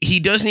 He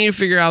does need to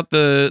figure out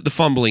the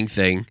fumbling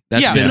thing.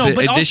 That's yeah, been no,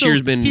 but this also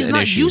year's been he's an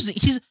not issue.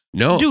 using.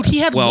 No, Dude, he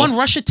had well, one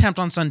rush attempt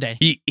on Sunday.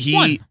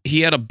 One.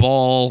 He had a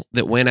ball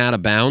that went out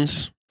of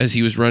bounds as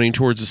he was running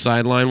towards the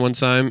sideline one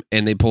time,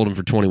 and they pulled him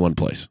for 21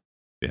 plays.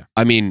 Yeah.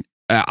 I mean,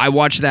 I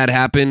watched that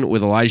happen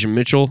with Elijah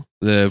Mitchell,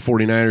 the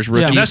 49ers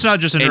rookie. and that's not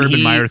just an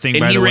Urban Meyer thing,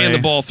 and by he the way. ran the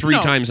ball 3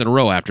 No. times in a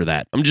row after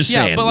that. I'm just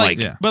saying, but like,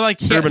 Yeah. but like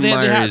Urban they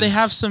Meyer they is-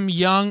 have some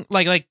young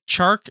like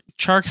Chark.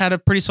 Chark had a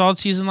pretty solid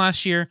season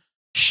last year.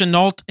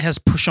 Chenault has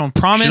shown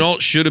promise. Chenault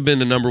should have been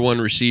the number one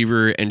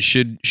receiver and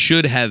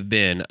should have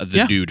been the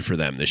Yeah. dude for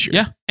them this year.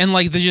 Yeah, and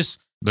like they just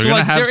They're so, gonna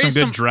like, have there some is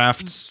good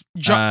drafts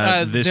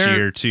this their-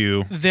 year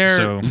too. Their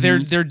So- their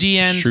Mhm. their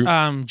It's true.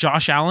 DN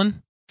Josh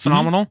Allen,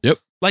 phenomenal. Yep.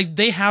 Like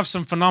they have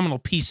some phenomenal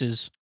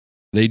pieces.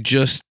 They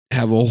just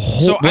have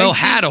So I think-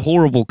 had a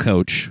horrible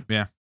coach.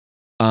 Yeah.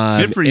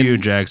 Good for and you,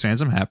 Jags fans.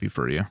 I'm happy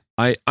for you.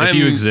 I'm,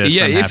 you exist,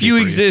 yeah. I'm if happy you for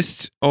you.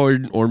 exist,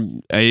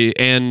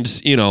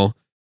 and you know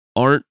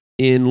aren't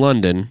in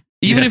London,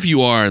 even Yeah. if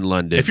you are in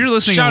London, If you're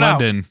listening Shout in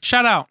out. London,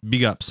 Shout out.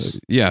 big ups.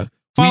 yeah,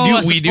 Follow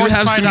us we at do have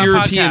some Sportsify.podcast.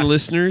 European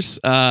listeners.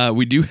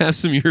 We do have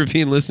some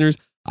European listeners.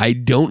 I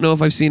don't know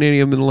if I've seen any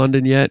of them in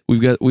London yet.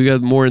 We've got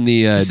more in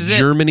the This is it.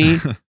 Germany,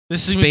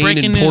 This is me Spain,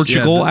 breaking and news.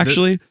 Portugal. Yeah,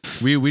 Actually,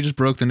 We just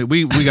broke the new.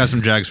 We got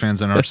some Jags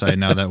fans on our side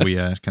now that we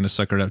kind of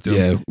suckered up to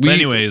yeah. them. But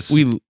anyways,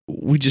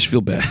 we just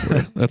feel bad for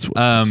it. That's what.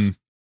 it is.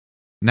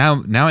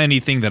 now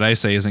anything that I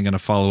say isn't going to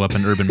follow up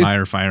an Urban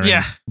Meyer firing.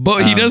 Yeah.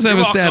 But he does have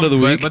you're a stat welcome. of the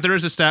week. But there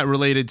is a stat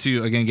related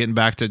to, again, getting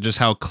back to just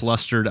how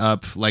clustered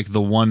up like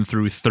the 1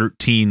 through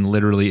 13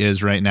 literally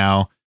is right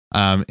now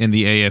in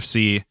the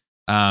AFC.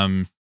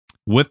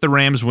 With the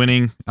Rams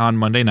winning on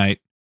Monday night,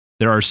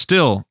 there are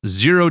still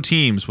 0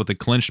 teams with a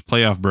clinched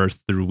playoff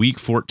berth through week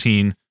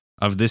 14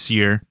 of this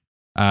year.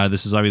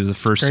 This is obviously the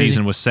first Crazy.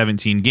 season with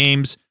 17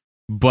 games,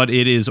 but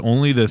it is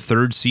only the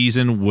third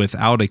season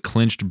without a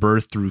clinched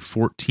berth through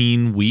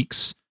 14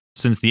 weeks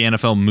since the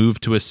NFL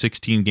moved to a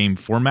 16-game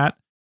format,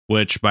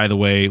 which, by the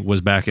way,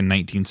 was back in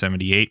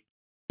 1978.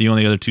 The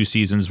only other 2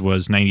 seasons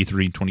was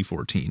 93 and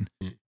 2014.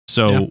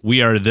 So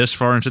we are this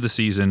far into the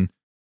season.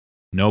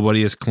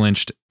 Nobody has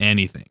clinched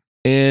anything.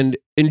 And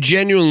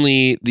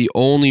genuinely, the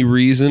only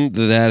reason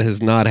that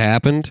has not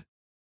happened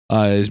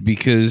is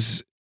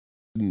because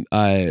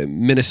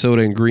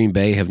Minnesota and Green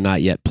Bay have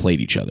not yet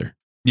played each other.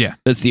 Yeah.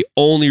 That's the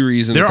only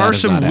reason. There that are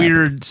has some not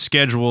weird happened.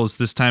 schedules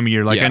this time of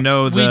year. Like, Yeah. I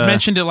know We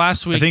mentioned it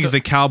last week. I think the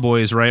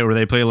Cowboys, right, where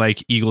they play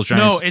like Eagles,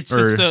 Giants. No, it's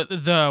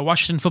the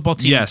Washington football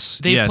team. Yes,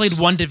 They've yes. played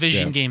one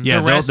division game.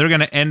 Yeah, The rest, they're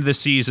going to end the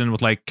season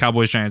with like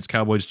Cowboys, Giants,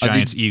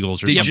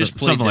 Eagles, or They something, just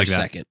played something their like that.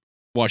 second.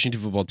 Washington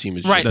football team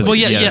is right. just Well,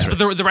 yeah, yes, that's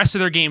but the rest of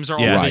their games are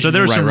all Yeah, division. so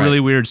there's some Right. really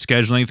weird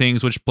scheduling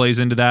things which plays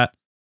into that.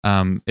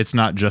 It's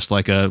not just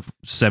like a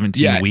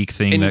 17-week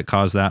thing and- that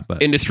caused that,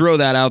 but And to throw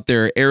that out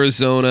there,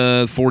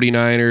 Arizona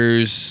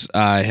 49ers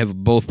have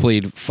both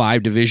played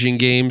 5 division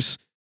games.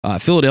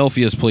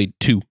 Philadelphia's played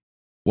 2.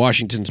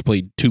 Washington's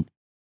played 2.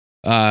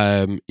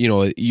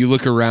 You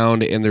look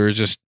around and there's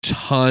just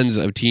tons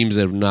of teams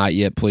that have not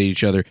yet played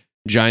each other.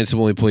 Giants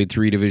have only played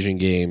 3 division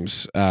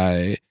games.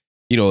 That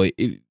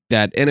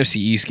NFC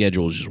East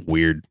schedule is just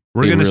weird.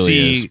 we're It going to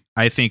really see, is.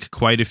 I think,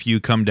 quite a few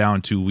come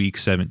down to week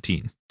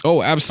 17.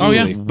 Oh,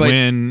 absolutely.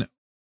 Win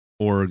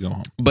or go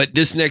home. But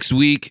this next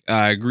week,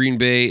 Green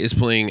Bay is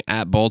playing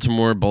at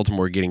Baltimore.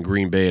 Baltimore getting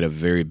Green Bay at a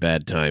very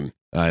bad time,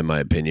 in my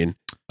opinion.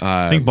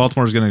 I think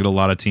Baltimore's going to get a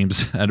lot of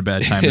teams at a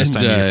bad time this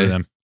time of year for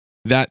them.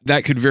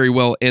 That could very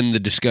well end the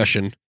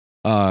discussion.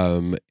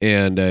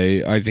 And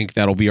I think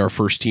that'll be our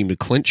first team to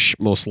clinch,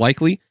 most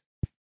likely,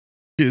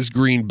 is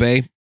Green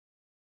Bay.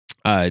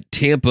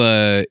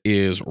 Tampa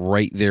is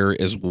right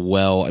there as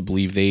well. I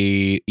believe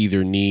they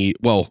either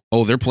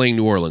they're playing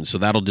New Orleans, so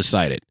that'll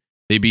decide it.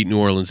 They beat New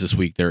Orleans this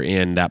week. They're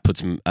in. That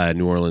puts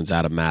New Orleans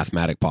out of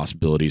mathematic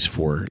possibilities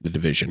for the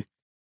division.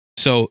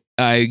 So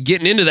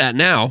getting into that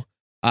now,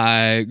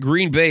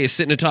 Green Bay is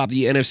sitting atop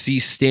the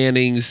NFC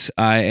standings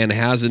and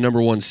has the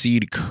number 1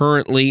 seed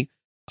currently.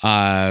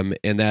 And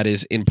that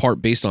is in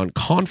part based on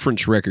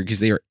conference record because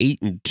they are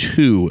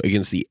 8-2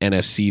 against the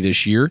NFC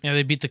this year. Yeah,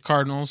 they beat the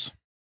Cardinals.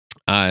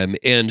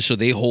 And so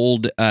they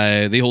hold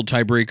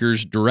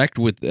tiebreakers direct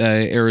with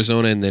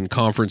Arizona, and then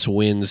conference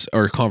wins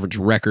or conference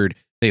record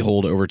they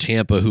hold over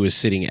Tampa, who is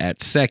sitting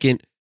at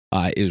second,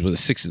 is with a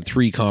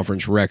 6-3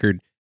 conference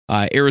record.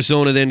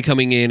 Arizona then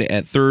coming in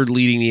at third,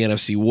 leading the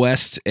NFC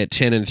West at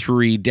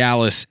 10-3.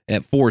 Dallas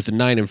at fourth and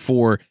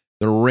 9-4.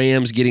 The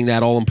Rams getting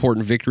that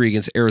all-important victory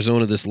against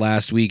Arizona this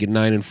last week at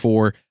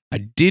 9-4. I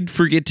did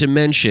forget to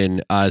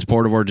mention, as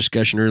part of our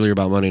discussion earlier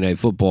about Monday Night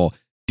Football,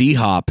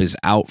 D-Hop is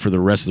out for the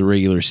rest of the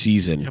regular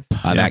season. Yep.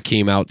 That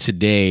came out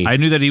today. I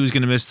knew that he was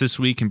going to miss this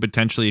week and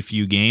potentially a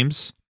few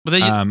games. But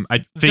they I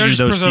they're figured just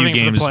those few preserving for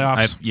the games.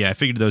 playoffs. I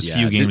figured those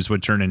few games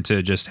would turn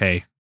into just,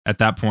 hey, at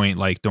that point,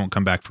 like, don't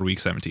come back for week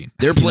 17.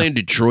 They're playing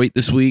Detroit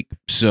this week,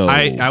 so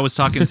I was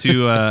talking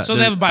to So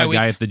they have a bye week.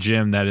 guy at the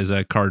gym that is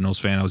a Cardinals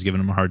fan. I was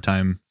giving him a hard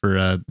time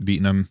for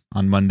beating him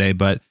on Monday,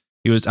 but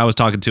I was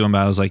talking to him.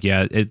 I was like,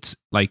 yeah, it's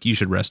like you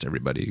should rest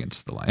everybody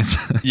against the Lions.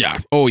 yeah,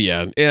 oh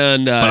yeah,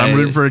 and But I'm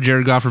rooting for a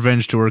Jared Goff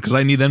revenge tour because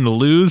I need them to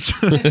lose,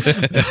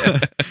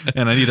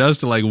 and I need us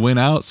to like win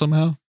out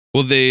somehow.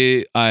 Well,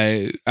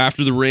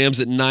 after the Rams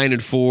at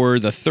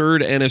 9-4, the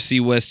third NFC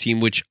West team,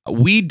 which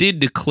we did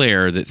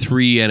declare that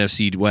 3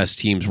 NFC West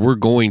teams were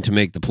going to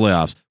make the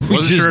playoffs. We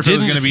Wasn't sure if it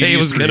was gonna be say it these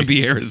was going to 3.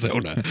 be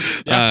Arizona.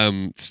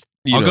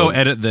 I'll go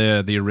edit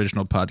the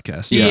original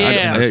podcast.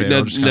 Yeah.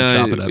 I'll just kinda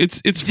chop it up.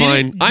 It's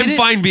fine. I'm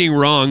fine being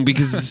wrong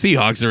because the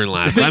Seahawks are in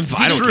last. I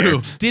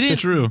don't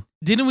care.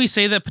 Didn't we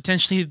say that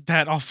potentially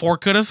that all 4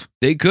 could have?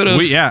 They could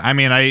have. I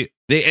mean,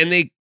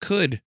 They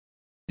could.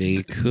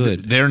 They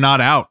could. They're not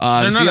out. The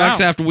They're not Seahawks out.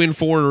 have to win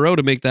 4 in a row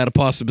to make that a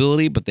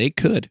possibility, but they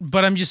could.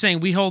 But I'm just saying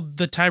we hold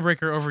the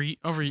tiebreaker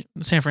over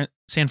San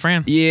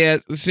Fran. Yeah,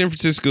 San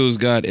Francisco's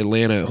got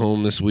Atlanta at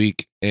home this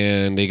week,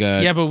 and they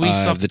got Yeah, but we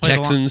still have to the play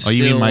the Texans. Oh,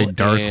 you mean my still,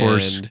 dark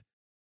horse and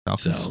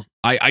Falcons? So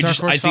I Dark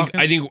horse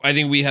Falcons?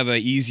 think we have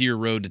an easier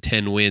road to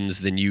 10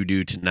 wins than you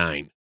do to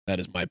 9. That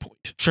is my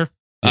point. Sure.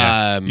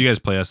 Yeah, you guys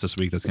play us this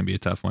week. That's gonna be a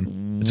tough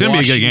one. It's gonna be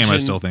a good game, I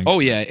still think. Oh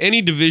yeah,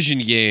 any division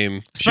game,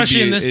 should Especially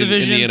be in this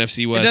division, in the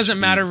NFC West. It doesn't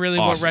matter should be really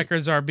what awesome.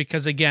 records are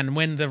because again,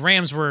 when the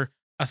Rams were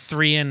a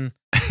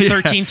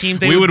 3-13 team,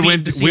 they we would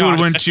win. beat the We would Seahawks.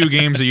 win 2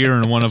 games a year,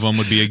 and one of them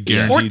would be a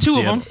guaranteed Or 2 of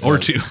Seattle. them. Or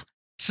 2.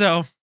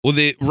 So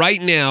Well,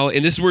 right now,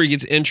 and this is where it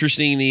gets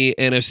interesting. The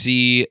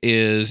NFC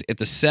is at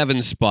the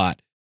 7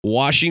 spot.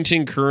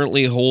 Washington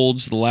currently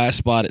holds the last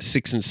spot at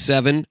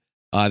 6-7.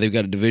 They've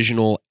got a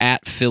divisional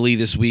at Philly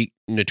this week.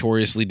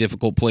 Notoriously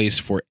difficult place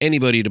for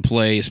anybody to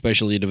play,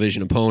 especially a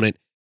division opponent.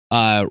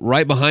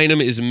 Right behind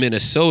them is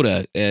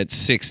Minnesota at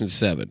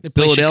 6-7. They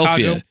play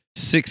Philadelphia Chicago.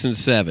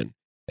 6-7.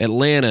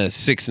 Atlanta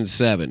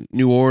 6-7.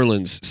 New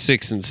Orleans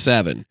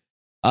 6-7.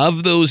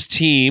 Of those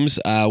teams,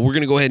 we're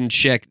going to go ahead and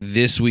check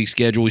this week's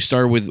schedule. We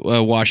started with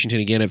Washington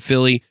again at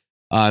Philly.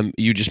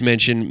 You just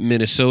mentioned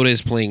Minnesota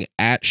is playing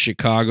at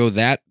Chicago.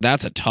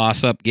 That's a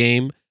toss-up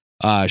game.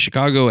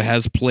 Chicago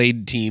has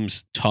played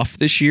teams tough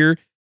this year.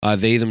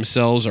 They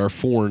themselves are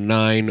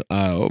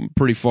 4-9,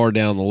 pretty far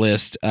down the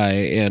list,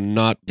 and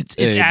not It's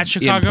at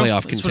Chicago. in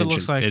playoff That's contention. what it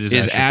looks like. It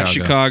Is at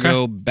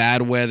Chicago. Okay.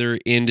 Bad weather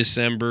in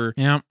December.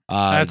 Yeah,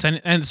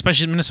 and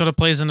especially Minnesota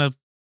plays in a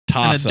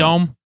Toss up.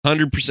 dome.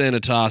 100% a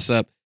toss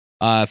up.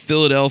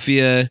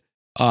 Philadelphia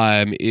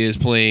is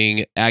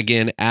playing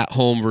again at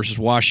home versus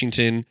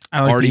Washington.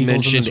 I like Already the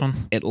Eagles in this mentioned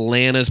one.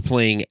 Atlanta's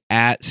playing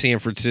at San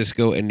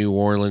Francisco, and New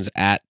Orleans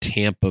at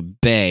Tampa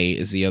Bay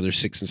is the other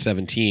 6 and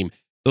 7 team.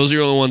 Those are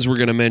the only ones we're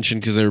going to mention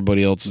because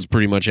everybody else is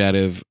pretty much out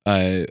of,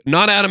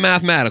 not out of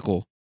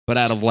mathematical, but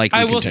out of likely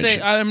I will contention.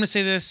 say, I'm going to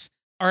say this.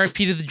 RIP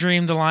to the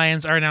dream. The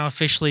Lions are now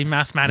officially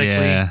mathematically.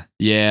 Yeah,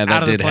 Yeah, out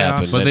that of the did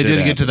happen. playoffs. but That they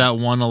did get to happen.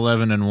 that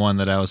 1-11-1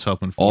 that I was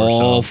hoping for. so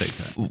All I'll take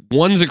that.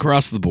 ones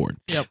across the board.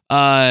 Yep.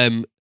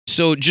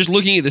 So just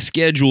looking at the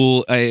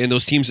schedule and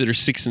those teams that are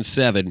 6 and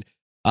 7,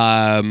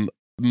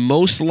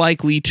 most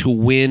likely to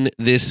win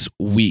this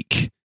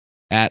week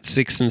at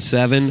 6 and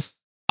 7,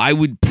 I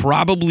would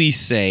probably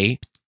say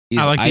is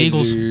I like the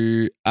Eagles.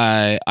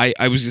 I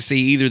was gonna say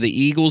either the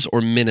Eagles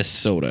or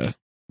Minnesota.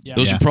 Yeah.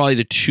 Those Yeah. are probably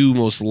the two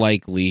most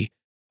likely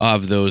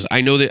of those.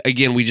 I know that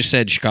again. We just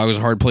said Chicago's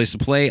a hard place to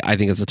play. I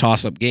think it's a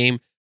toss-up game,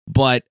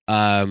 but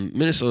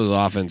Minnesota's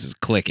offense is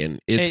clicking.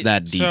 It's Hey,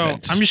 that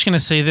defense. So I'm just going to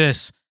say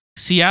this.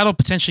 Seattle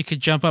potentially could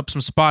jump up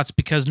some spots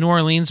because New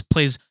Orleans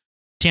plays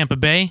Tampa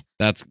Bay.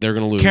 They're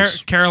gonna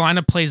lose.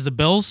 Carolina plays the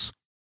Bills.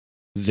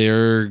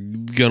 They're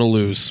gonna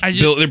lose.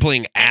 They're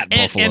playing at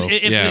Buffalo. And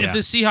if yeah. the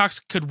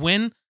Seahawks could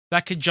win,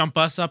 that could jump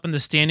us up in the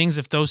standings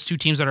if those two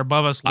teams that are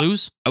above us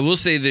lose. I will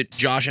say that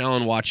Josh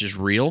Allen watches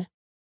real.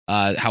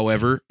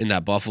 However, in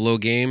that Buffalo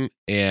game,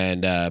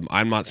 and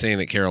I'm not saying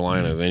that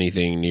Carolina is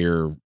anything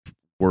near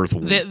worth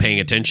paying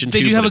attention they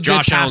to. do have but a if good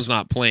Josh pass- Allen's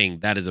not playing,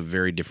 that is a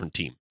very different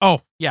team.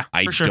 Oh, yeah,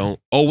 I for sure. don't.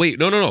 Oh wait,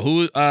 no.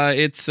 Who?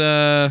 It's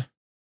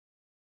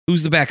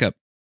who's the backup?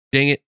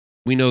 Dang it,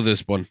 we know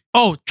this one.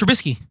 Oh,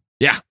 Trubisky.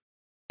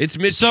 It's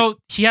Mitch. So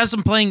he has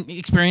some playing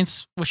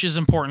experience, which is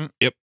important.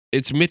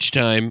 It's Mitch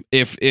time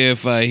if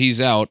he's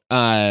out.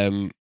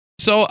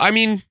 So I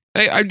mean,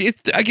 I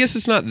guess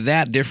it's not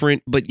that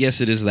different, but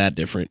yes, it is that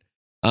different.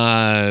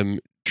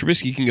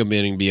 Trubisky can come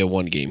in and be a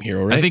one-game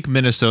hero, right? I think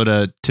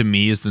Minnesota, to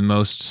me, is the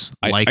most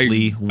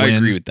likely win. I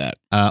agree with that.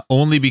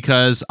 Only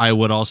because I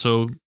would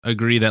also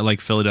agree that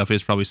like Philadelphia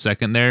is probably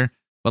second there,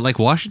 but like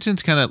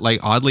Washington's kind of like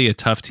oddly a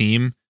tough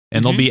team,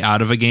 and they'll be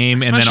out of a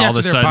game, and then Especially all of a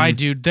after their sudden, bye,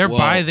 dude. Their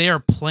bye, they are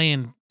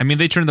playing. I mean,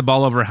 they turned the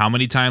ball over how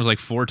many times? Like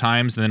 4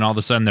 times, and then all of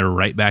a sudden they're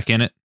right back in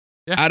it.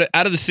 Yeah.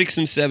 Out of the 6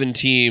 and 7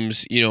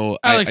 teams, you know,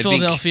 I like I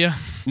Philadelphia.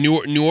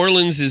 think New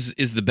Orleans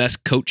is the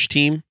best coach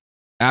team.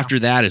 After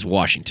that is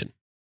Washington.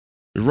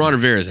 Ron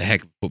Rivera is a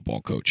heck of a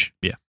football coach.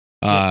 Yeah.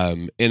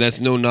 And that's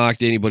no knock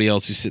to anybody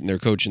else who's sitting there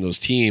coaching those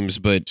teams,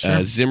 but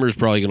Sure. Zimmer's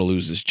probably going to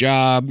lose his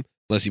job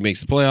unless he makes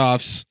the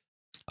playoffs.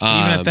 Even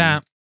at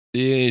that.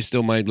 Yeah, he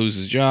still might lose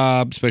his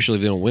job, especially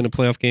if they don't win a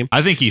playoff game.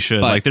 I think he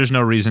should. But- Like, there's no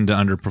reason to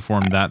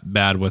underperform that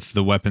bad with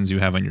the weapons you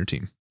have on your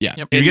team. Yeah.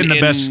 Yep. You're getting the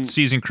And best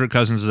season Kirk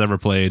Cousins has ever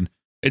played.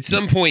 At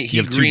some point, he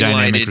You have 2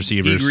 dynamic greenlighted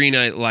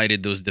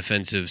receivers. those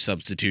defensive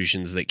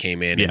substitutions that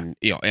came in. Yeah. And,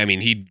 you know, I mean,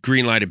 he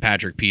greenlighted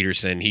Patrick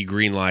Peterson. He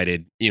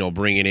greenlighted, you know,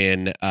 bringing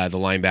in the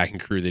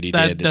linebacking crew that he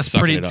did. That's sucking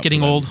pretty. it up It's getting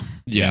for them. old.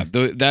 Yeah,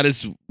 that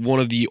is one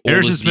of the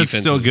Harrison oldest Smith's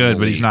defenses still in good, the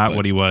but he's league, not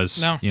what he was.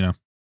 No. You know,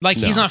 Like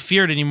he's No. not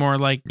feared anymore.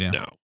 Like Yeah.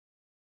 No.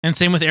 and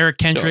same with Eric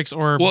Kendricks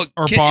or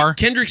Barr.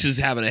 Kendricks is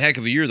having a heck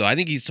of a year, though. I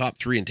think he's top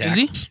 3 in Is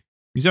he? tackles.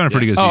 he's having a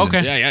pretty good Oh, season.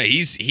 okay. Yeah.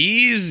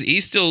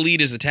 He's still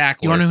lead as a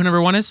tackler. You want to know who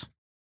number 1 is?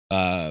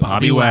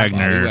 Bobby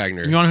Wagner. Bobby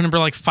Wagner. You want to know who number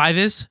like 5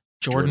 is?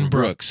 Jordan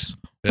Brooks.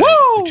 Woo! Woo!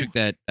 Who took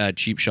that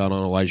cheap shot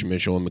on Elijah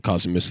Mitchell and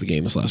caused him to miss the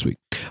game this last week.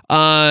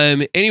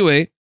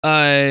 Anyway,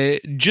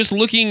 just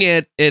looking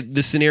at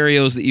the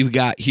scenarios that you've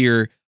got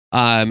here,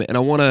 and I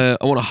want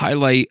to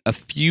highlight a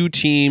few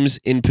teams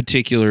in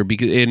particular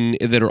because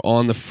that are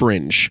on the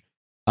fringe.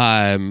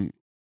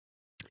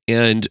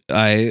 And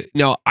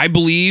I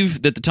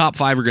believe that the top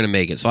 5 are going to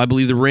make it. So I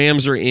believe the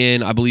Rams are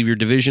in. I believe your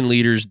division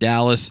leaders,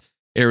 Dallas,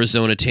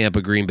 Arizona,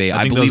 Tampa, Green Bay.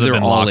 I think believe those have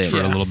they're been all locked in. for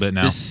a little bit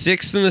now. The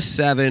 6 and the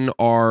 7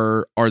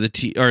 are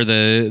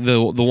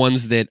the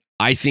ones that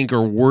I think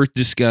are worth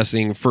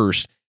discussing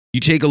first. You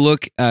take a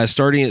look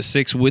starting at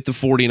 6 with the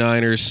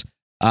 49ers.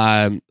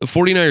 The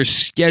 49ers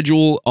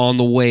schedule on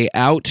the way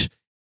out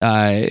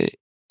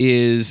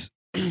is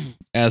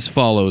as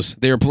follows.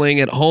 They're playing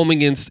at home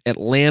against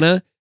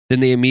Atlanta. Then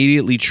they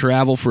immediately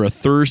travel for a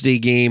Thursday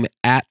game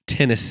at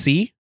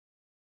Tennessee.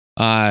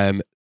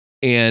 And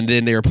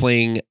then they're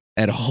playing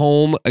at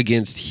home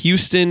against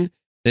Houston.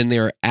 Then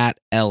they're at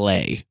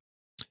LA.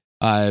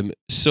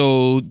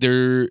 So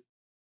they're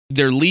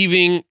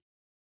leaving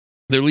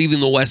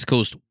the West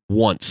Coast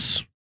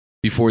once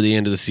before the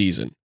end of the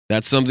season.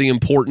 That's something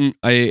important.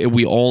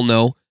 We all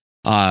know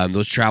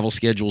those travel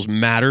schedules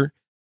matter.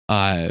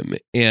 And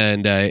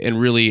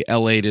really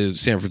LA to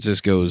San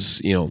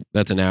Francisco's, you know,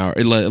 that's an hour,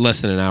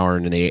 less than an hour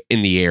in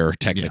the air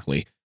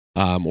technically,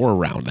 or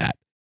around that.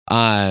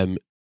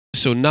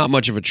 So not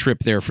much of a trip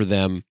there for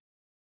them.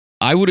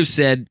 I would have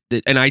said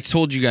that, and I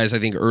told you guys, I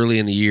think early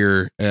in the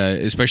year,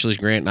 especially as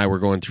Grant and I were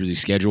going through the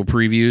schedule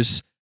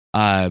previews,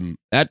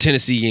 that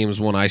Tennessee game was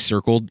one I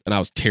circled and I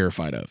was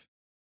terrified of.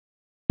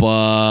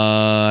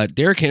 But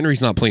Derrick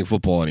Henry's not playing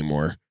football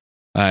anymore,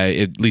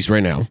 at least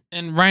right now.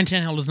 And Ryan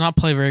Tannehill does not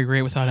play very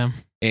great without him.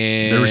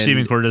 And The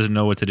receiving core doesn't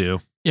know what to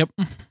do. Yep.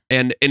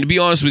 And to be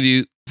honest with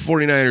you,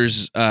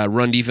 49ers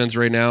run defense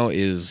right now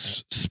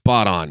is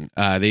spot on.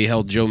 They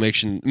held Joe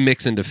Mixon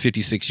to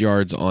 56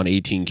 yards on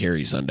 18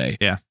 carries Sunday.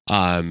 Yeah.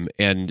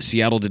 And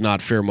Seattle did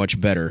not fare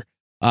much better.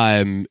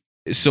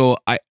 So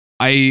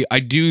I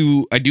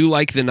do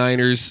like the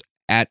Niners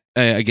at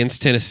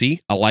against Tennessee.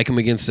 I like them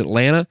against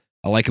Atlanta.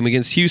 I like them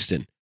against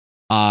Houston.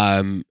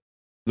 The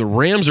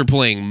Rams are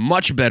playing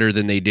much better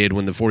than they did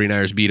when the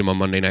 49ers beat them on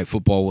Monday Night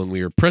Football when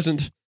we were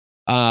present.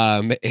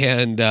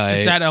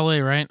 It's at LA,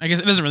 right? I guess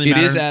it doesn't really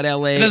matter. It is at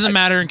LA. It doesn't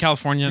matter in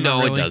California. No,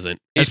 not really. it doesn't.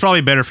 It's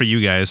probably better for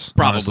you guys.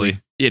 Probably.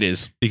 Honestly, It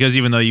is. because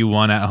even though you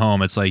won at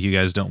home, it's like you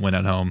guys don't win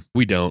at home.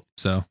 We don't.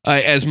 So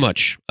As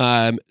much.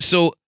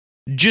 So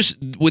just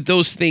with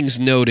those things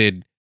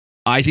noted,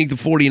 I think the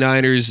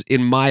 49ers,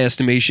 in my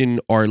estimation,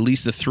 are at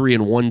least a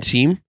 3-1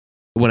 team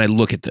when I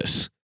look at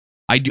this.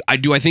 I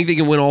think they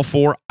can win all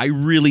four. I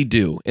really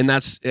do. And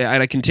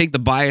I can take the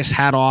bias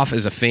hat off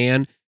as a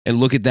fan and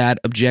look at that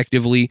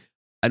objectively.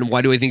 And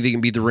why do I think they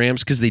can beat the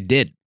Rams? Because they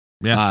did.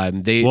 Yeah.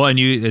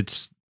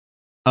 It's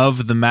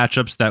of the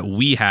matchups that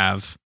we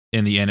have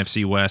in the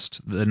NFC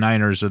West, the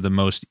Niners are the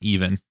most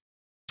even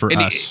for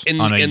us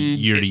on a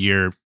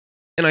year-to-year.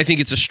 And I think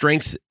it's a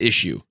strengths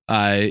issue.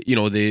 The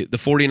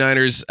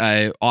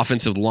 49ers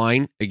offensive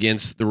line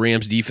against the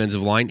Rams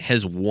defensive line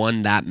has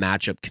won that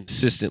matchup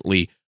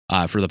consistently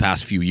for the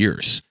past few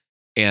years.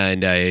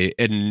 And the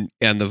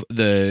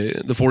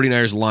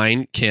 49ers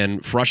line can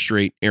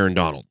frustrate Aaron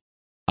Donald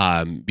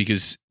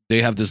because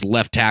they have this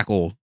left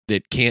tackle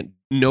that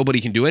nobody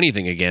can do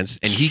anything against,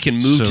 and he can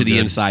move to the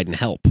inside and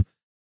help.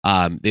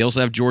 They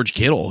also have George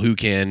Kittle, who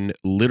can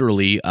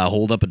literally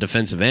hold up a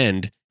defensive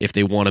end if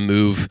they want to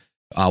move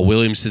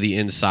Williams to the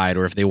inside,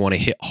 or if they want to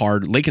hit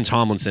hard. Laken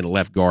Tomlinson,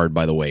 left guard,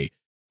 by the way,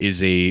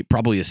 is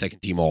probably a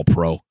second-team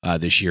All-Pro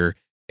this year,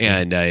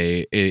 and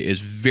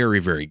is very,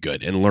 very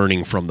good and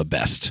learning from the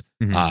best.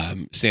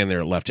 Stand there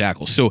at left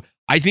tackle. So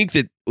I think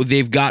that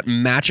they've got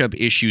matchup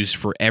issues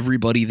for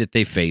everybody that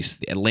they face.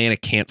 Atlanta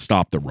can't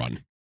stop the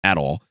run at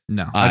all.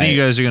 No, I think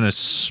you guys are going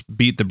to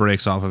beat the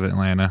brakes off of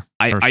Atlanta.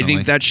 I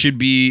think that should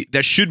be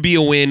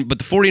a win, but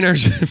the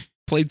 49ers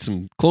played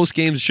some close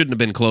games. Shouldn't have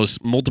been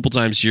close multiple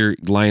times here,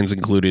 Lions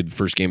included,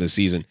 first game of the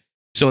season.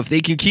 So if they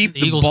can keep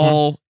the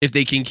ball, if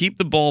they can keep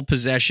the ball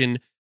possession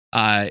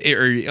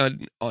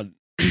in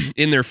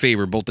their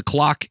favor, both the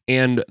clock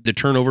and the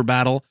turnover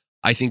battle,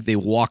 I think they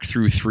walk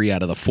through 3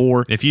 out of the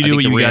 4. If you do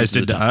what you guys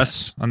did to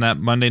us on that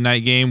Monday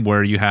night game,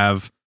 where you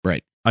have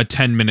a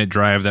 10-minute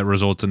drive that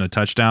results in a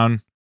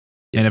touchdown,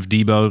 and if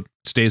Debo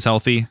stays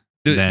healthy,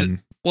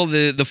 then...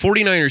 The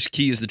 49ers'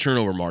 key is the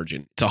turnover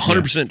margin. It's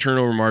 100%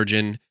 turnover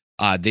margin.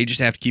 They just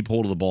have to keep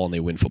hold of the ball and they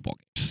win football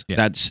games. Yeah.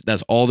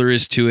 That's all there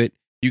is to it.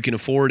 You can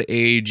afford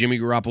a Jimmy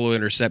Garoppolo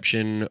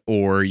interception,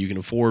 or you can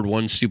afford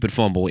one stupid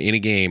fumble in a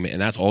game, and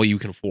that's all you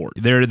can afford.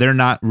 They're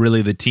not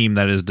really the team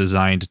that is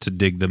designed to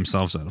dig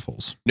themselves out of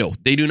holes. No,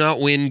 they do not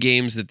win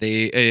games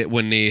that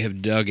when they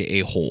have dug a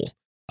hole.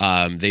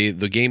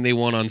 The game they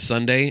won on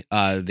Sunday,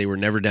 they were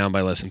never down by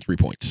less than 3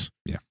 points.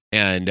 Yeah,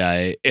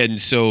 and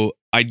so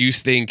I do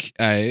think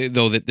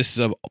though that this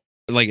is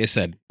like I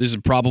said, this is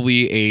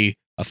probably a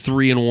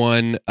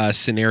 3-1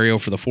 scenario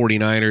for the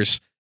 49ers.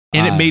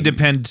 And it may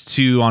depend,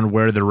 too, on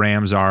where the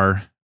Rams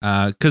are,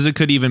 because it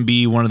could even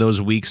be one of those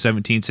Week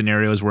 17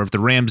 scenarios where if the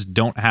Rams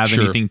don't have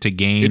anything to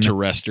gain it's a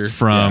rester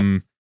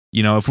from,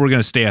 if we're going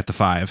to stay at the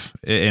 5,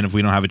 and if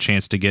we don't have a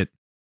chance to get,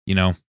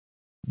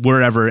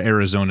 wherever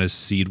Arizona's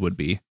seed would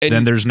be,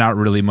 then there's not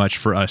really much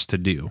for us to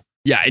do.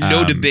 Yeah, and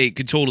no debate.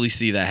 Could totally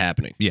see that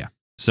happening. Yeah.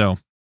 So,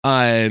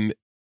 moving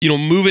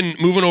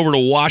over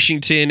to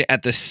Washington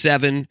at the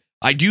 7.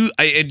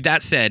 That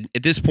said,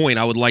 at this point,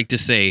 I would like to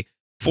say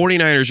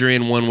 49ers are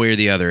in one way or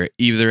the other,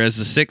 either as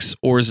a 6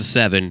 or as a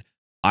 7.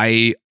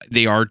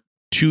 They are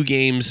 2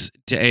 games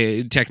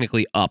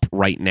technically up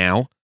right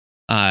now,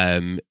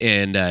 and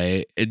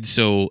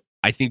so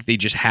I think they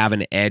just have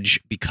an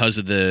edge because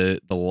of the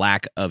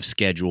lack of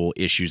schedule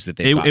issues that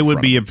they. It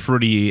would be a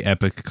pretty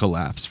epic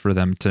collapse for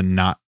them to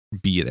not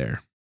be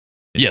there.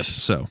 Yes,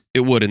 so it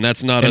would, and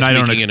that's not. And us I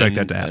don't making expect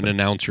that to happen. An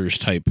announcer's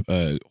type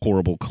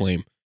horrible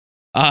claim.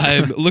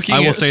 Looking. I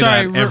will say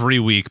that every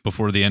week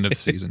before the end of the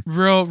season.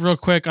 Real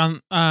quick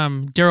on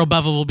Darrell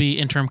Bevel will be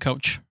interim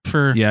coach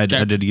for. Yeah, I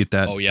did get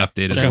that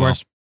updated as well.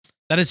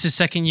 That is his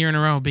second year in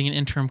a row being an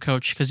interim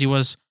coach, because he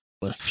was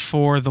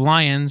for the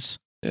Lions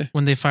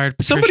when they fired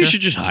Patricia. Somebody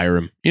should just hire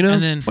him.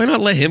 And then why not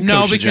let him?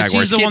 No, coach because the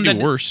he's the one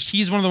that worse.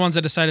 He's one of the ones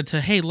that decided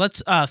to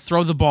let's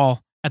throw the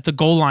ball at the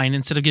goal line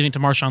instead of giving it to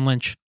Marshawn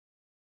Lynch.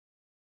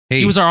 Hey,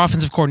 he was our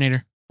offensive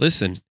coordinator.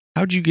 Listen,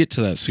 how'd you get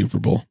to that Super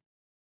Bowl?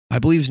 I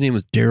believe his name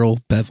was Darrell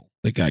Bevel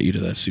that got you to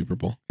that Super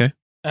Bowl. Okay.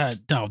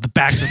 No, the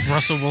backs of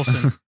Russell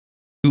Wilson,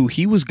 who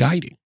he was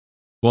guiding.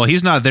 Well,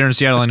 he's not there in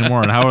Seattle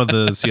anymore. And how are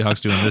the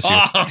Seahawks doing this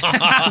year?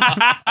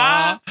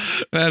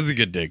 That's a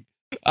good dig.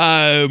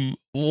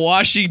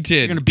 Washington.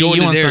 They're gonna beat going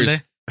you to on theirs.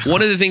 Sunday.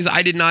 One of the things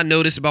I did not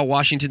notice about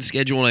Washington's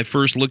schedule when I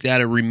first looked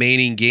at it,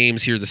 remaining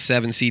games here, the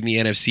 7 seed in the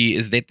NFC,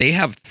 is that they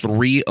have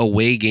 3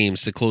 away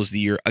games to close the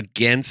year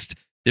against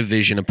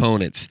division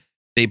opponents.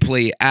 They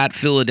play at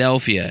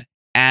Philadelphia,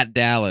 at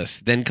Dallas,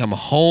 then come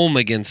home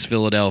against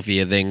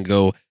Philadelphia, then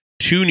go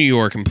to New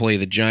York and play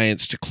the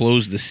Giants to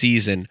close the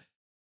season.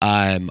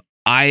 In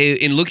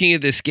looking at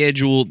the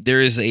schedule,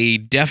 there is a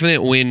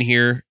definite win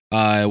here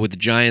with the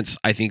Giants.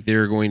 I think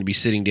they're going to be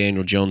sitting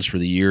Daniel Jones for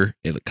the year.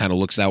 It kind of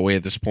looks that way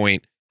at this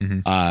point.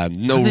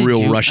 Mm-hmm. No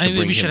real rush to bring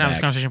him we should have this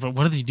back. conversation, but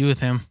what do they do with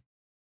him?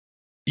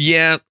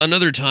 Yeah,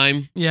 another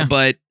time. Yeah.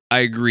 But I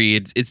agree.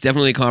 It's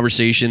definitely a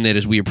conversation that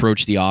as we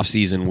approach the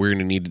offseason, we're going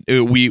to need.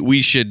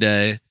 We should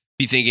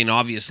be thinking.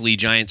 Obviously,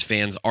 Giants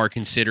fans are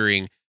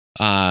considering.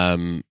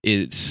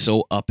 It's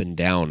so up and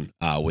down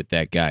with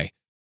that guy.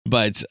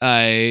 But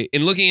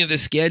in looking at the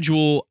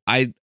schedule,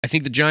 I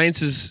think the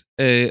Giants is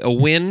a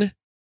win.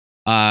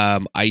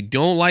 I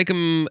don't like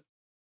them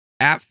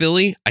at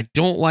Philly. I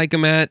don't like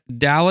them at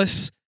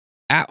Dallas.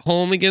 At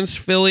home against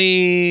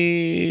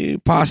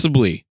Philly,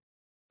 possibly.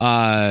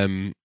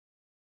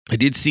 I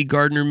did see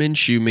Gardner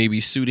Minshew maybe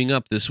suiting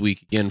up this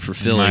week again for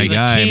Philly. My The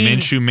guy, king.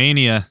 Minshew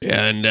Mania.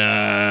 And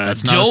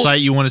That's not a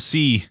sight you want to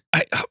see.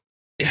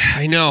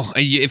 I know.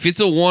 If it's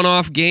a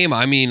one-off game,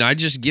 I mean, I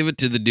just give it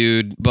to the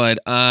dude. But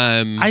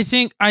I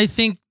think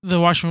the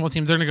Washington football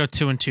team, they're gonna go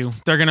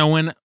 2-2. They're gonna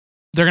win.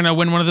 They're gonna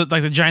win one of the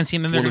the Giants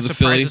team, and they're One gonna of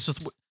the surprise us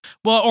with.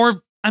 Well,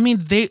 or I mean,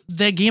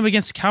 that game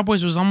against the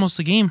Cowboys was almost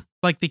a game.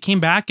 Like they came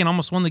back and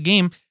almost won the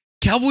game.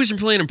 Cowboys are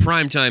playing in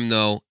prime time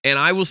though, and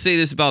I will say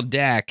this about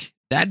Dak: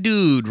 that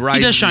dude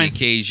rises to the shine.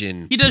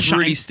 occasion. He does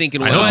pretty shine.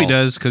 stinking I well. hope he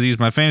does because he's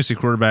my fantasy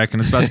quarterback and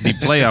it's about to be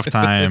playoff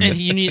time. And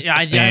you need.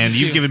 And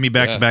you've given me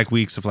back-to-back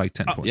weeks of like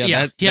 10 points. Yeah,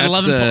 Yeah, that, he had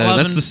that's, 11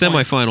 that's the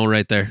semifinal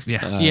right there.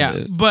 Yeah.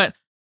 Yeah, but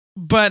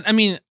I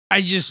mean,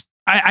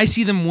 I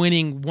see them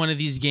winning one of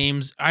these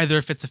games, either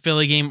if it's a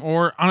Philly game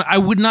or I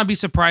would not be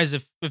surprised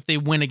if they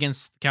win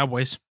against the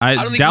Cowboys.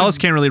 don't think Dallas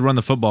can't really run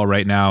the football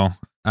right now.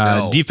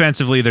 No.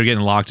 Defensively, they're getting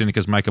locked in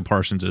because Micah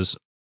Parsons is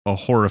a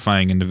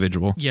horrifying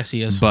individual. Yes,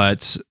 he is.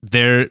 But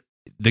the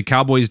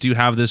Cowboys do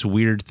have this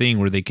weird thing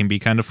where they can be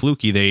kind of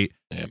fluky.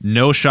 Yeah.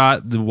 No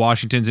shot, the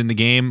Washington's in the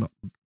game,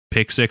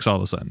 pick 6 all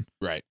of a sudden.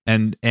 Right.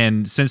 And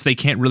since they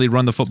can't really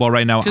run the football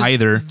right now 'Cause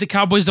either. the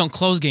Cowboys don't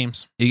close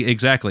games.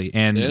 Exactly.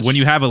 And That's- when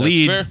you have a that's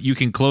lead, fair. you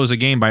can close a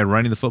game by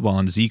running the football,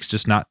 and Zeke's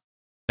just not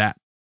that.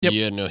 Yep.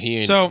 Yeah, no, he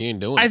ain't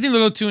doing I it. think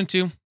they'll go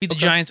 2-2, beat the Okay.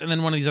 Giants, and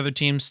then one of these other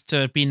teams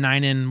to be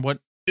 9-8.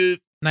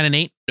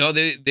 No,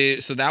 they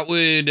so that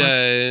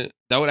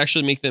would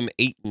actually make them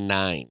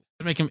 8-9.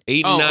 To make him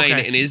 8-9,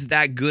 okay. and is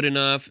that good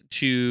enough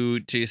to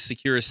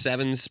secure a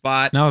 7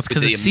 spot? No, it's With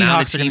 'cause the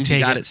amount of Seahawks are gonna teams you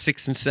take got it. at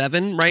 6 and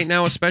 7 right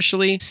now,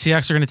 especially.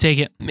 Seahawks are going to take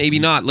it. Maybe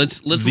not.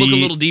 Let's look a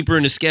little deeper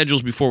into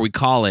schedules before we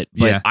call it.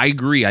 But Yeah. I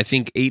agree. I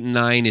think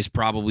 8-9 is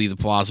probably the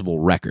plausible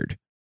record.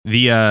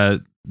 The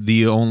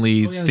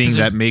only Oh, yeah, thing because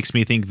that makes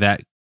me think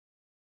that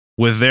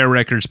with their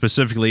record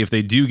specifically, if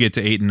they do get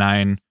to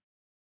 8-9,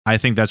 I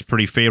think that's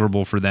pretty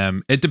favorable for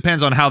them. It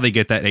depends on how they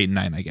get that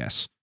 8-9, I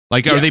guess.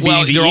 Like, are they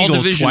beating the they're all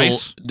Eagles divisional.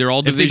 twice? They're all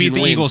If they division beat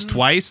the wins. Eagles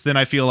twice, then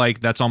I feel like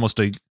that's almost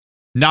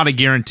not a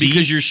guarantee.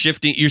 Because you're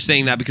shifting. You're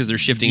saying that because they're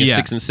shifting a Yeah.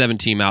 6 and 7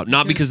 team out,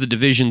 not because the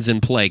division's in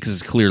play. Because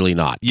it's clearly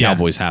not. Yeah.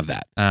 Cowboys have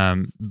that.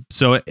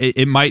 So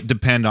it might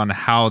depend on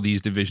how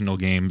these divisional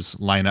games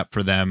line up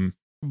for them.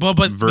 But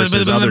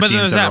Versus other then teams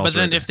there's that are that. But also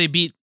then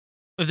right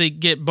if they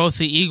get both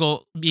the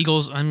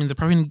Eagles, I mean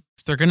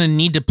they're going to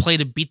need to play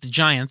to beat the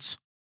Giants.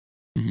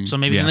 Mhm. So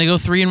maybe Yeah. then they go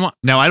 3-1.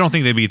 Now, I don't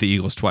think they beat the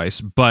Eagles twice,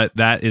 but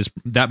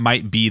that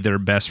might be their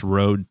best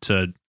road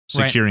to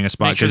securing a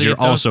spot Make sure because they you're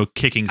get those. also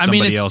kicking I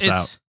mean, somebody it's, else it's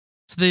out.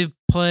 so they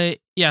play.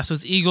 Yeah, so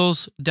it's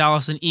Eagles,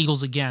 Dallas, and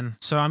Eagles again.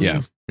 So I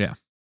mean, Yeah.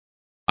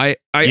 You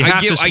I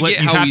have get to split,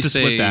 how you have we to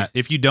say split that.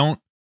 If you don't,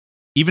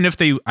 even if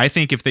they, I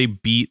think if they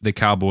beat the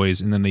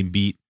Cowboys and then they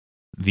beat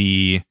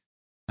the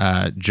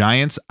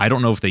Giants, I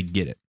don't know if they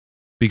get it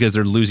because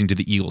they're losing to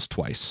the Eagles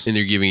twice. and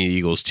they're giving the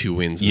Eagles 2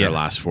 wins in Yeah. their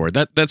last 4.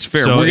 That's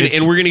fair. So we're it's-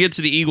 gonna get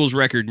to the Eagles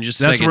record in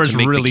just a That's second where it's to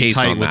make the really case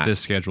tight on with that. this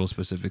schedule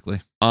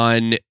specifically.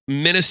 On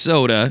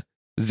Minnesota,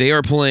 they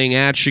are playing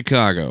at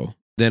Chicago,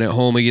 then at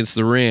home against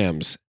the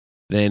Rams,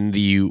 then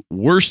the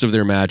worst of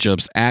their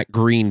matchups at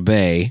Green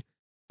Bay.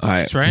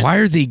 That's right. Why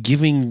are they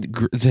giving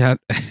that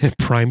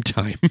prime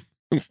time?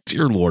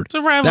 Dear Lord. it's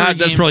a rivalry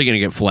That's game, probably going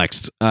to get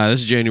flexed.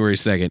 This is January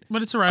 2nd.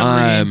 but it's a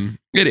rivalry game.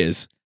 It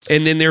is.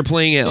 And then they're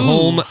playing at Ooh.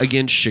 home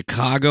against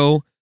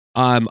Chicago.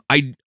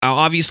 I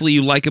obviously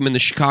you like them in the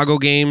Chicago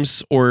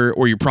games, or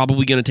you're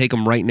probably going to take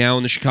them right now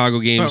in the Chicago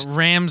games. But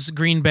Rams,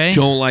 Green Bay.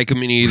 Don't like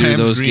them in either Rams,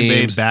 of those Green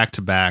games. Bay back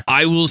to back.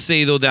 I will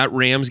say though that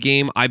Rams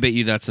game, I bet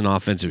you that's an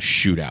offensive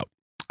shootout.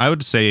 I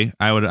would say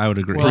I would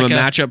agree. Well, From like a a-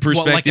 matchup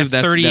What, like a perspective,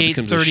 that 38,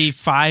 becomes a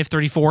 35,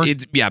 34?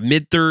 it's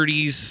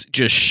mid-30s,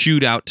 just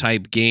shootout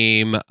type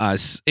game. And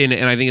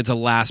I think it's a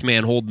last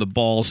man holding the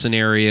ball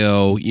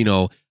scenario.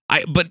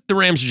 But the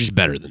Rams are just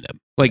better than them.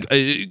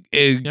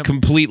 Like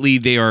completely,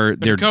 they're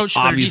coach,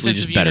 obviously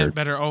just better. Unit,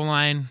 better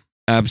O-line,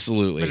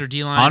 absolutely better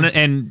D-line.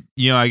 And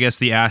I guess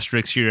the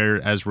asterisk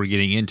here, as we're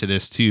getting into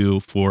this too,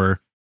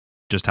 for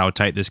just how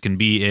tight this can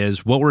be,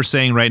 is what we're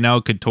saying right now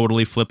could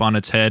totally flip on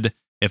its head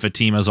if a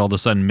team is all of a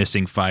sudden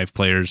missing 5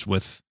 players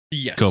with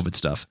COVID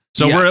stuff.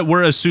 So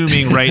we're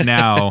assuming right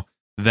now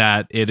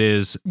that it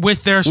is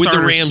with their starters.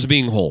 With the Rams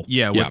being whole.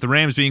 Yeah, with the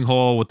Rams being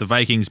whole, with the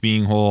Vikings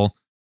being whole.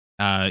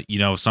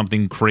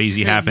 Something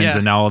crazy happens,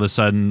 and now all of a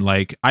sudden,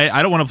 like,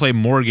 I don't want to play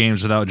more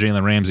games without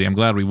Jalen Ramsey. I'm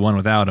glad we won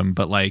without him,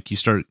 but like, you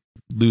start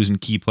losing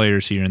key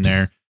players here and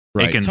there.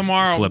 Right. It can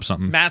tomorrow, flip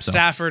something. Matt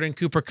Stafford and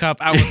Cooper Kupp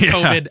out with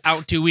COVID,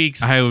 out 2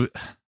 weeks. I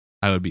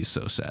would be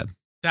so sad.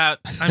 But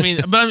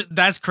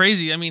that's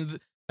crazy. I mean,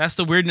 that's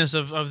the weirdness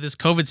of this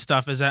COVID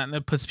stuff, is that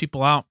it puts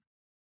people out.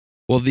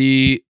 Well,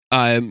 the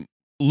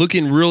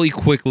looking really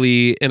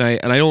quickly, and I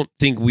don't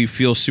think we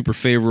feel super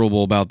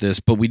favorable about this,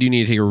 but we do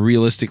need to take a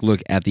realistic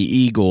look at the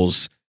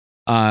Eagles.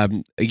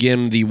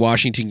 Again, the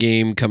Washington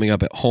game coming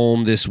up at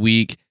home this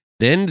week.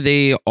 Then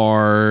they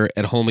are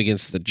at home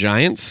against the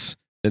Giants.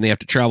 Then they have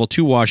to travel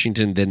to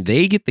Washington. Then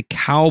they get the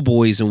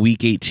Cowboys in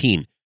Week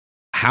 18.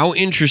 How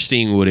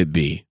interesting would it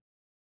be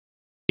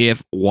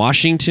if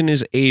Washington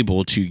is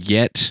able to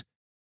get,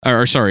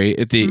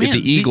 if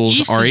the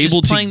Eagles are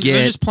able to get,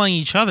 they're just playing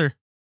each other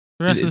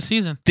the rest of the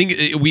season.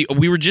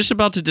 We were just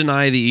about to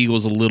deny the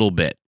Eagles a little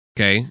bit,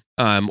 okay?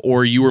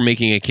 Or you were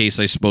making a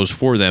case, I suppose,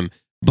 for them.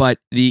 But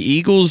the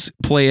Eagles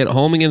play at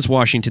home against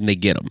Washington. They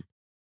get them.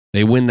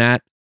 They win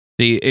that.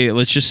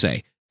 Let's just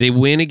say they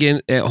win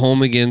again at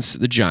home against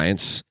the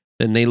Giants.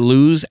 Then they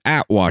lose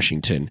at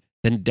Washington.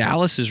 Then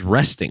Dallas is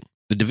resting.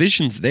 The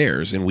division's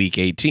theirs in Week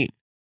 18.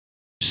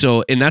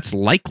 So, and that's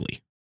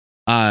likely.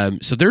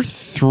 So they're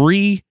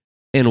 3-1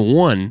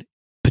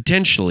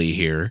 potentially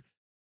here.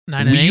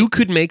 9-8. You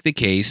could make the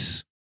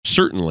case,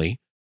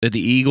 certainly, that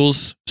the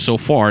Eagles so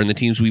far and the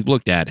teams we've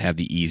looked at have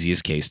the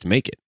easiest case to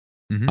make it.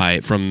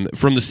 From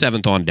the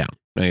 7th on down.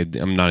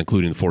 I'm not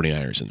including the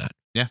 49ers in that.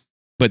 Yeah.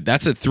 But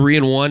that's a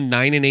 3-1,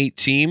 9-8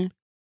 team.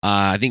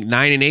 I think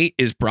 9-8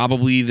 is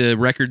probably the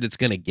record that's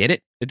going to get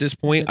it at this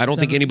point. I don't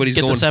think anybody's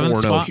going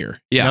 4-0 here.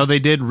 Yeah. No, they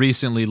did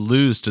recently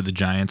lose to the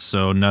Giants,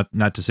 so not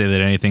to say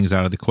that anything's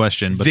out of the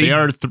question, but they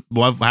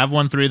have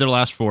won 3 of their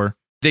last 4.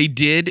 They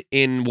did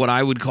in what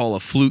I would call a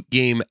fluke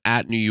game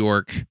at New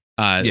York.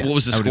 What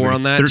was the score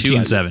on that?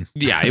 13-7.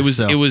 Yeah, it was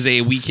it was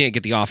a we can't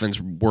get the offense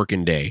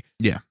working day.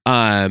 Yeah.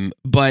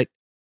 But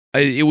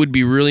it would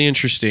be really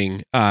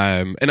interesting.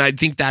 And I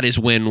think that is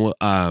when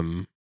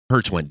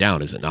Hurts went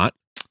down, is it not?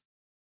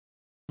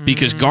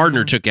 Because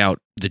Gardner took out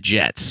the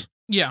Jets.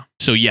 Yeah.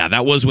 So yeah,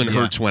 that was when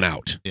Hurts went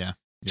out. Yeah.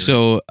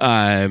 So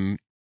and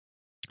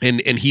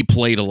he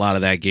played a lot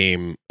of that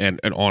game, and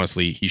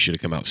honestly, he should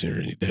have come out sooner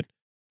than he did.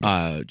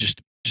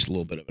 Just a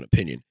little bit of an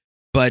opinion.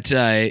 But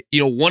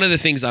one of the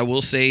things I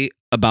will say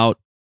about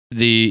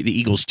the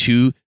Eagles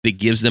too that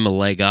gives them a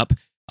leg up.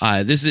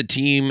 This is a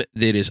team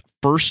that is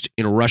first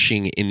in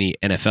rushing in the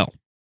NFL.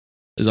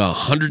 There's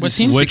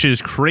 106, which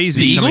is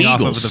crazy coming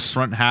off of the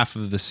front half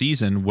of the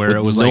season where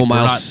it was like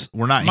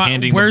we're not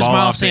handing the ball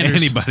off to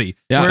anybody.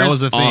 Yeah, that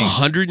was the thing.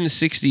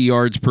 160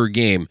 yards per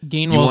game.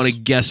 You want to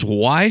guess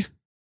why?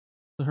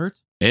 It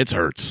hurts. It's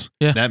Hurts.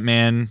 Yeah, that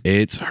man.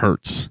 It's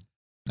Hurts.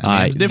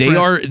 They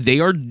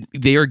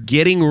are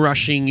getting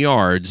rushing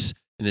yards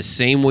in the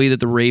same way that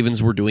the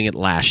Ravens were doing it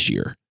last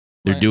year.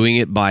 They're doing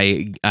it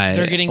by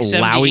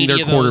allowing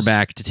their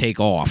quarterback to take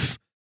off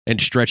and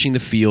stretching the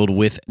field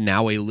with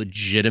now a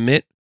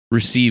legitimate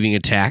receiving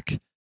attack.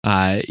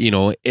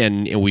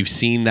 And we've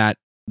seen that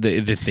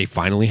they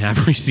finally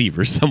have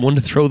receivers, someone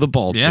to throw the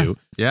ball to.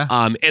 Yeah.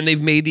 And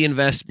they've made the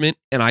investment,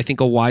 and I think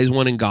a wise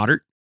one in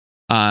Goddard.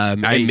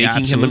 And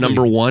making him a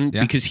number 1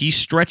 because he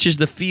stretches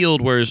the field,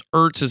 whereas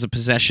Ertz is a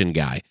possession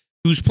guy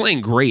who's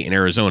playing great in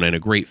Arizona and a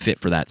great fit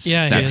for that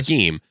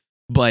scheme.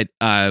 But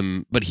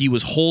he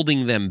was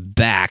holding them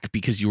back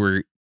because you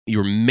were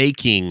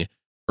making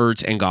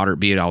Ertz and Goddard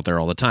be out there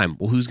all the time.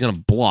 Well, who's going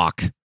to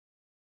block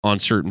on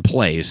certain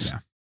plays?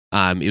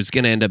 Yeah. It was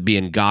going to end up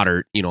being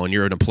Goddard, and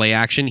you're in a play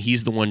action.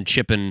 He's the one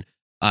chipping,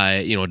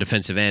 a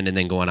defensive end and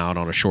then going out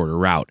on a shorter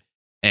route.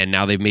 And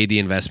now they've made the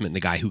investment in the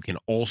guy who can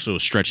also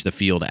stretch the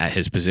field at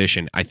his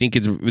position. I think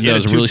that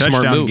was a really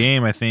smart move.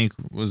 Game, I think,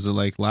 was it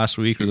like last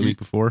week or the week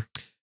before?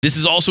 This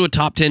is also a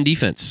top 10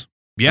 defense.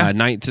 Yeah.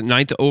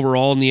 Ninth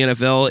overall in the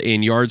NFL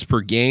in yards per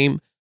game.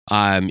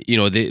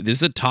 This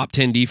is a top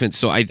 10 defense.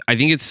 So I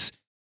think it's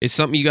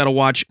something you got to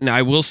watch. Now,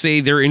 I will say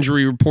their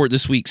injury report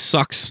this week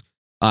sucks.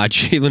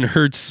 Jalen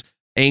Hurts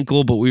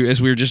ankle, but as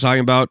we were just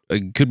talking about,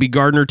 could be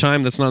Gardner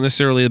time. That's not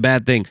necessarily a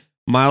bad thing.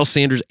 Miles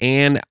Sanders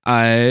and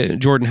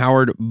Jordan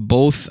Howard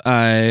both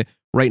right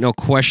now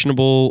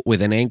questionable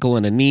with an ankle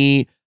and a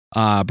knee.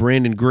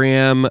 Brandon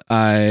Graham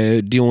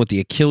dealing with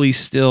the Achilles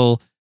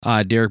still.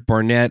 Derek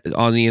Barnett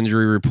on the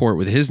injury report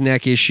with his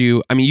neck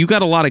issue. I mean, you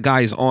got a lot of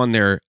guys on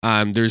there.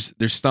 There's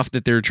stuff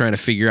that they're trying to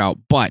figure out.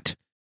 But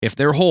if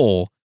they're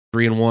whole,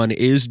 3-1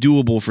 is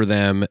doable for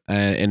them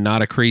and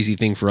not a crazy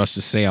thing for us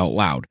to say out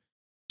loud.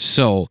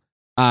 So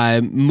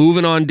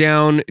Moving on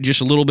down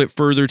just a little bit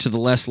further to the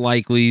less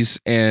likelies,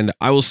 and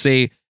I will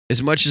say,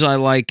 as much as I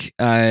like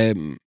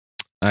New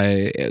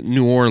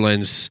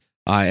Orleans,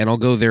 and I'll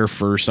go there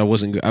first. I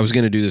was going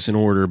to do this in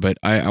order, but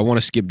I want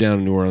to skip down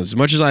to New Orleans. As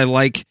much as I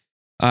like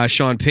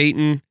Sean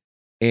Payton,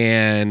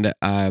 and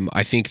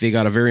I think they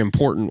got a very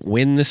important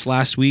win this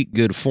last week.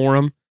 Good for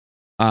them.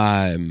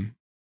 I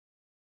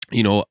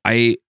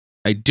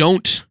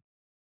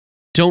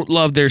don't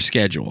love their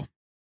schedule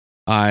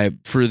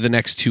for the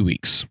next 2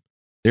 weeks.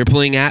 They're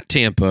playing at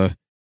Tampa,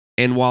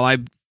 and while I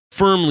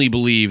firmly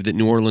believe that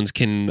New Orleans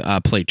can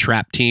play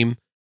trap team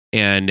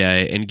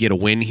and get a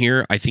win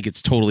here, I think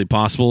it's totally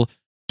possible.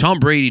 Tom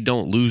Brady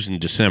don't lose in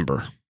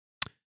December.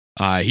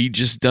 He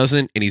just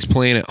doesn't, and he's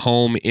playing at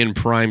home in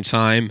prime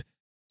time.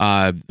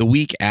 The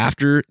week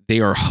after, they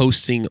are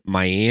hosting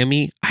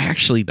Miami. I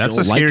actually That's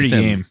don't a like scary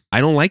them. game. I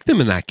don't like them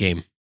in that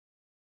game.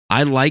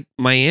 I like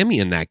Miami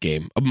in that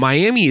game.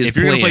 Miami is if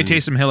you're going to play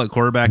playing Taysom Hill at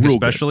quarterback, real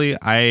especially,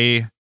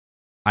 I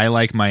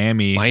like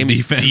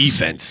Miami's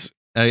defense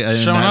in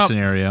Showing that up.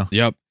 scenario.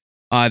 Yep.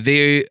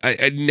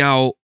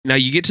 Now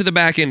you get to the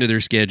back end of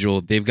their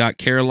schedule. They've got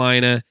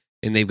Carolina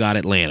and they've got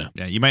Atlanta.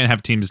 Yeah, you might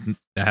have teams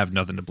that have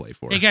nothing to play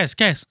for. Hey guys.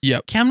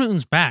 Yep. Cam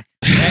Newton's back.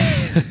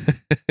 Okay?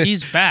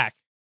 He's back.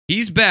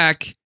 He's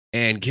back,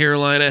 and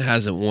Carolina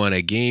hasn't won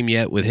a game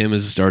yet with him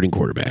as a starting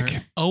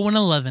quarterback.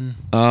 0-11.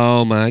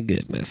 Oh my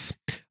goodness.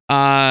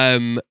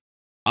 I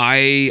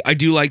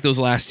do like those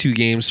last two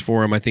games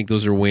for him. I think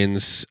those are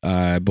wins,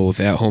 both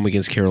at home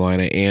against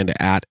Carolina and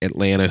at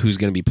Atlanta, who's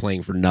going to be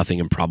playing for nothing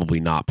and probably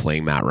not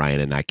playing Matt Ryan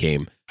in that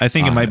game. I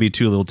think it might be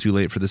a little too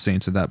late for the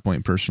Saints at that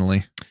point,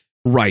 personally.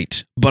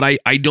 Right. But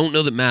I don't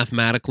know that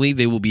mathematically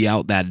they will be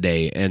out that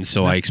day. And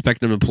so I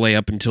expect them to play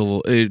up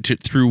until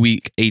through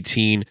week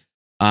 18.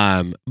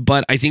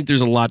 But I think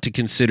there's a lot to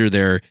consider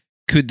there.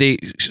 Could they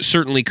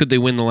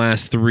win the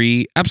last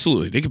three?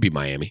 Absolutely. They could beat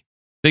Miami.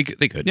 They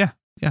could. Yeah.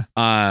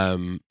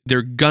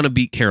 They're gonna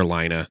beat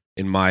Carolina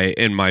in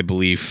my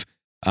belief.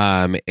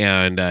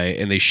 And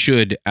they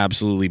should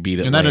absolutely beat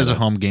Atlanta. And that is a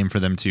home game for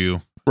them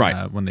too.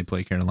 Right. When they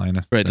play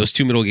Carolina. Right. Those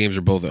two middle games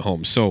are both at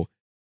home. So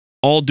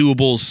all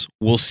doables.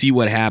 We'll see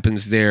what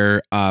happens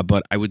there.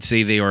 But I would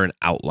say they are an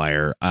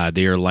outlier.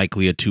 They are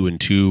likely a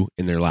 2-2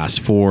 in their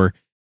last four,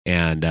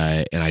 and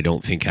I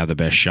don't think have the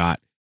best shot.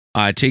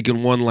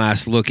 Taking one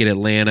last look at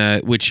Atlanta,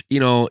 which,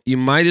 you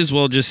might as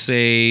well just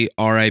say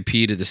RIP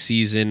to the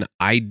season.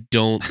 I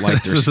don't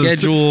like their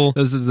schedule.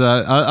 This is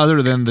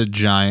other than the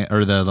Giant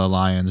or the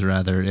Lions,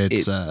 rather.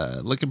 It's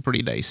looking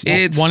pretty dicey.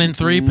 It's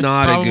 1-3,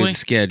 not probably? a good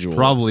schedule.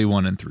 Probably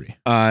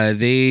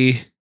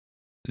 1-3.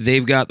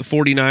 They've got the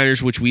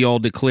 49ers, which we all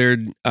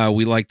declared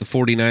we like the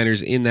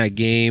 49ers in that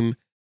game.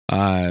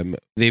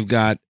 They've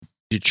got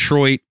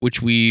Detroit,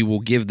 which we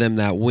will give them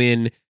that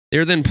win.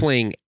 They're then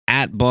playing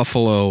at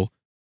Buffalo.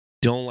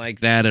 Don't like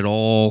that at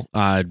all.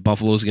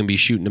 Buffalo's going to be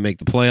shooting to make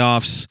the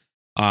playoffs.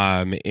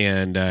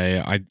 And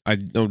I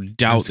don't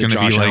doubt that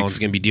Josh Allen's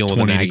going to be dealing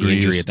with a nagging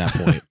injury at that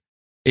point.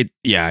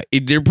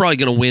 They're probably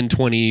going to win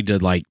 20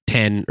 to like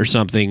 10 or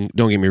something.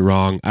 Don't get me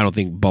wrong. I don't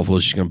think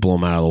Buffalo's just going to blow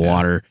them out of the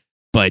water.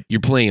 But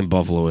you're playing in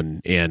Buffalo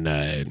in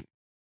the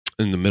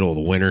middle of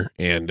the winter,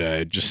 and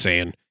just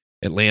saying,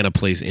 Atlanta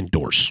plays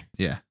indoors.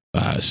 Yeah.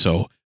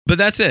 But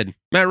that said,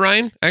 Matt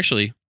Ryan,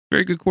 actually,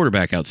 very good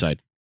quarterback outside.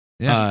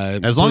 Yeah.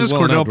 As long as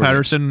Cordell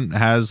Patterson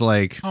has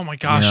oh my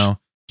gosh,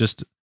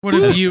 just what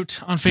a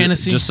beaut on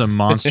fantasy, just a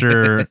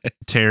monster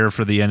tear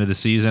for the end of the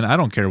season. I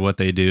don't care what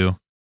they do.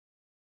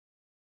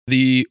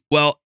 I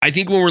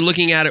think when we're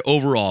looking at it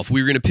overall, if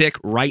we were going to pick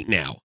right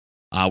now,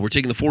 we're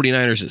taking the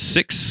 49ers at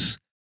 6,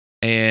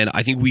 and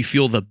I think we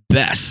feel the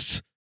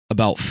best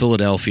about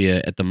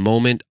Philadelphia at the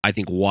moment. I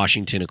think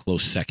Washington a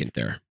close second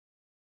there.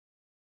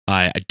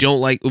 I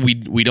don't like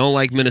we don't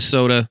like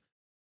Minnesota.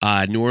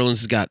 New Orleans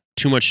has got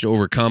too much to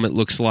overcome, it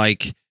looks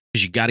like,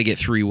 because you got to get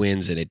 3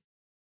 wins, and it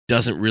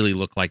doesn't really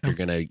look like they're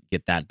going to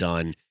get that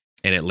done.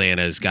 And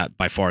Atlanta's got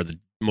by far the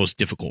most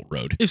difficult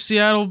road. If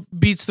Seattle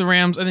beats the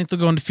Rams, I think they'll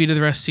go undefeated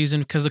the rest of the season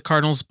because the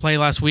Cardinals play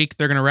last week.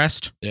 They're going to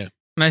rest. Yeah.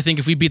 And I think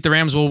if we beat the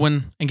Rams, we'll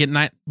win and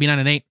be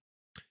 9-8.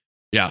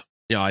 Yeah.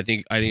 Yeah, I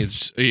think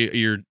it's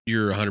you're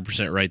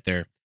 100% right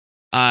there.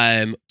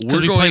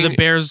 Because we play the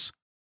Bears,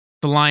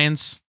 the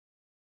Lions,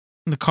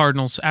 and the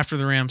Cardinals after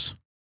the Rams.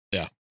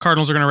 Yeah.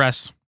 Cardinals are going to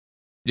rest.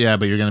 Yeah,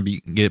 but you're going to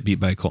get beat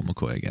by Colt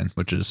McCoy again,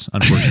 which is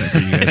unfortunate for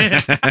you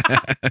guys.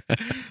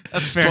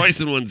 That's fair. Twice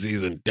in one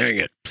season. Dang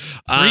it. 3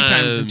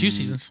 times in 2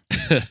 seasons.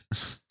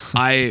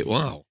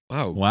 Wow.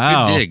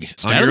 Good dig on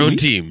Stat your own week.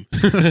 team.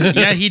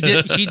 Yeah, he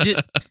did. He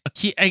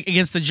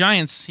against the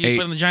Giants. He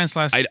put on the Giants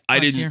last year.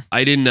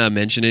 I didn't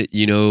mention it.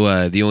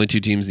 The only 2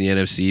 teams in the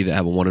NFC that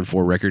have a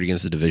 1-4 record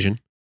against the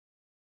division,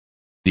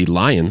 the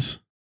Lions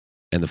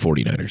and the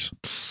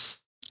 49ers.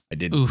 I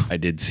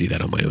did see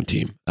that on my own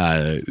team.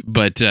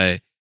 But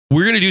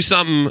we're going to do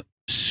something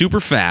super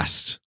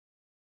fast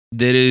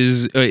that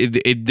is,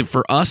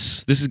 for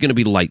us, this is going to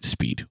be light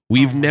speed.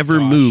 We've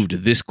never moved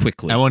this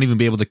quickly. I won't even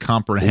be able to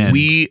comprehend.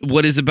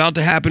 What is about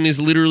to happen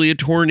is literally a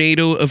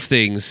tornado of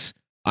things.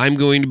 I'm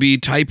going to be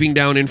typing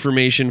down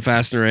information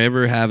faster than I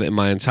ever have in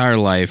my entire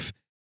life,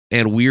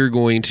 and we're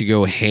going to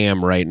go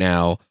ham right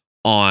now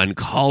on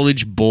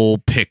College Bowl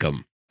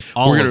Pick'em.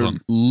 All we're of gonna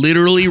them.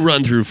 literally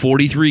run through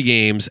 43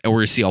 games, and we're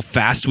gonna see how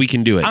fast we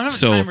can do it. I don't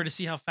have a timer to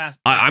see how fast.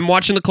 I'm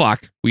watching the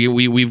clock.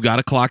 We've got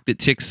a clock that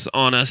ticks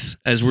on us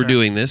as we're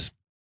doing this.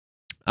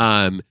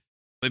 To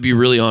be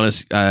really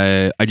honest,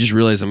 I just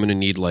realized I'm gonna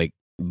need like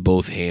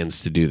both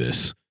hands to do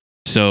this.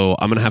 So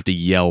I'm gonna have to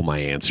yell my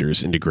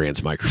answers into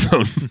Grant's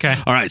microphone. Okay.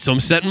 All right. So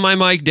I'm setting my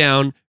mic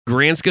down.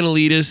 Grant's gonna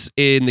lead us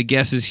in the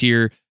guesses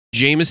here.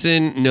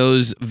 Jameson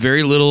knows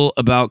very little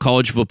about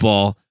college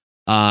football.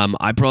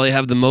 I probably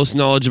have the most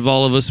knowledge of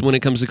all of us when it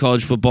comes to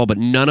college football, but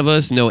none of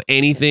us know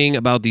anything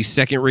about these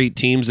second-rate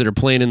teams that are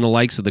playing in the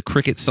likes of the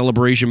Cricket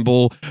Celebration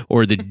Bowl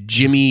or the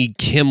Jimmy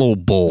Kimmel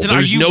Bowl.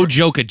 There's no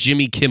joke at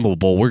Jimmy Kimmel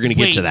Bowl. We're going to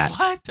get to that.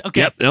 What?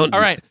 Okay. Yep. No, all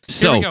right.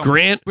 So,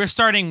 Grant, we're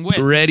starting with.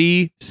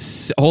 Ready?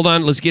 Hold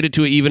on. Let's get it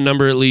to an even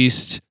number at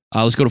least.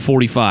 Let's go to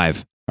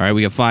 45. All right.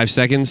 We got 5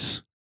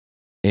 seconds.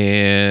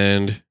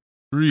 And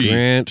 3,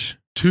 Grant.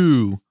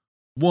 2,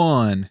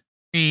 1.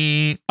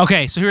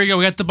 Okay, so here we go.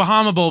 We got the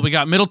Bahama Bowl. We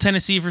got Middle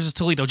Tennessee versus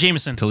Toledo.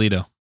 Jameson.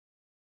 Toledo.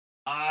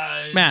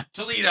 Matt.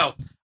 Toledo.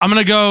 I'm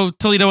going to go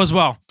Toledo as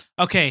well.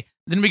 Okay,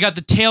 then we got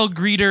the Tail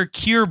Greeter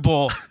Cure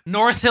Bowl.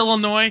 North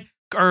Illinois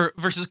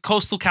versus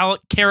Coastal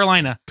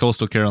Carolina.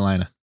 Coastal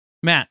Carolina.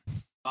 Matt.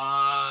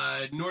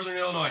 Northern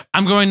Illinois.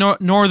 I'm going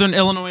Northern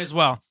Illinois as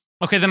well.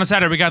 Okay, then on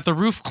Saturday, we got the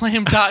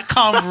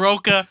roofclaim.com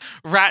Roca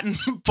Raton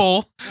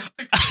Bowl.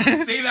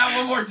 Say that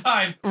one more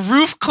time.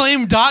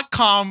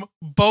 Roofclaim.com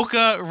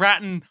Boca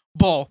Raton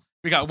Bowl.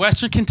 We got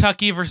Western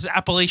Kentucky versus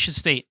Appalachian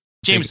State.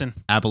 Jameson.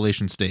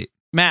 Appalachian State.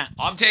 Matt.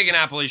 I'm taking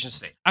Appalachian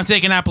State. I'm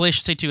taking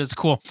Appalachian State too. That's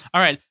cool.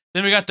 All right.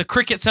 Then we got the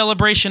Cricket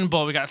Celebration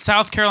Bowl. We got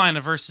South Carolina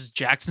versus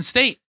Jackson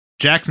State.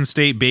 Jackson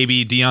State,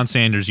 baby. Deion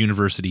Sanders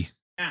University.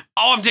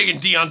 Oh, I'm taking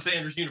Deion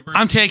Sanders University.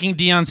 I'm taking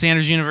Deion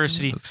Sanders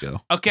University. Let's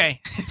go.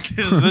 Okay.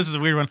 this is a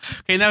weird one.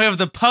 Okay, now we have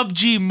the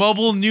PUBG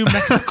Mobile New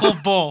Mexico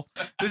Bowl.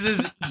 This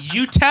is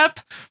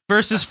UTEP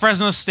versus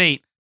Fresno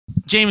State.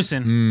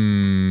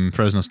 Jameson.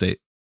 Fresno State.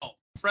 Oh,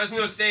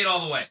 Fresno State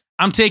all the way.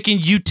 I'm taking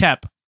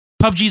UTEP.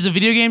 PUBG is a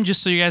video game,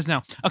 just so you guys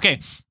know.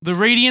 Okay, the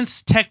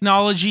Radiance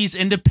Technologies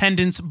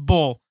Independence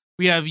Bowl.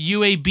 We have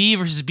UAB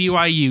versus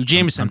BYU.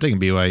 Jameson. I'm taking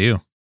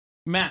BYU.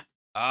 Matt.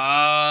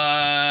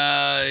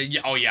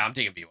 Yeah. Oh, yeah, I'm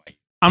taking BYU.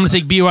 I'm going to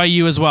take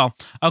BYU as well.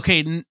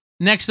 Okay,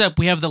 next up,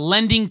 we have the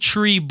Lending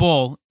Tree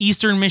Bowl.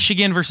 Eastern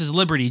Michigan versus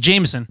Liberty.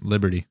 Jameson.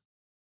 Liberty.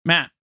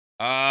 Matt.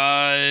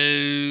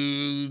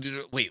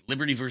 Wait,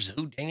 Liberty versus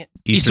who? Dang it.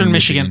 Eastern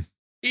Michigan.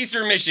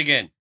 Eastern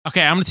Michigan.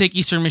 Okay, I'm going to take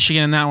Eastern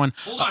Michigan in that one.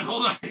 Hold on.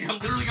 I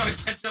literally got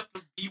to catch up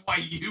to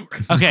BYU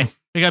right now. Okay,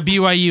 we got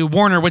BYU.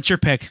 Warner, what's your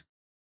pick?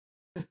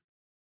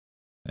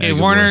 Okay,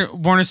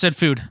 Warner said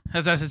food.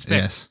 That's his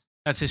pick. Yes.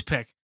 That's his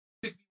pick.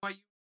 BYU?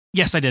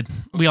 Yes, I did.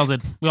 We all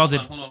did.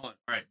 Hold on. All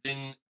right,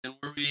 then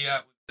where are we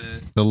at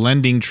with the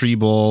Lending Tree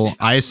Bowl?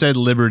 I said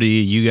Liberty.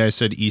 You guys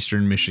said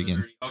Eastern Michigan.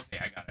 Liberty. Okay,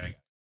 I got it.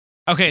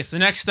 Okay, so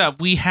next up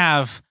we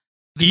have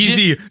the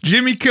easy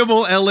Jimmy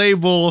Kimmel LA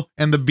Bowl,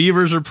 and the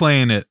Beavers are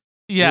playing it.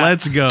 Yeah,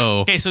 let's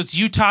go. Okay, so it's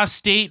Utah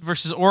State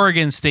versus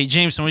Oregon State.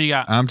 Jameson, what do you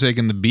got? I'm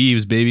taking the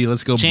Beavs, baby.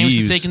 Let's go.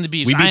 Jameson's Beavs. Taking the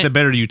Beavs. We beat the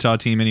better Utah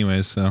team,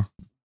 anyways. So.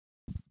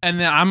 And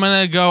then I'm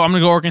gonna go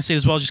Oregon State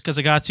as well, just because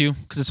I got to,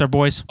 because it's our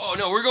boys. Oh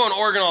no, we're going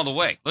Oregon all the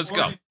way. Let's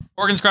go.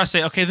 Oregon's Cross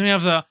State. Okay, then we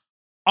have the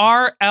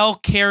RL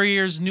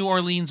Carriers New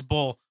Orleans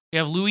Bowl. We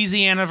have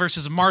Louisiana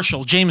versus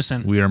Marshall.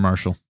 Jameson. We are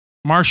Marshall.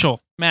 Marshall.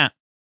 Matt.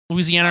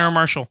 Louisiana or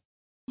Marshall?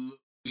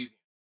 Louisiana.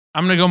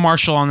 I'm gonna go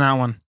Marshall on that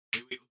one.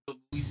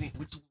 Louisiana.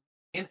 Which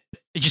Louisiana?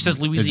 It just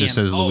says Louisiana. It just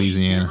says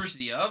Louisiana.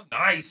 University of?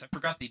 Nice. I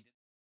forgot they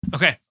did.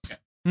 Okay.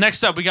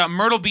 Next up, we got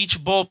Myrtle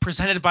Beach Bowl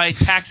presented by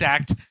Tax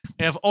Act.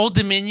 We have Old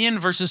Dominion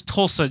versus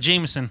Tulsa.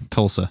 Jameson.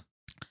 Tulsa.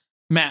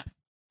 Matt.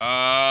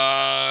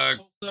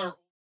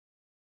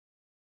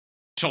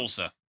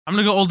 Tulsa. I'm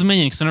gonna go Old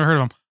Dominion because I never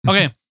heard of them.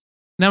 Okay.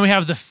 Now we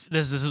have this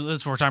is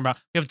what we're talking about.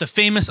 We have the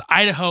famous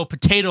Idaho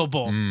Potato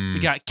Bowl. We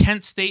got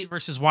Kent State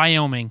versus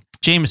Wyoming.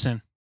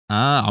 Jameson.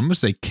 I'm gonna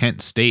say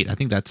Kent State. I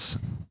think that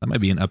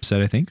might be an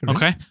upset. I think. Right?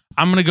 Okay.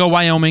 I'm gonna go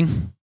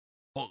Wyoming.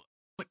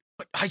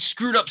 But I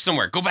screwed up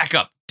somewhere. Go back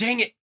up. Dang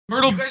it.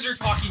 Myrtle, you guys are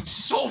talking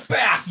so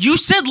fast. You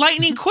said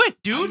lightning quick,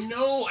 dude.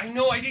 I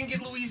know. I didn't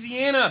get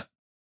Louisiana.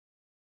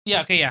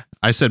 Yeah. Okay. Yeah.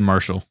 I said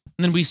Marshall.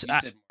 And then we said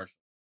Marshall.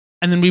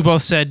 And then we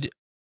both said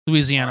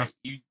Louisiana.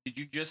 Right. Did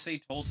you just say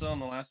Tulsa on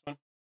the last one?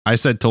 I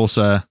said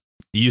Tulsa.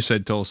 You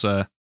said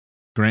Tulsa.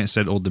 Grant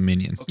said Old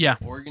Dominion. Okay, yeah.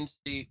 Oregon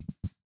State.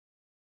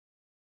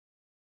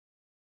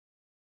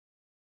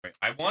 Right.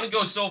 I want to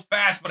go so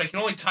fast, but I can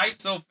only type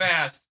so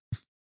fast.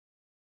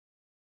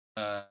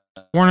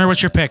 Warner,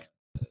 what's your pick?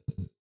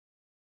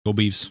 Go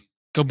Beavs.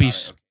 Go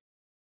Beavs.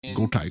 Okay.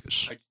 Go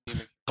Tigers.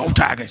 Go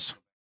Tigers.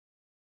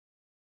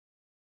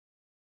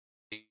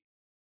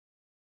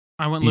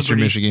 I went Eastern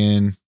Liberty.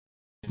 Michigan.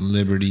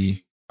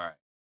 Liberty. All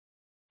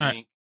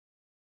right.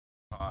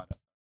 All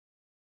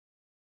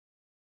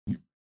right.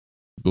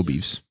 Go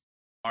Beavs.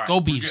 All right. Go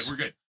Beavs. We're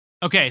good.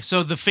 Okay,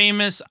 so the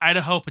famous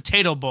Idaho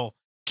Potato Bowl,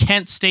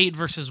 Kent State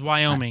versus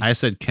Wyoming. I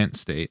said Kent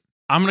State.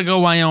 I'm gonna go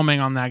Wyoming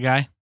on that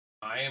guy.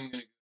 I am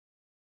going to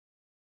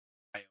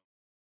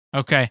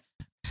Okay,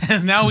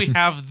 now we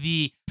have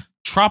the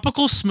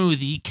Tropical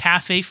Smoothie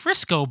Cafe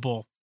Frisco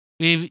Bowl.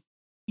 We have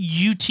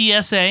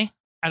UTSA.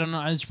 I don't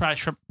know. It's probably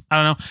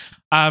I don't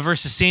know.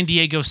 Versus San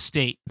Diego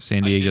State.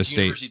 San Diego State.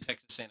 University of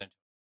Texas, San Antonio.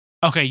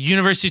 Okay,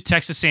 University of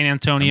Texas San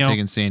Antonio. I'm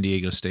taking San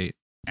Diego State.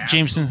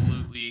 Jameson.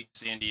 Absolutely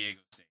San Diego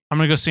State. I'm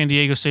gonna go San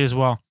Diego State as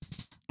well.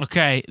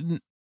 Okay,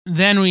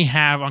 then we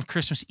have on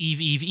Christmas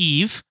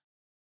Eve,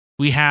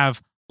 we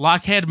have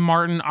Lockheed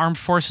Martin Armed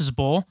Forces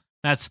Bowl.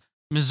 That's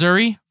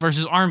Missouri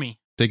versus Army.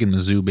 Taking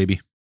Mizzou, baby.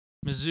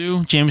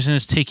 Mizzou. Jameson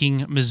is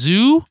taking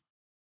Mizzou.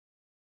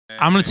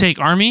 I'm gonna take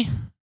Army.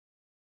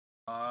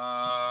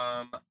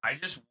 I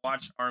just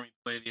watched Army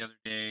play the other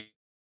day.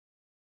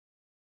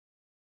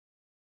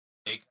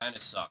 They kind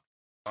of suck.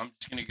 So I'm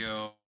just gonna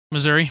go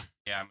Missouri.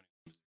 Yeah,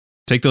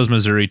 Take those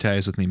Missouri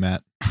ties with me,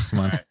 Matt. Come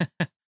on.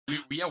 right.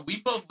 we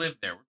both live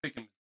there. We're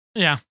picking.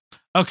 Yeah.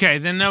 Okay.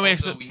 Then no. We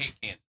hate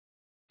Kansas.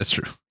 That's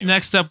true.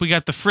 Next up, we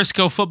got the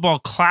Frisco Football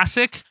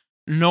Classic,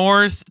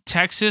 North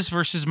Texas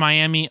versus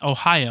Miami,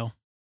 Ohio.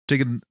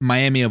 Taking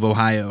Miami of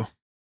Ohio.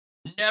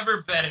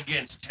 Never bet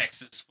against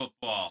Texas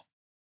football.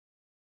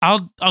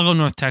 I'll go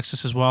North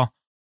Texas as well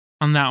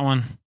on that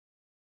one.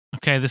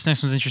 Okay, this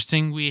next one's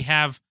interesting. We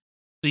have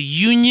the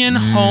Union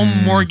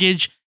Home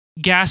Mortgage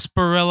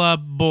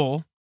Gasparilla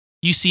Bowl,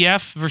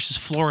 UCF versus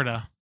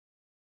Florida.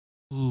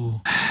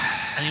 Ooh,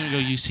 I think we go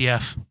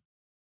UCF.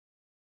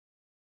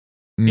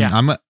 Yeah.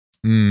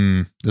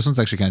 This one's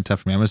actually kind of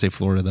tough for me. I'm gonna say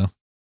Florida though.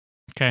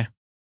 Okay,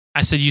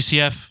 I said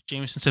UCF.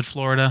 Jameson said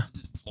Florida.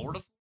 Is it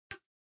Florida?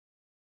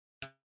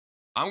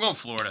 I'm going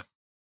Florida.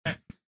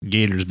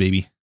 Gators,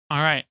 baby.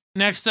 All right.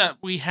 Next up,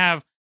 we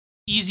have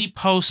Easy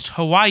Post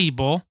Hawaii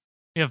Bowl.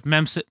 We have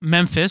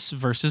Memphis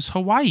versus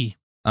Hawaii.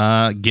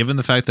 Given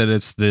the fact that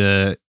it's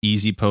the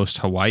Easy Post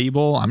Hawaii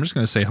Bowl, I'm just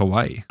gonna say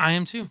Hawaii. I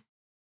am too.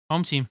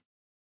 Home team.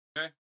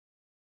 Okay.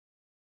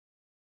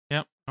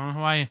 Yep, on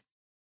Hawaii.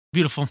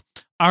 Beautiful.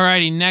 All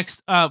righty.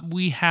 Next up,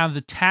 we have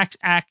the Tax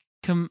Act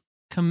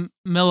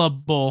Camilla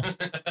Bowl.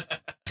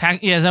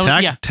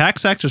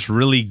 Tax Act just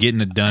really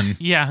getting it done.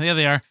 Yeah,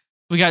 they are.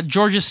 We got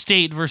Georgia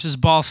State versus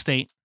Ball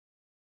State.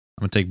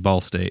 I'm gonna take Ball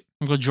State.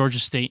 I'm gonna go Georgia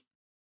State.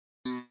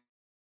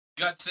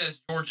 Gut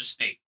says Georgia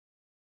State.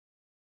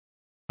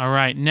 All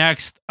right.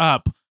 Next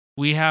up,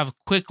 we have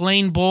Quick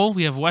Lane Bowl.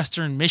 We have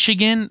Western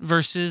Michigan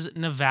versus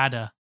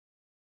Nevada.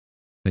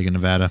 Taking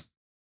Nevada.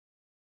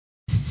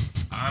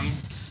 I'm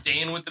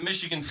staying with the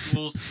Michigan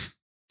schools.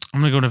 I'm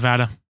gonna go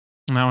Nevada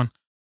on that one.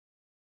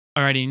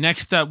 Alrighty.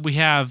 Next up, we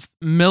have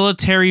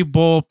Military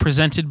Bowl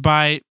presented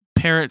by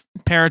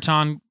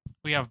Paraton.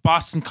 We have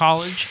Boston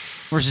College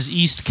versus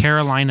East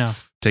Carolina.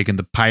 Taking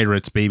the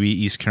Pirates, baby,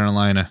 East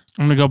Carolina.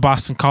 I'm gonna go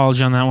Boston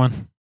College on that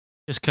one,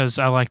 just because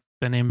I like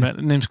the name. The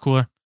name's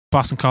cooler.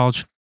 Boston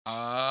College.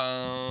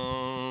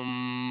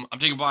 I'm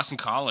taking Boston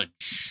College.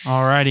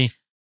 Alrighty.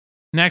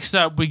 Next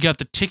up, we got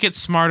the Ticket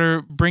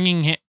Smarter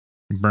Birmingham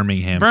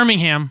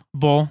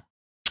Bowl.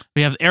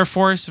 We have Air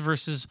Force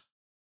versus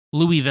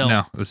Louisville.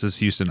 No, this is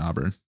Houston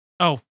Auburn.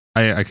 Oh,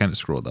 I kind of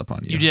scrolled up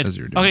on you. You did. As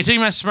you were doing. Okay,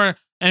 Ticket Smarter.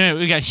 Anyway,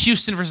 we got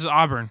Houston versus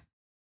Auburn.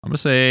 I'm gonna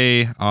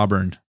say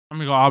Auburn. I'm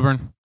gonna go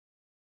Auburn.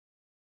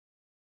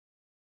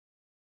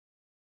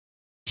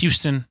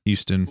 Houston.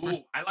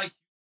 Ooh, I like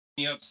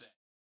the upset.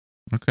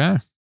 Okay.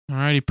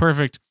 Alrighty,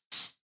 perfect.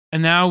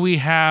 And now we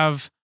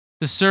have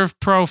the Serve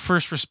Pro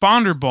First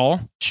Responder Bowl.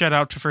 Shout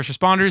out to first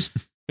responders.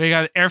 We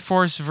got Air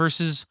Force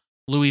versus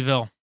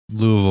Louisville.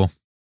 Louisville.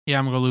 Yeah,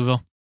 I'm gonna go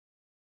Louisville.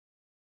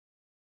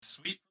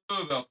 Sweet for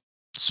Louisville.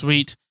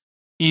 Sweet.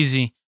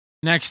 Easy.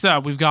 Next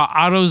up, we've got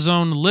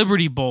AutoZone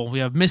Liberty Bowl. We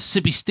have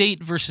Mississippi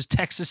State versus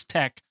Texas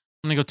Tech.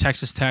 I'm gonna go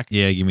Texas Tech.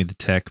 Yeah, give me the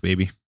Tech,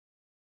 baby.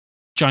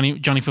 Johnny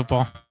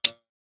Football.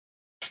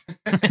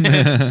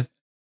 Johnny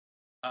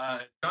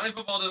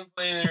Football doesn't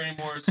play in there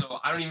anymore, so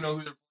I don't even know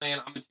who they're playing.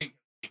 I'm gonna take.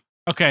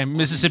 Okay,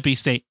 Mississippi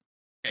State.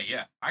 Okay,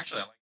 yeah.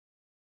 Actually, I like.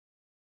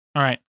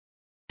 All right.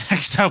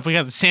 Next up, we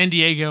got the San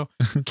Diego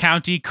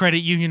County Credit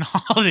Union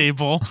Holiday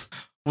Bowl,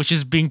 which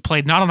is being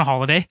played not on a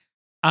holiday.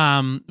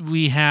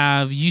 We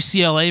have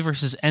UCLA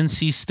versus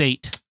NC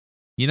State.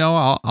 You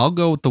know, I'll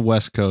go with the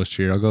West Coast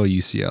here. I'll go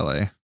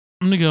UCLA.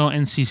 I'm gonna go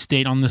NC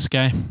State on this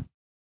guy.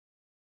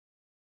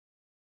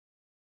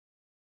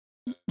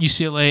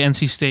 UCLA,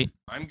 NC State.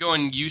 I'm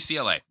going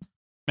UCLA.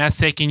 Matt's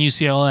taking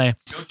UCLA.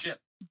 Go Chip.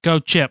 Go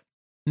Chip.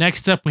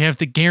 Next up, we have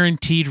the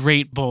Guaranteed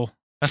Rate Bowl.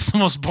 That's the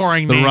most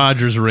boring The name.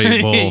 Rogers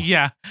Rate Bowl.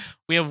 Yeah.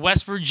 We have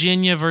West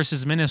Virginia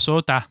versus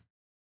Minnesota.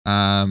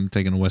 I'm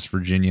taking West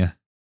Virginia.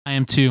 I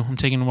am too. I'm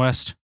taking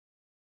West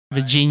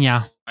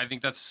Virginia. I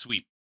think that's a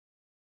sweep.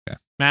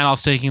 Matt, I'll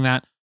taking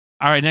that.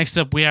 All right, next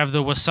up, we have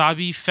the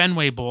Wasabi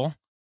Fenway Bowl.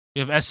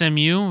 We have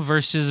SMU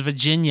versus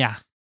Virginia.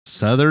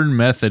 Southern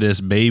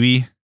Methodist,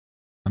 baby.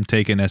 I'm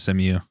taking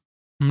SMU.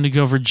 I'm going to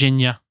go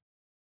Virginia.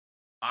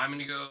 I'm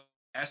going to go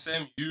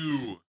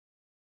SMU.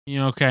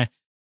 You okay?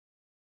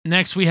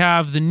 Next, we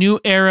have the New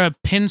Era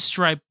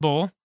Pinstripe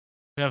Bowl.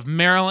 We have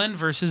Maryland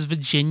versus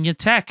Virginia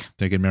Tech.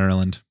 Taking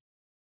Maryland.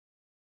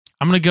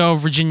 I'm going to go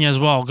Virginia as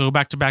well. Go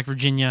back-to-back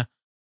Virginia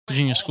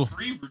school.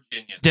 3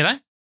 Virginia. Did I?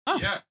 Oh,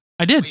 Yeah.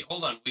 I did. Wait,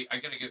 hold on. Wait, I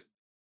gotta get.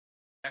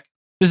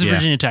 This is Yeah.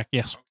 Virginia Tech,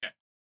 yes.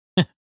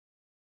 Okay.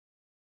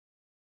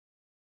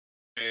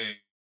 Okay.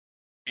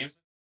 James?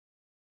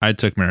 I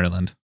took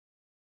Maryland.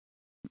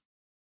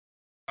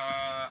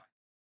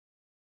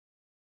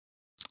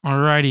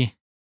 Alrighty.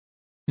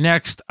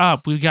 Next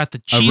up, we got the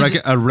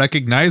Cheez-It. A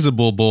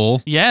recognizable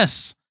bowl.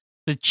 Yes.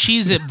 The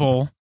Cheez-It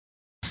Bowl.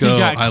 Go.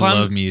 got I Clem-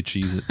 love me a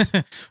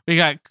Cheez-It. We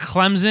got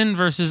Clemson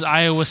versus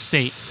Iowa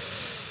State.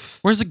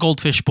 Where's the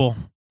Goldfish Bowl?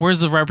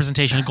 Where's the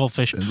representation of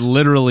goldfish?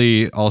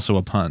 Literally also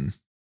a pun.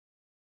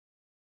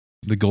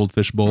 The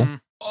Goldfish Bowl.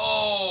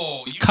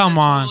 Oh, you Come did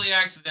that on. Totally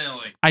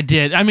accidentally. I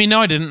did. I mean, no,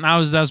 I didn't. That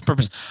was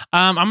purpose.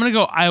 I'm gonna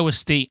go Iowa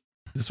State.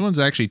 This one's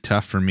actually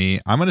tough for me.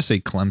 I'm going to say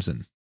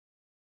Clemson.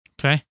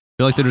 Okay. I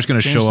feel like they're just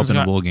going to show up Jameson's in a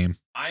got- bowl game.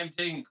 I am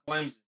taking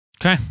Clemson.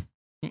 Okay.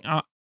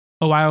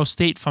 Ohio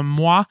State from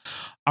moi.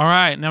 All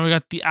right. Now we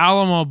got the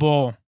Alamo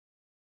Bowl.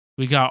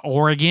 We got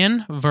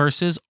Oregon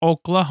versus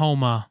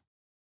Oklahoma.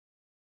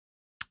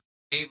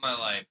 Hate my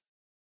life.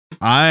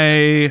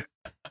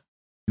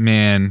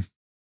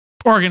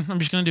 Oregon. I'm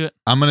just gonna do it.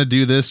 I'm going to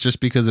do this just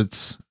because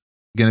it's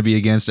going to be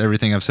against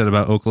everything I've said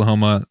about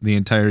Oklahoma the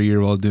entire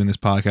year while doing this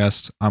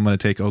podcast. I'm going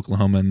to take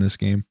Oklahoma in this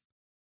game.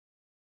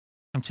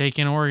 I'm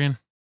taking Oregon.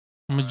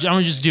 I'm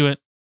gonna just do it.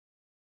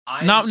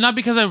 I Not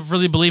because I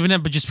really believe in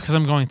it, but just because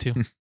I'm going to.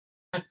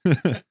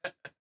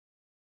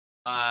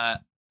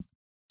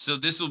 So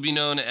this will be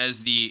known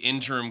as the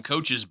Interim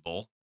Coaches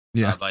Bowl.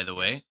 Yeah. By the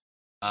way,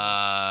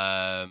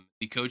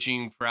 the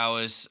coaching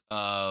prowess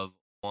of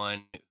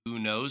one who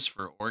knows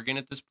for Oregon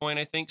at this point,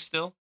 I think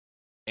still,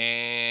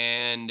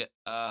 and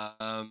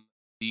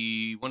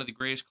the one of the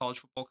greatest college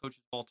football coaches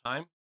of all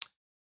time.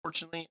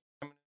 Fortunately,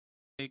 I'm going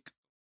to take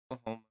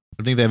Oklahoma.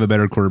 I think they have a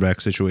better quarterback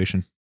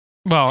situation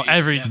Well,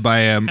 by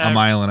a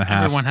mile and a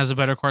half. everyone has a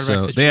better quarterback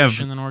So situation they have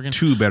than Oregon.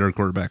 2 better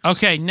quarterbacks.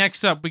 Okay,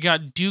 next up we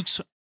got Duke's.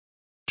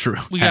 True.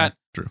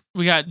 True.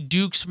 We got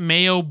Duke's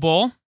Mayo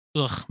Bowl.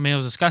 Ugh,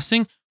 Mayo's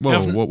disgusting. Whoa, We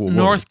have whoa, whoa, whoa.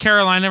 North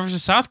Carolina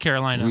versus South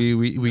Carolina. No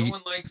We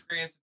one likes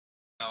Grant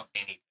about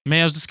anything.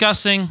 Mayo's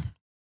disgusting.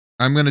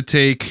 I'm going to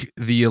take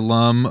the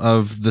alum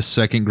of the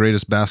second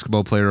greatest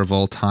basketball player of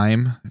all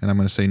time, and I'm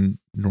going to say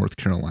North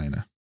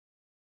Carolina.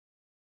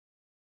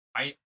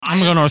 I'm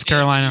gonna go North understand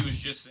what Carolina. He was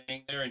just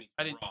saying there, and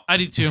he's wrong. I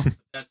do too.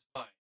 That's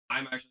fine.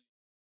 I'm actually.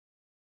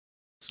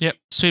 Yep,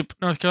 sweep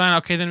North Carolina.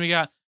 Okay, then we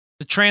got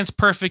the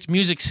Trans-Perfect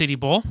Music City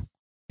Bowl.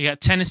 We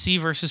got Tennessee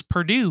versus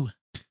Purdue.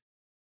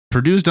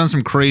 Purdue's done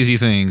some crazy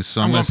things,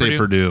 so I'm I'm going to say going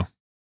Purdue.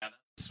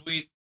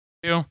 Sweet.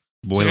 Purdue. So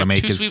we got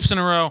Boilermakers. 2 sweeps in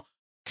a row.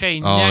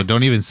 Okay, Oh, next,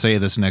 don't even say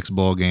this next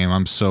bowl game.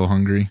 I'm so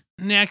hungry.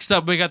 next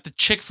up, we got the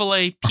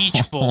Chick-fil-A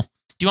Peach Bowl.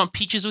 Do you want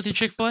peaches with your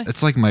Chick-fil-A?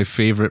 It's like my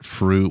favorite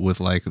fruit with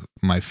like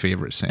my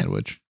favorite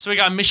sandwich. So we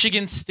got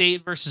Michigan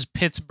State versus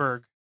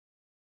Pittsburgh.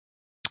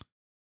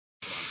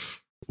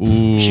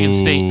 Ooh, Michigan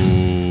State.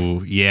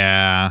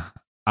 Yeah.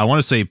 I want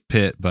to say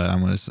Pitt, but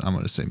I'm going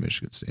to say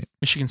Michigan State.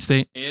 Michigan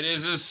State. It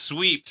is a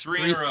sweep.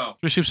 3 in a row.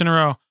 3 sweeps in a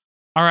row.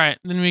 All right.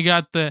 Then we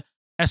got the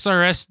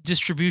SRS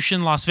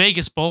Distribution Las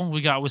Vegas Bowl.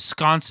 We got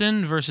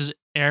Wisconsin versus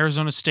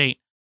Arizona State.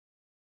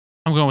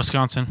 I'm going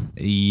Wisconsin.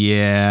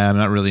 Yeah, I'm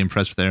not really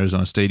impressed with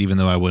Arizona State, even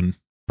though I wouldn't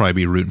probably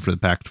be rooting for the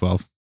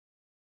Pac-12.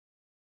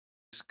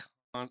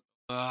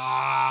 I'm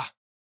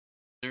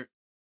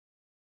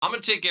gonna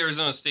take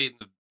Arizona State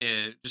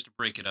just to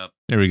break it up.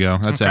 There we go.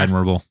 That's Okay.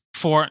 admirable.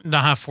 4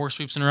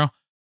 sweeps in a row.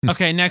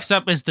 Okay, next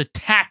up is the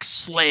Tax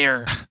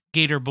Slayer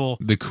Gator Bowl.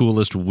 The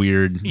coolest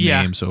weird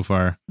Yeah. name so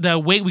far.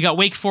 We got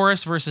Wake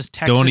Forest versus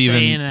Texas Don't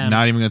even, A&M.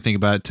 not even going to think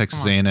about it. Texas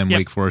Come on. A&M, Yep.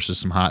 Wake Forest is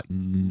some hot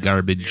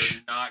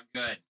garbage. They're not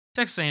good.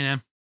 Texas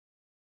A&M.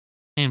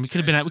 And we could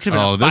have been at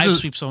Oh, this 5 is-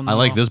 sweeps on I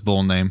like this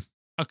bowl name.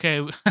 Okay,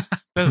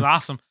 that is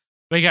awesome.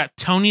 We got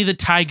Tony the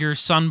Tiger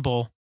Sun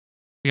Bowl.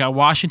 We got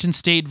Washington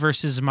State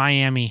versus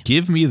Miami.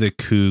 Give me the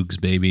Cougs,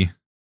 baby.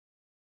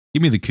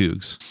 Give me the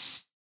Cougs.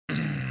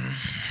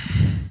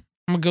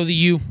 I'm gonna go the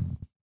U.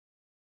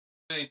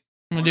 Hey,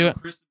 I'm gonna do it.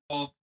 Chris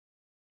Paul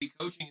be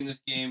coaching in this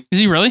game. Is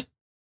he really?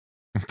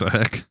 What the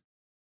heck?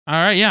 All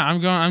right, yeah,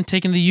 I'm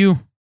taking the U.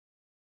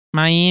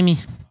 Miami.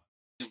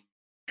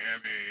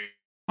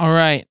 All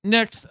right,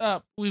 next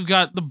up, we've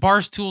got the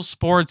Barstool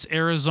Sports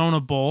Arizona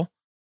Bowl.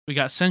 We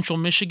got Central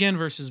Michigan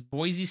versus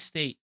Boise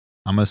State.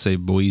 I'm going to say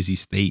Boise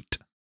State.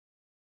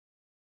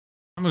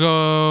 I'm gonna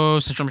go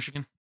Central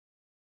Michigan.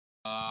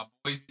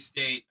 Boise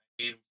State.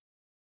 I hate 'em.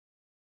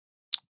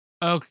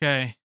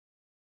 Okay.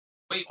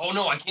 Wait, oh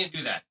no, I can't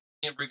do that.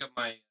 I can't break up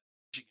my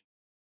Michigan.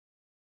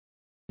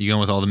 You going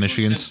with all the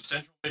Michigans?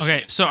 Central Michigan.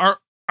 Okay, so are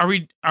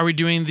we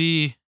doing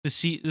the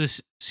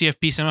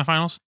CFP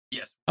semifinals?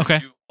 Yes. Okay.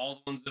 Do all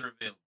the ones that are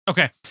available.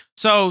 Okay,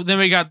 so then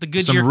we got the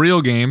Goodyear. Some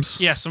real games.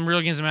 Yeah, some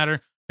real games that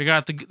matter. We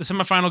got the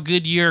semifinal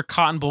Goodyear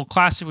Cotton Bowl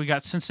Classic. We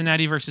got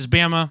Cincinnati versus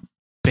Bama.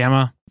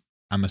 Bama.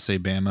 I'm going to say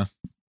Bama.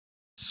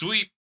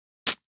 Sweep.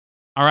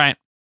 All right.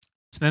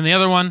 So then the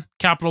other one,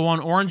 Capital One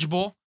Orange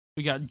Bowl.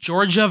 We got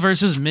Georgia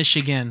versus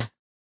Michigan.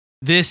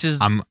 This is.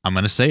 I'm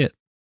gonna say it.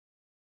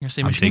 You're gonna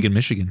say I'm Michigan? taking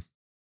Michigan.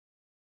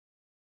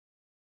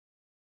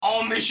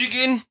 All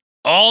Michigan,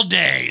 all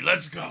day.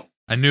 Let's go.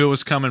 I knew it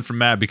was coming from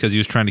Matt because he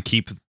was trying to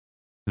keep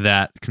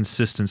that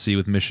consistency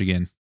with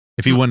Michigan.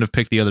 If he wouldn't have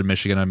picked the other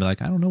Michigan, I'd be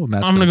like, I don't know what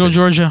Matt's I'm gonna go pick.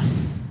 Georgia.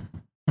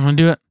 I'm gonna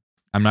do it.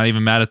 I'm not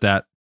even mad at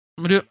that.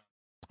 I'm gonna do it.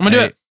 I'm gonna do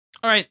Hey. it.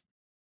 All right.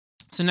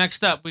 So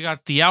next up, we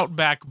got the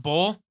Outback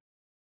Bowl.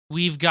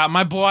 We've got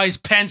my boys,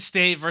 Penn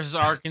State versus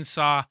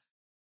Arkansas.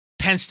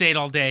 Penn State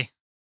all day.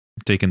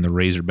 I'm taking the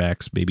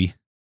Razorbacks, baby.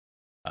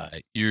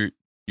 Your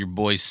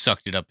boys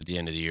sucked it up at the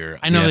end of the year.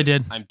 I know Yeah. they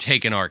did. I'm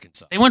taking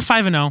Arkansas. They went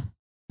 5-0,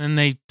 and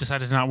they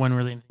decided to not win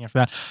really anything after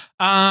that.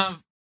 I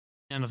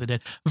know they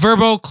did.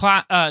 Verbo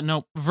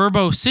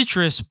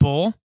Citrus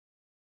Bowl.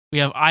 We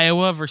have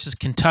Iowa versus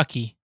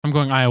Kentucky. I'm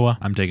going Iowa.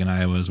 I'm taking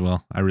Iowa as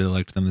well. I really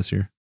liked them this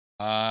year.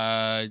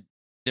 They're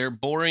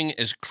boring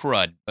as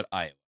crud, but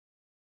Iowa.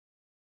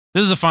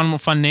 This is a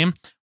fun name.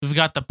 We've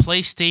got the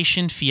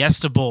PlayStation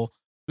Fiesta Bowl.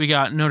 We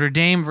got Notre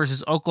Dame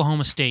versus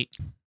Oklahoma State.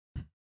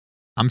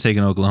 I'm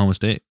taking Oklahoma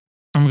State.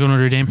 I'm going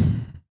Notre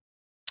Dame.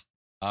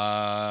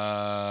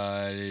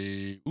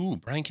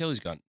 Brian Kelly's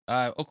gone.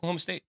 Oklahoma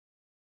State.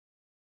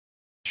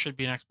 Should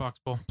be an Xbox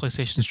Bowl.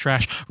 PlayStation's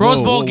trash. Rose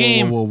Bowl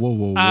game.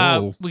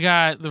 Whoa. We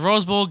got the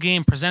Rose Bowl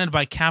game presented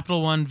by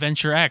Capital One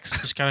Venture X.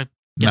 Just gotta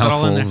get it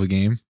all in Mouthful there. of a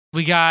game.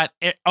 We got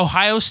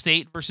Ohio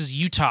State versus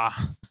Utah.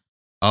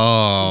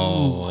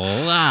 Oh,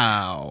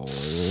 wow.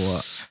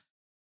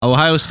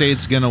 Ohio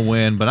State's going to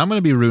win, but I'm going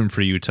to be rooting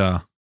for Utah.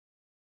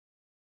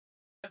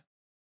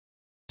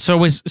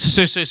 So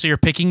you're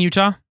picking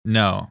Utah?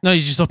 No. No,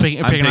 you're still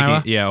picking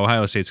Iowa? Yeah,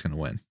 Ohio State's going to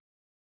win.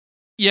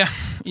 Yeah.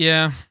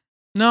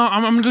 No,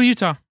 I'm gonna go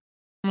Utah.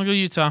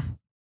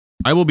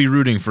 I will be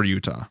rooting for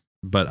Utah,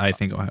 but I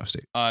think Ohio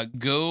State.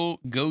 Go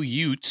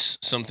Utes.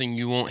 Something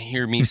you won't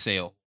hear me say.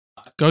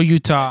 Go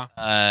Utah.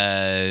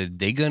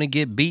 They gonna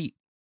get beat.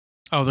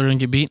 Oh, they're gonna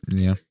get beat?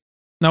 Yeah.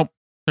 Nope.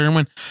 They're gonna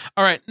win.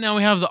 All right, now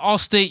we have the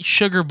All-State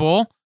Sugar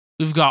Bowl.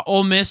 We've got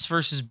Ole Miss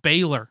versus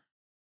Baylor.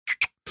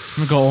 I'm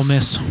gonna go Ole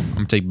Miss. I'm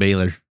going to take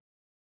Baylor.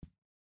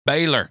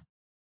 Baylor.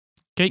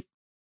 Okay.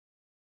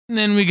 And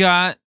then we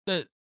got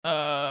the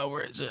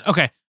where is it?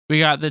 Okay. We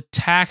got the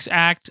Tax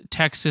Act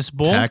Texas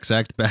Bowl. Tax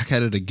Act back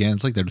at it again.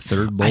 It's like their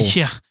third bowl.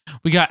 Yeah.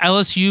 We got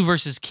LSU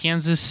versus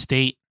Kansas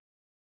State.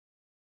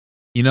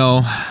 You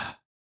know,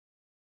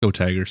 go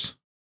Tigers.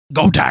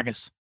 Go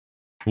Tigers.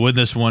 Win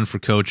this one for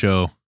Coach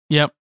O.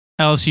 Yep.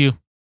 LSU.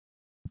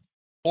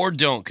 Or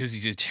don't, because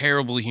he's a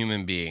terrible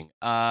human being.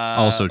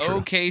 Also true.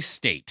 OK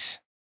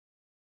State.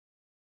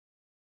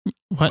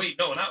 What? Wait,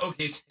 no, not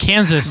OK State.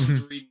 Kansas.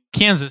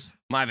 Kansas.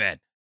 My bad.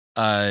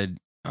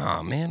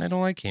 Oh, man, I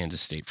don't like Kansas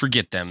State.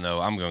 Forget them,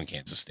 though. I'm going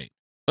Kansas State.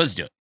 Let's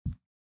do it.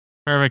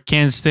 Perfect.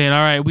 Kansas State. All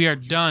right. We are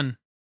done.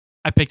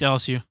 I picked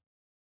LSU.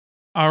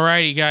 All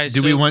righty, guys.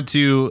 Do we want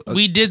to?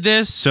 We did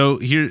this. So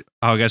here,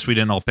 I guess we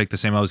didn't all pick the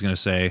same. I was going to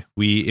say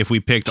if we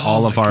picked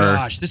all of our.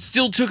 Gosh, this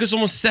still took us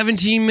almost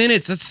 17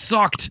 minutes. That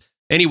sucked.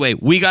 Anyway,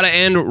 we got to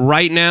end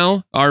right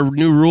now. Our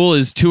new rule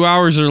is 2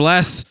 hours or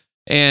less.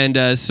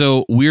 And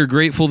so we're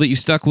grateful that you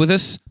stuck with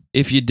us.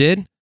 If you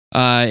did.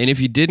 And if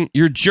you didn't,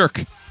 you're a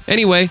jerk.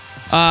 Anyway,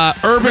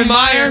 Urban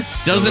Meyer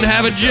doesn't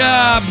have a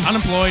job.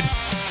 Unemployed.